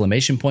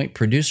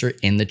 !producer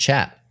in the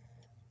chat.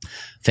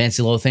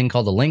 Fancy little thing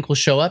called a link will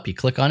show up. You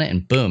click on it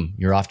and boom,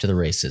 you're off to the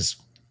races.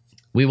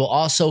 We will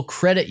also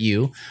credit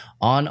you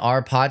on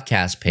our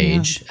podcast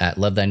page at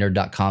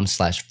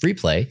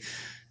lovethynerd.com/freeplay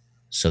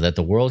so that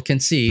the world can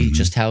see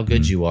just how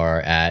good you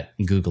are at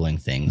Googling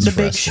things. The for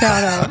big us.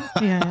 shout out.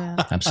 Yeah.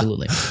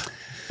 Absolutely.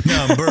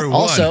 Number one.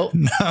 Also,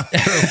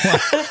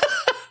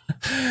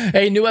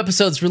 hey, new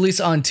episodes release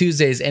on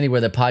Tuesdays anywhere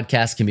that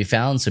podcasts can be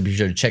found. So be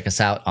sure to check us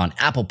out on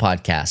Apple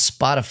Podcasts,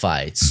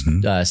 Spotify,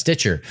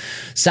 Stitcher,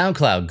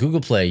 SoundCloud,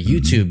 Google Play,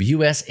 YouTube,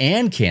 US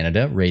and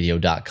Canada,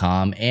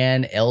 radio.com,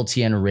 and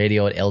LTN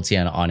Radio at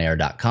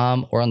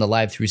LTNonair.com, or on the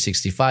Live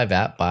 365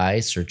 app by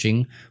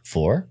searching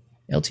for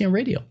LTN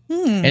Radio.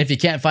 And if you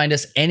can't find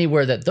us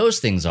anywhere that those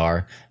things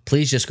are,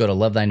 please just go to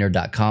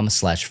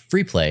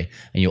lovethynerd.com/freeplay,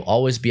 and you'll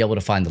always be able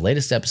to find the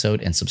latest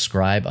episode and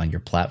subscribe on your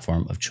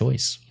platform of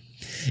choice.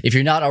 If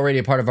you're not already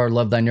a part of our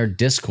Love Thy Nerd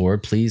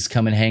Discord, please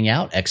come and hang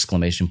out,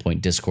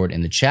 !Discord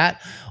in the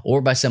chat, or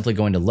by simply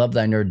going to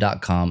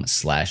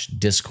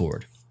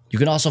lovethynerd.com/discord. You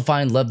can also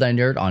find Love Thy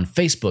Nerd on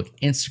Facebook,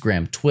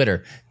 Instagram,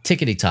 Twitter,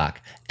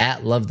 TikTok,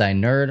 at Love Thy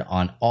Nerd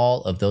on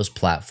all of those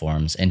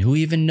platforms. And who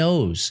even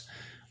knows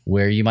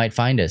where you might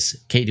find us?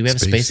 Kate, do we have a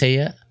Space Hay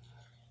yet?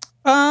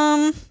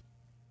 I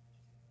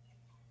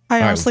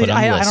honestly, we'll put it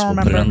on the I list. don't We'll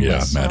remember. put it on the Yeah,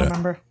 list. I Meta. don't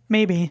remember.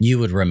 Maybe. You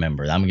would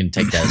remember. I'm going to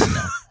take that as a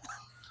no.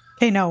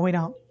 Hey, no, we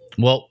don't.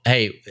 Well,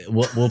 hey,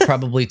 we'll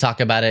probably talk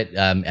about it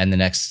in the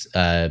next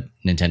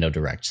Nintendo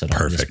Direct. So just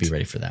Perfect. be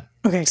ready for that.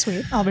 Okay,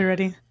 sweet. I'll be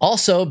ready.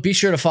 Also, be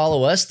sure to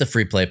follow us, the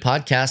Free Play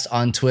Podcast,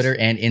 on Twitter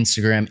and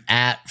Instagram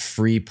at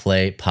Free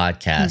Play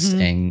Podcast.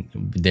 And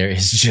there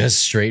is just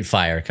straight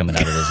fire coming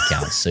out of those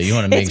accounts. So you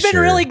want to make It's sure.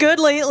 been really good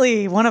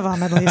lately. One of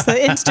them, at least. The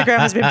Instagram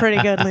has been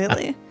pretty good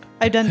lately.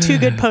 I've done 2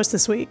 good posts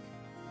this week.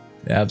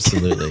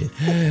 Absolutely.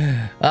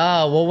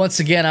 Well, once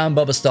again, I'm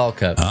Bubba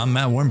Stallcup. I'm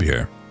Matt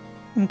Warmbier.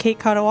 And Kate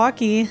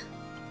Katawaki.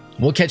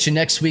 We'll catch you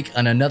next week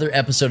on another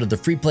episode of the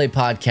Free Play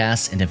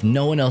Podcast. And if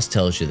no one else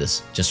tells you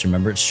this, just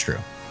remember it's true.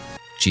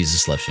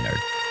 Jesus loves you, nerd.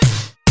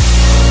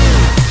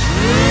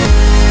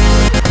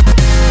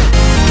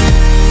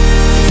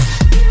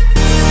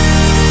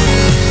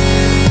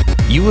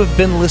 You have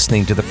been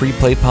listening to the Free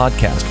Play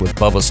Podcast with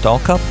Bubba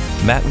Stallcup,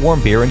 Matt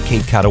Warmbier, and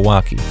Kate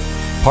Katawaki,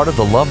 part of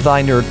the Love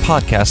Thy Nerd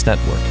Podcast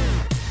Network.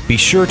 Be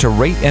sure to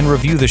rate and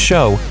review the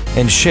show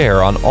and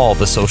share on all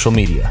the social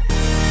media.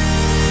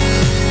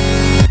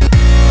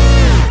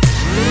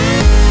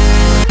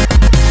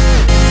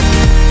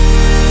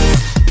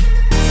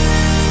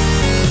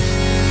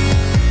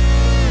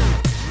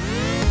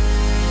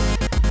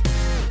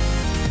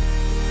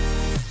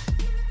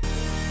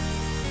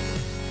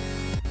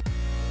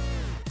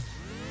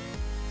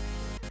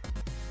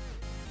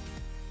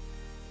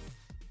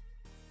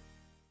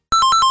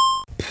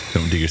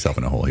 Don't dig yourself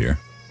in a hole here.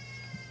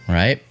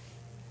 Right?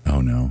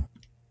 Oh, no.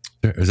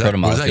 Was that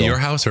Protomolecule. your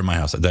house or my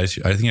house? I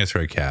think I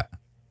heard a cat.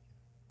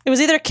 It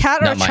was either a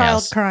cat or Not a my child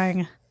house.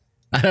 crying.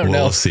 I don't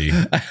know. We'll see.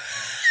 I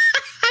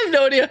have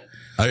no idea.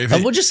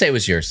 We'll just say it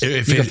was yours.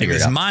 If you can figure it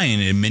it's out. mine,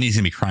 Minnie's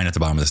going to be crying at the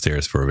bottom of the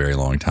stairs for a very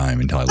long time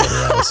until I let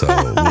her out. So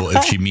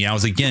if she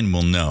meows again,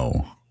 we'll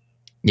know.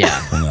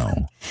 Yeah. We'll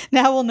know.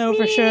 Now we'll know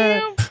for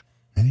sure.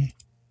 I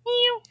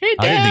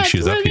didn't think she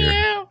was up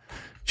here.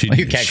 She, Well,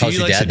 your cat calls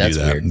you likes dad, to do that's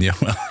that. weird. Yeah,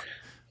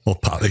 well,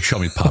 they show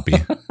me Poppy.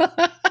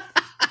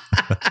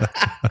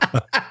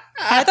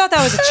 I thought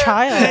that was a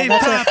child.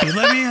 That's a- Poppy,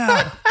 let me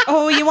out.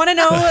 oh, you want to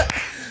know?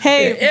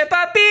 Hey, Hey,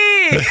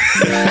 papi!